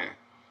simple.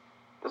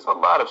 There's a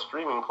lot of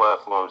streaming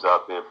platforms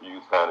out there for you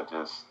to kind of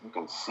you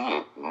can see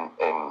it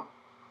and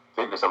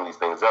figure some of these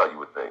things out, you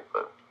would think.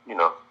 But,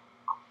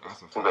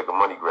 it seems like a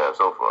money grab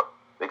so far.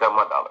 They got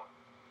my $1.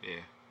 Yeah.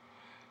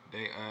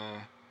 They,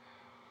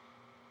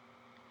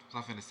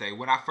 what was I finna say?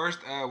 When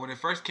it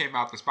first came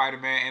out, the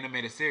Spider-Man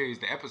animated series,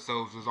 the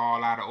episodes was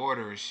all out of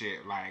order and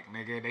shit. Like,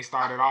 nigga, they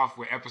started off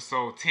with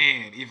episode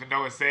 10, even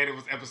though it said it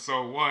was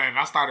episode 1.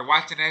 I started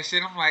watching that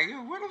shit. I'm like,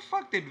 yo, where the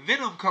fuck did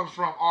Venom come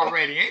from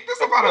already? Ain't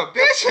this about a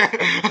bitch?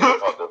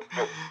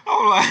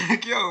 I'm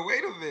like, yo,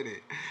 wait a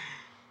minute.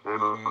 It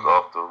was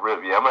off the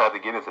rip. Yeah, I'm gonna have to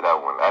get into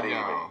that one. I didn't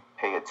even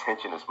pay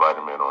attention to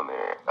Spider-Man on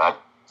there. I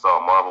saw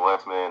Marvel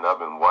X-Men. I've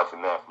been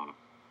watching that from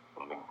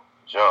the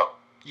jump.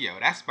 Yo,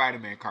 that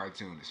Spider-Man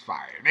cartoon is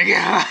fire, nigga.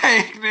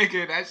 Like,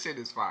 nigga, that shit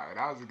is fire.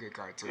 That was a good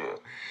cartoon.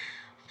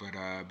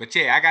 Yeah. But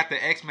yeah, I got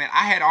the X-Men.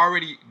 I had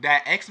already,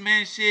 that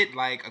X-Men shit,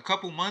 like, a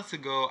couple months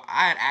ago,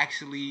 I had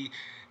actually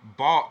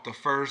bought the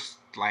first,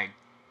 like,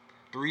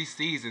 3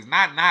 seasons.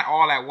 Not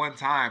all at one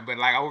time, but,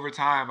 like, over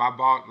time, I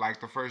bought,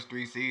 like, the first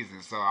 3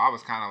 seasons. So I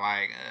was kind of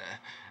like,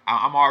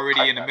 I'm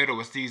already in the middle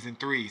of season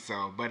 3,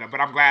 so, but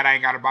I'm glad I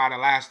ain't got to buy the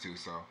last 2,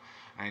 so.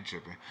 I ain't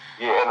tripping.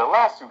 Yeah, and the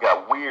last 2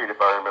 got weird,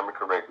 if I remember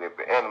correctly.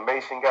 The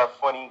animation got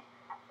funny.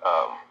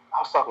 I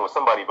was talking with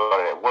somebody about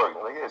it at work.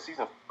 They're like, yeah,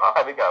 season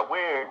 5, it got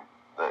weird.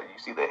 You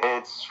see the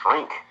heads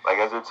shrink, like,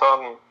 as they're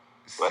talking.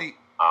 But,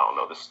 I don't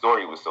know. The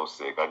story was so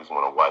sick. I just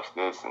want to watch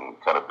this and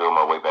kind of build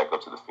my way back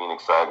up to the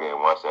Phoenix Saga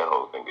and watch that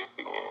whole thing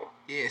again.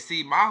 Yeah,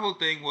 see, my whole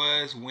thing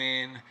was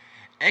when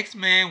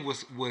X-Men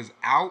was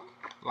out.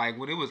 Like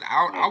when it was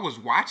out, I was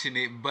watching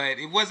it, but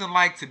it wasn't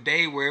like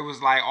today where it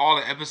was like all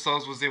the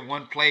episodes was in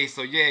one place.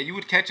 So yeah, you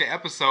would catch an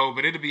episode,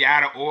 but it'd be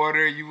out of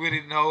order. You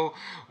wouldn't know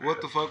what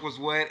the fuck was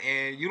what,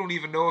 and you don't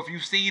even know if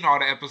you've seen all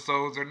the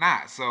episodes or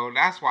not. So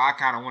that's why I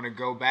kind of want to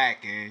go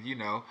back and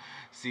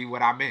see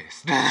what I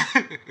missed.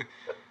 And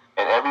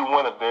every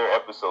one of their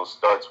episodes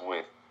starts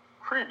with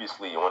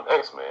previously on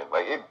X-Men.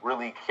 Like it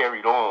really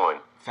carried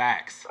on.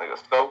 Facts. Like a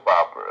soap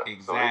opera.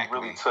 Exactly. So it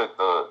really took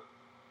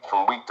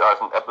from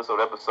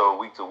episode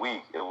week to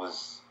week. It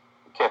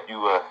kept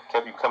you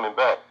coming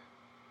back.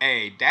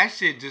 Hey, that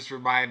shit just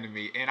reminded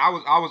me, and I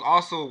was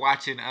also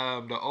watching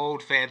the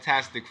old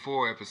Fantastic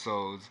Four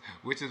episodes,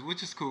 which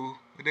is cool.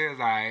 It is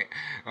alright,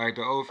 like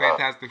the old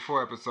Fantastic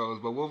Four episodes.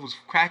 But what was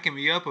cracking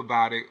me up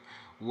about it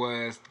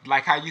was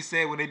like how you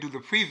said when they do the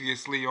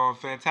previously on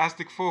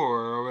Fantastic Four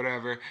or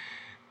whatever.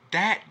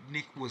 That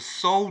was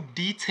so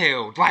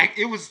detailed. Like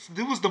it was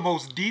the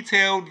most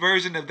detailed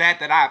version of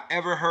that I've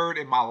ever heard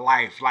in my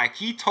life. Like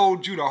he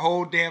told you the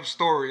whole damn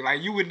story.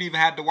 Like you wouldn't even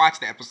have to watch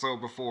the episode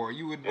before.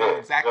 You would know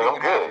exactly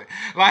what happened.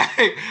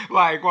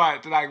 Like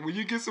what? Like when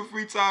you get some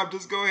free time,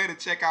 just go ahead and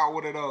check out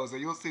one of those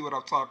and you'll see what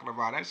I'm talking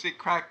about. That shit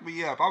cracked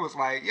me up. I was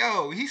like,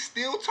 yo, he's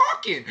still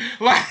talking.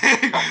 Like yo,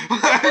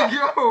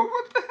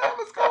 what the hell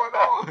is going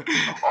on?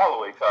 I'm all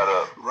the way caught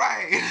up.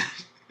 Right.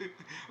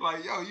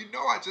 Like, yo,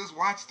 I just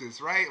watched this,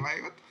 right?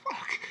 Like, what the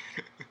fuck?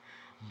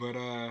 But,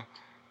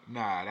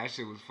 nah, that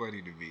shit was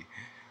funny to me.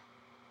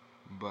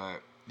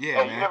 But, yeah,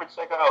 man. You never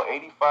check out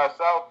 85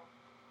 South?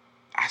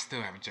 I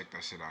still haven't checked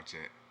that shit out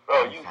yet.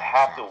 Bro, you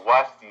have to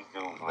watch these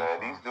dudes, man.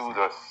 These dudes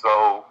are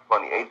so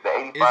funny. The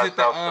 85 Is it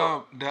South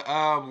show.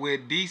 the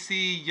with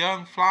DC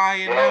Young Fly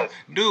and yes,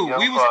 dude, Young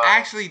we was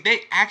Fly. they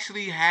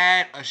actually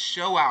had a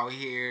show out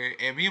here,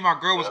 and me and my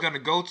girl was gonna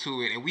go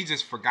to it, and we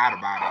just forgot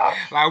about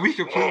it. Like we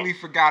completely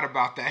forgot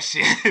about that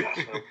shit.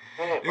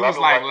 It was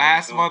like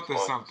last month or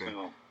something. I've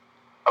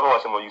been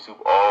watching them on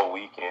YouTube all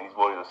weekend. These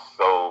boys are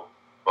so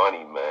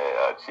funny,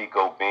 man.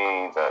 Chico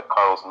Beans,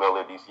 Carlos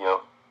Miller, DC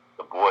Young.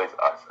 The boys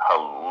are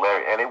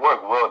hilarious, and they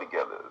work well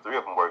together. The three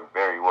of them work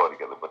very well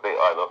together, but they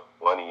are the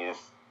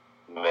funniest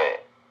men.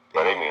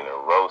 But they mean they're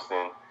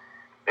roasting.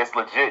 It's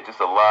legit,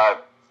 just a live.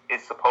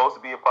 It's supposed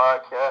to be a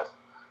podcast,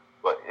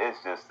 but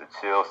it's just a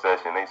chill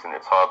session. They sitting there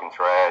talking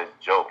trash,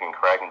 joking,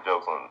 cracking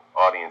jokes on the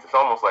audience. It's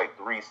almost like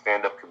three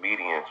stand-up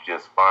comedians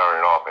just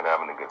firing off and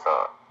having a good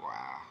time.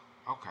 Wow.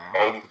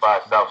 Okay.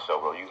 85 South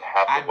Show, bro. You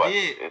have to watch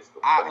it. It's the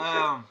funniest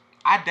shit.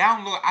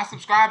 I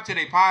subscribed to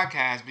their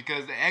podcast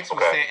because the X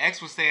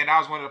was saying that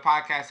was one of the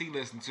podcasts he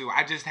listened to.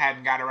 I just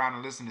hadn't got around to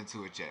listening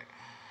to it yet.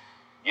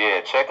 Yeah,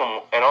 check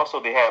them. And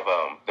also they have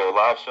their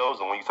live shows,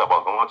 and when you talk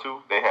about going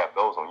to, they have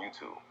those on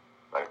YouTube.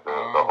 Like the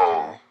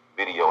whole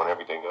video and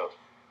everything else.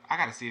 I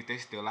gotta see if they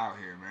still out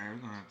here, man.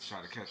 We're gonna have to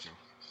try to catch them.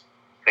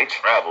 They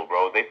travel,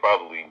 bro. They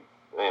probably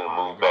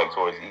move back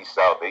towards East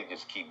South. They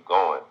just keep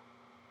going.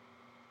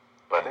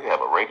 But I think they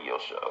have a radio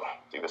show. I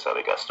think that's how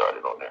they got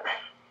started on there.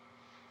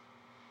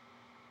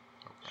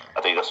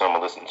 I think that's what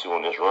I'm listening to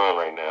on this run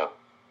right now.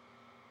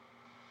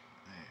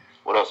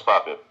 What else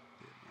poppin'?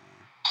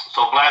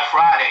 So Black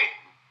Friday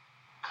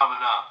coming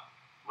up.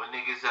 When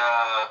niggas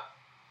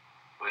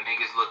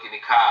looking to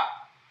cop.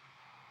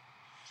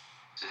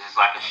 This is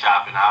like a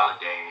shopping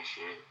holiday and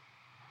shit.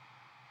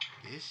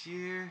 This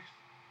year,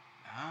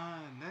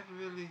 never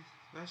really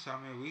special. I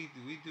mean,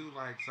 we do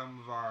like some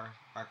of our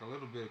like a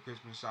little bit of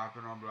Christmas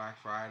shopping on Black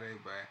Friday,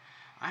 but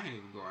I ain't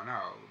even going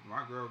out.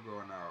 My girl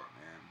going out,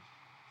 and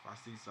if I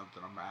see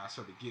something, I'm gonna ask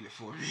her to get it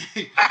for me.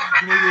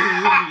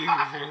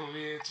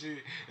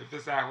 If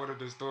it's at one of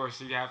the stores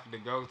she happened to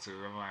go to,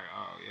 I'm like,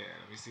 oh yeah,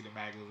 let me see the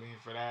magazine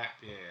for that.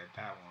 Yeah,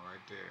 that one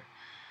right there.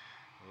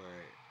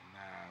 But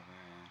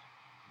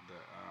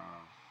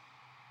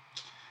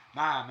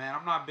nah, man,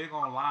 I'm not big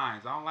on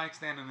lines. I don't like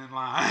standing in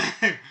line.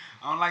 I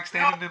don't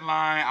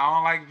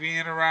like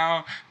being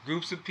around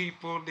groups of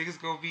people.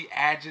 Niggas gonna be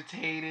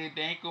agitated.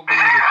 They ain't gonna be in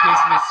the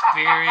Christmas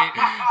spirit.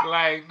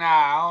 Like,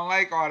 nah, I don't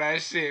like all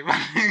that shit.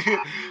 I did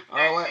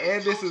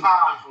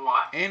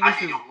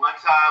it one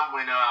time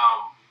when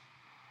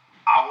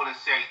I want to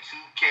say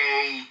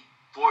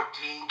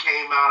 2K14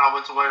 came out. I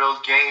went to one of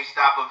those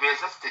GameStop events.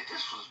 I said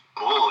this was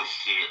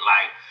bullshit.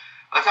 Like.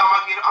 By the time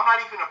I'm not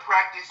even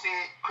pop this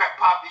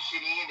shit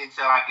in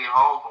until I get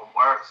home from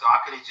work, so I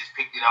could have just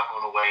picked it up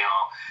on the way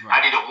home. Right.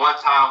 I did it one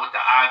time with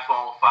the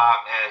iPhone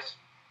 5S,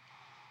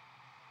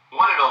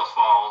 one of those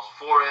phones,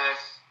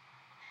 4S.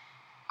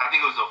 I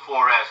think it was a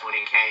 4S when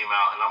it came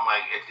out, and I'm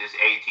like at this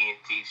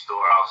AT&T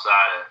store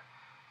outside of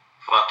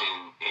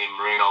fucking in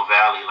Moreno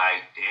Valley,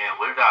 like, damn,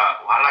 why did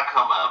I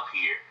come up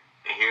here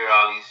and hear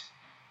all these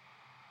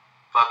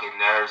fucking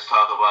nerds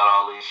talk about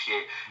all this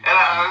shit. And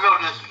I know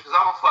this because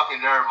I'm a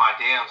fucking nerd my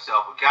damn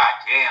self, but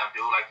goddamn,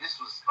 dude, like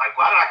this was like,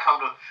 why did I come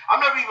to?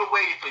 I'm never even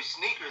waiting for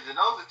sneakers, and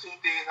those are two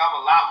things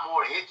I'm a lot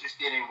more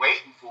interested in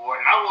waiting for,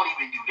 and I won't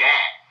even do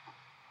that.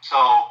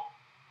 So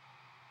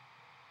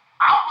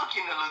I'm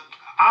looking to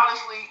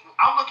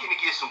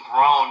get some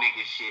grown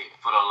nigga shit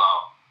for the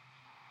low.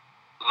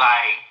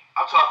 Like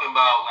I'm talking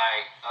about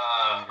like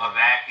a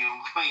vacuum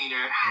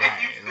cleaner.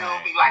 You feel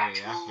me? Like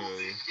tools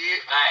and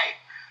shit. Like,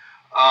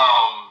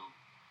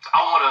 I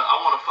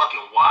wanna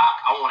fucking wok.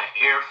 I want an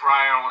air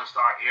fryer. I want to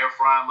start air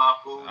frying my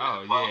food.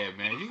 Oh yeah,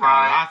 man. You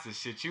got lots of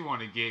shit you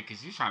want to get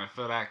because you trying to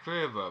fill that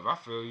crib up. I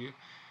feel you.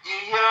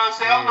 You know what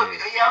I'm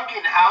saying? I'm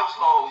getting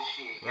household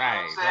shit. You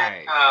know what I'm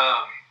saying?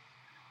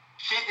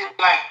 Shit that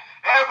like.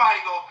 Everybody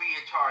gonna be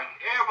at Target.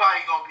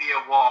 Everybody gonna be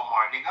at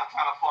Walmart, nigga. I'm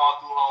trying to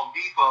fall through Home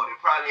Depot. They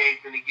probably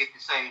ain't gonna get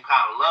the same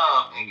kind of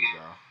love, nigga.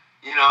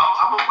 You know,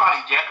 I'm gonna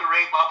probably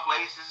decorate my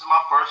place. This is my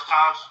first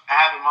time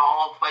having my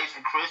own place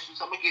in Christmas.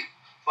 I'm gonna get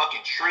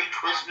fucking tree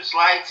Christmas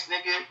lights,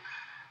 nigga.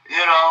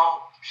 You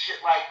know,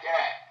 shit like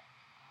that.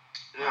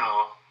 You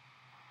know,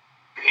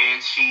 bed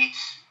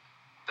sheets.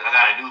 I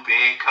got a new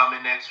bed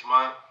coming next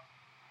month.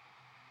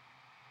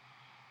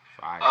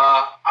 But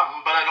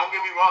don't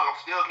get me wrong, I'm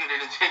still getting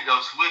a Nintendo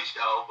Switch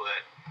though,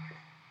 but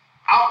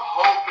I'm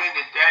hoping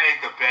that ain't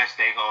the best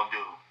they gonna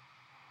do.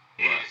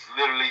 It's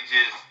literally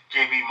just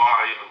give me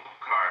Mario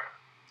Kart.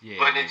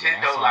 Yeah, but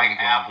Nintendo like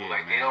Apple,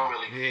 like they don't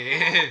really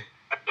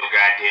no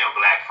goddamn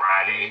Black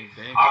Friday.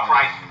 Our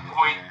price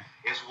point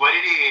is what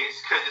it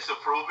is because it's a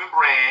proven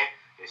brand.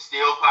 It's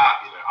still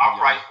popular. Our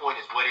price point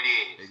is what it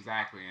is.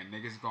 Exactly, and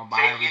niggas gonna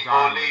buy it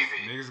regardless.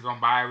 Niggas gonna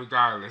buy it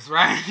regardless,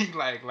 right?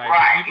 like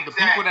the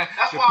people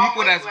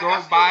that's gonna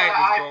buy it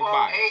is gonna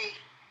buy it.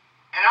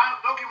 And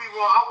don't get me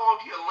wrong, I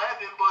want the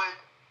 11, but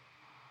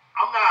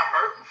I'm not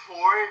hurting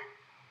for it.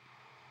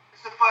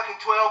 It's a fucking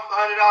 $1,200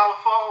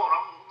 phone.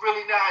 I'm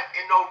really not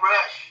in no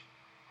rush.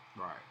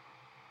 Right.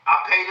 I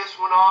pay this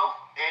one off,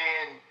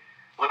 and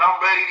when I'm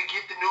ready to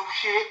get the new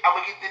shit, I'm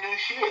gonna get the new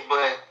shit,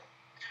 but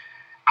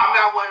I'm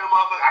not one of them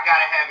motherfuckers. I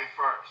gotta have it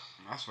first.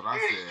 That's what I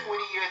said.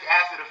 20 years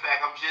after the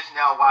fact, I'm just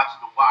now watching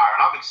The Wire,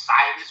 and I'm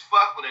excited as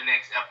fuck when the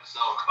next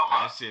episode come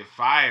up. That shit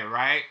fire,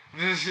 right?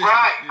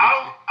 Right.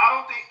 I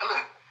don't think.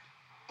 Look,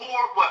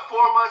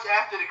 4 months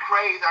after the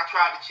craze, I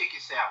tried the chicken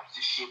sandwich.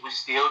 The shit was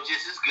still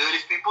just as good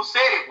as people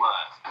said it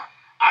was.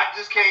 I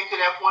just came to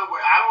that point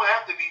where I don't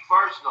have to be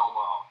first no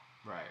more.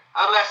 Right.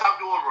 Unless I'm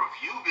doing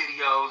review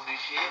videos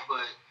and shit,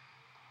 but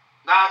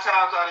 9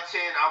 times out of 10,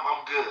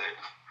 I'm good.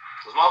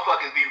 Cause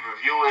motherfuckers be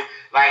reviewing,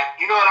 like,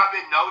 you know what I've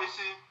been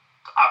noticing?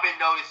 I've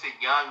been noticing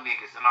young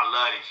niggas, and I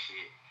love this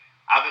shit.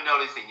 I've been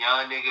noticing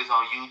young niggas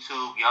on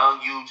YouTube, young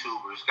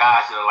YouTubers,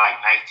 guys that are like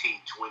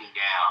 19, 20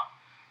 now.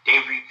 They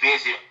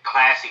revisit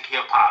classic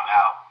hip-hop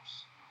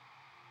albums.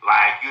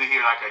 Like, you hear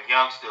like a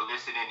youngster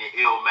listening to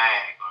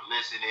Illmatic, or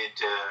listening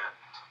to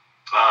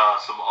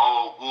some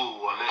old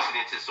Wu, or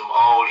listening to some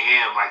old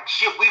M. Like,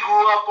 shit we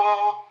grew up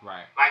on.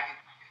 Right.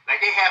 Like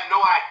they have no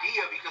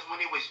idea because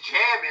when it was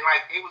jamming,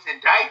 like they was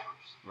in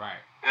diapers. Right.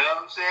 You know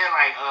what I'm saying?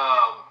 Like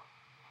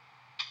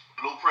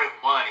Blueprint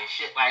 1 and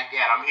shit like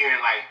that. I'm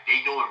hearing like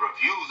they doing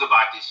reviews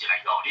about this shit.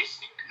 Like, yo,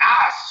 this nigga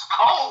Nas is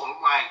cold.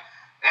 I'm like,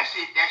 that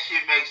shit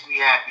makes me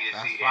happy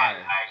to see that.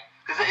 Like,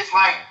 cause it's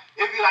like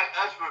it'd be like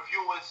us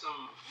reviewing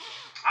some,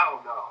 I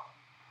don't know,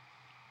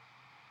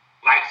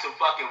 like some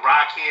fucking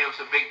Rakim,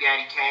 some Big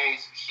Daddy Kane,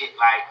 some shit.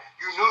 Like,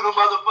 you knew the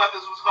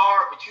motherfuckers was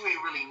hard, but you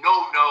ain't really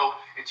know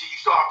until you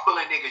start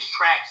pulling niggas'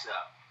 tracks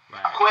up.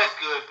 Right. Quest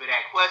good for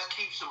that. Quest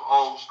keeps some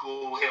old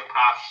school hip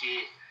hop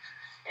shit.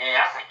 And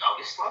I was like, oh,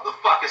 this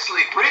motherfucker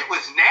Slick Rick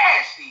was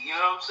nasty, you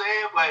know what I'm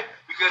saying? But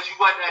because you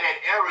wasn't at that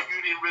era, you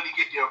didn't really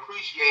get to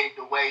appreciate it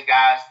the way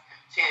guys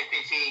 10,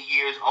 15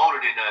 years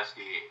older than us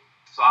did.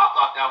 So I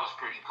thought that was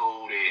pretty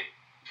cool that,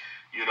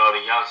 you know,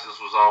 the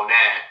youngsters was on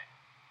that.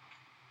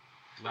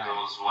 Right. It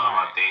was one of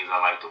my things I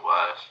like to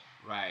watch.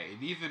 Right,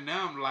 and even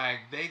them, like,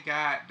 they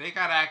got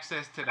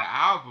access to the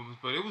albums,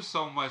 but it was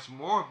so much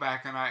more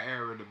back in our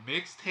era. The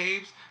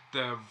mixtapes,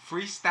 the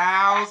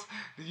freestyles,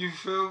 you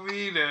feel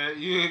me?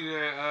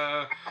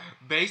 The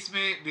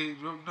basement,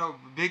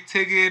 Big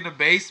Tigger in the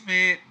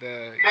basement,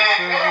 man,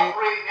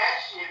 that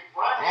shit,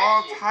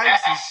 all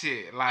types of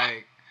shit.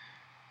 Like,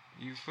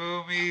 you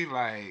feel me?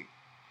 Like,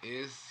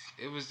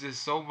 it was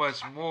just so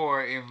much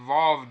more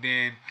involved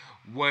in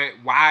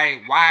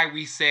why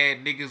we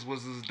said niggas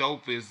was as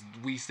dope as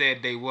we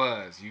said they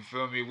was. You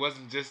feel me? It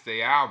wasn't just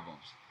the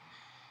albums.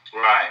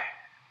 Right.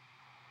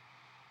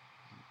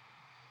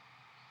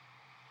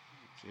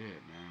 Shit,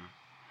 man.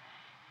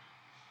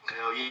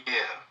 Hell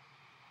yeah.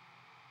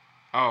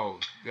 Oh,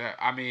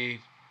 I mean,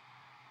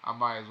 I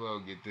might as well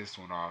get this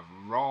one off.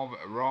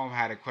 Rome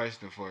had a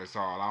question for us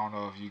all. I don't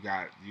know if you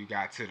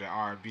got to the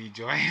R&B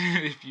joint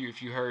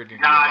if you heard it.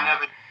 Nah, I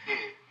never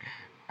did.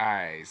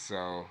 Alright,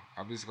 so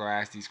I'm just gonna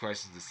ask these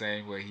questions the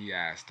same way he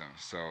asked them.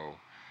 So,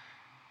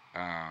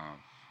 oh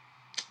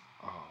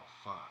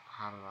fuck,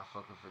 how did I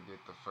fucking forget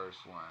the first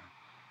one?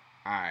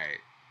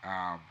 Alright,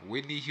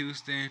 Whitney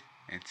Houston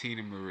and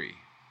Tina Marie.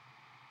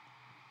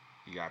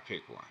 You gotta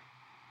pick one.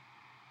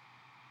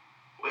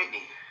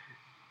 Whitney.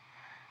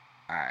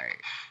 Alright.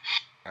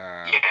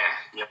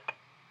 Yeah.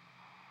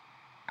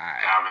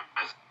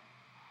 Alright.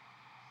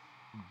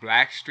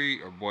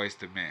 Blackstreet or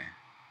Boyz II Men?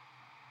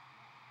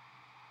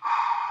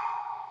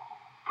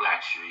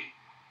 Blackstreet.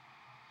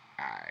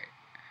 Alright.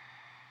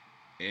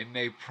 In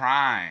their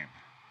prime,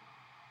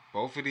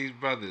 Both of these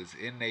brothers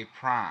in their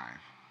prime.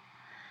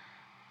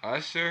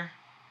 Usher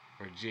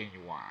or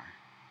Genuine?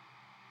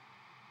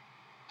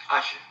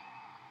 Usher.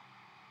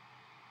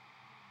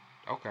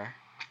 Okay.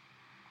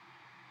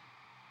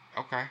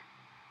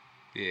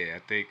 Yeah, I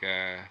think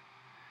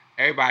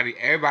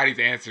everybody's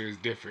answer is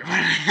different.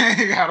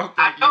 I don't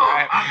think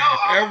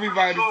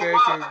everybody's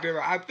answer is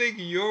different. I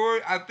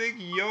think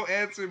your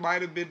answer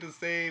might have been the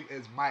same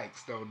as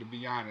Mike's though, to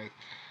be honest.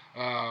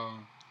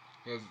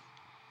 Because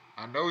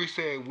I know he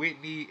said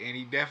Whitney and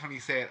he definitely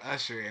said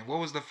Usher. And what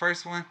was the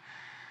first one?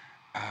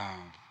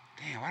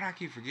 Damn, why do I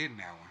keep forgetting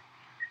that one?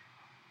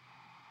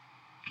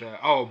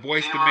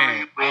 Boyz II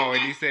Men. Oh,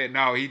 and he said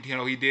no. He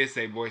did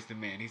say Boyz II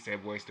Men. He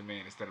said Boyz II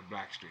Men instead of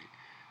Blackstreet.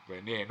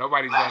 But yeah,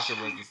 nobody's answer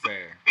was the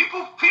same.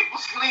 People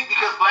sleep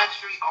because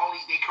Blackstreet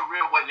their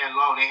career wasn't that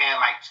long. They had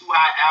like 2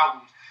 hot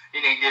albums,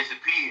 then they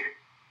disappeared.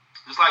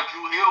 Just like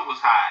Dru Hill was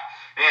hot.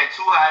 They had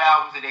 2 hot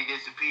albums and they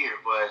disappeared.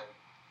 But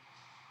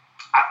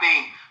I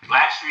think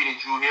Blackstreet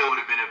and Dru Hill would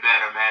have been a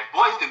better match.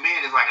 Boyz II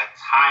Men is like a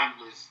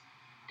timeless.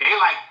 They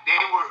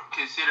were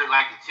considered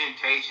like the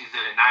Temptations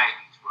of the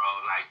 90s, bro.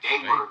 Like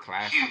they were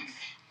huge.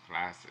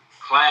 Classics.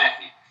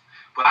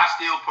 But I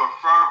still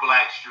prefer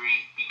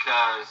Blackstreet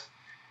because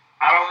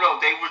I don't know,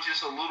 they were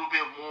just a little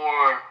bit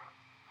more,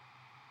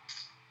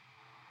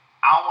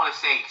 I don't want to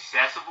say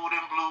accessible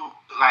than Blue.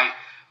 Like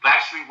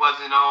Blackstreet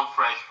wasn't on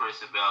Fresh Prince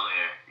of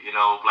Bel-Air.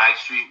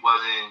 Blackstreet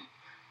wasn't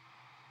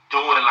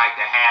doing like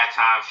the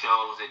halftime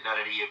shows at none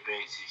of the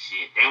events and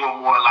shit. They were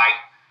more like,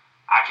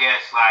 I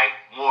guess, like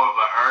more of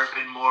a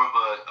urban, more of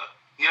a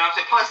you know what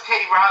I'm saying? Plus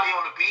Teddy Riley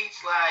on the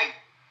beats, like,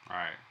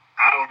 right.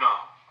 I don't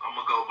know. I'm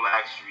gonna go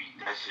Blackstreet.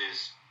 That's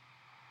just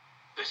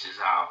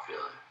how I'm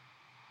feeling.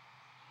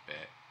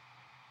 Bet.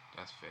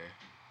 That's fair.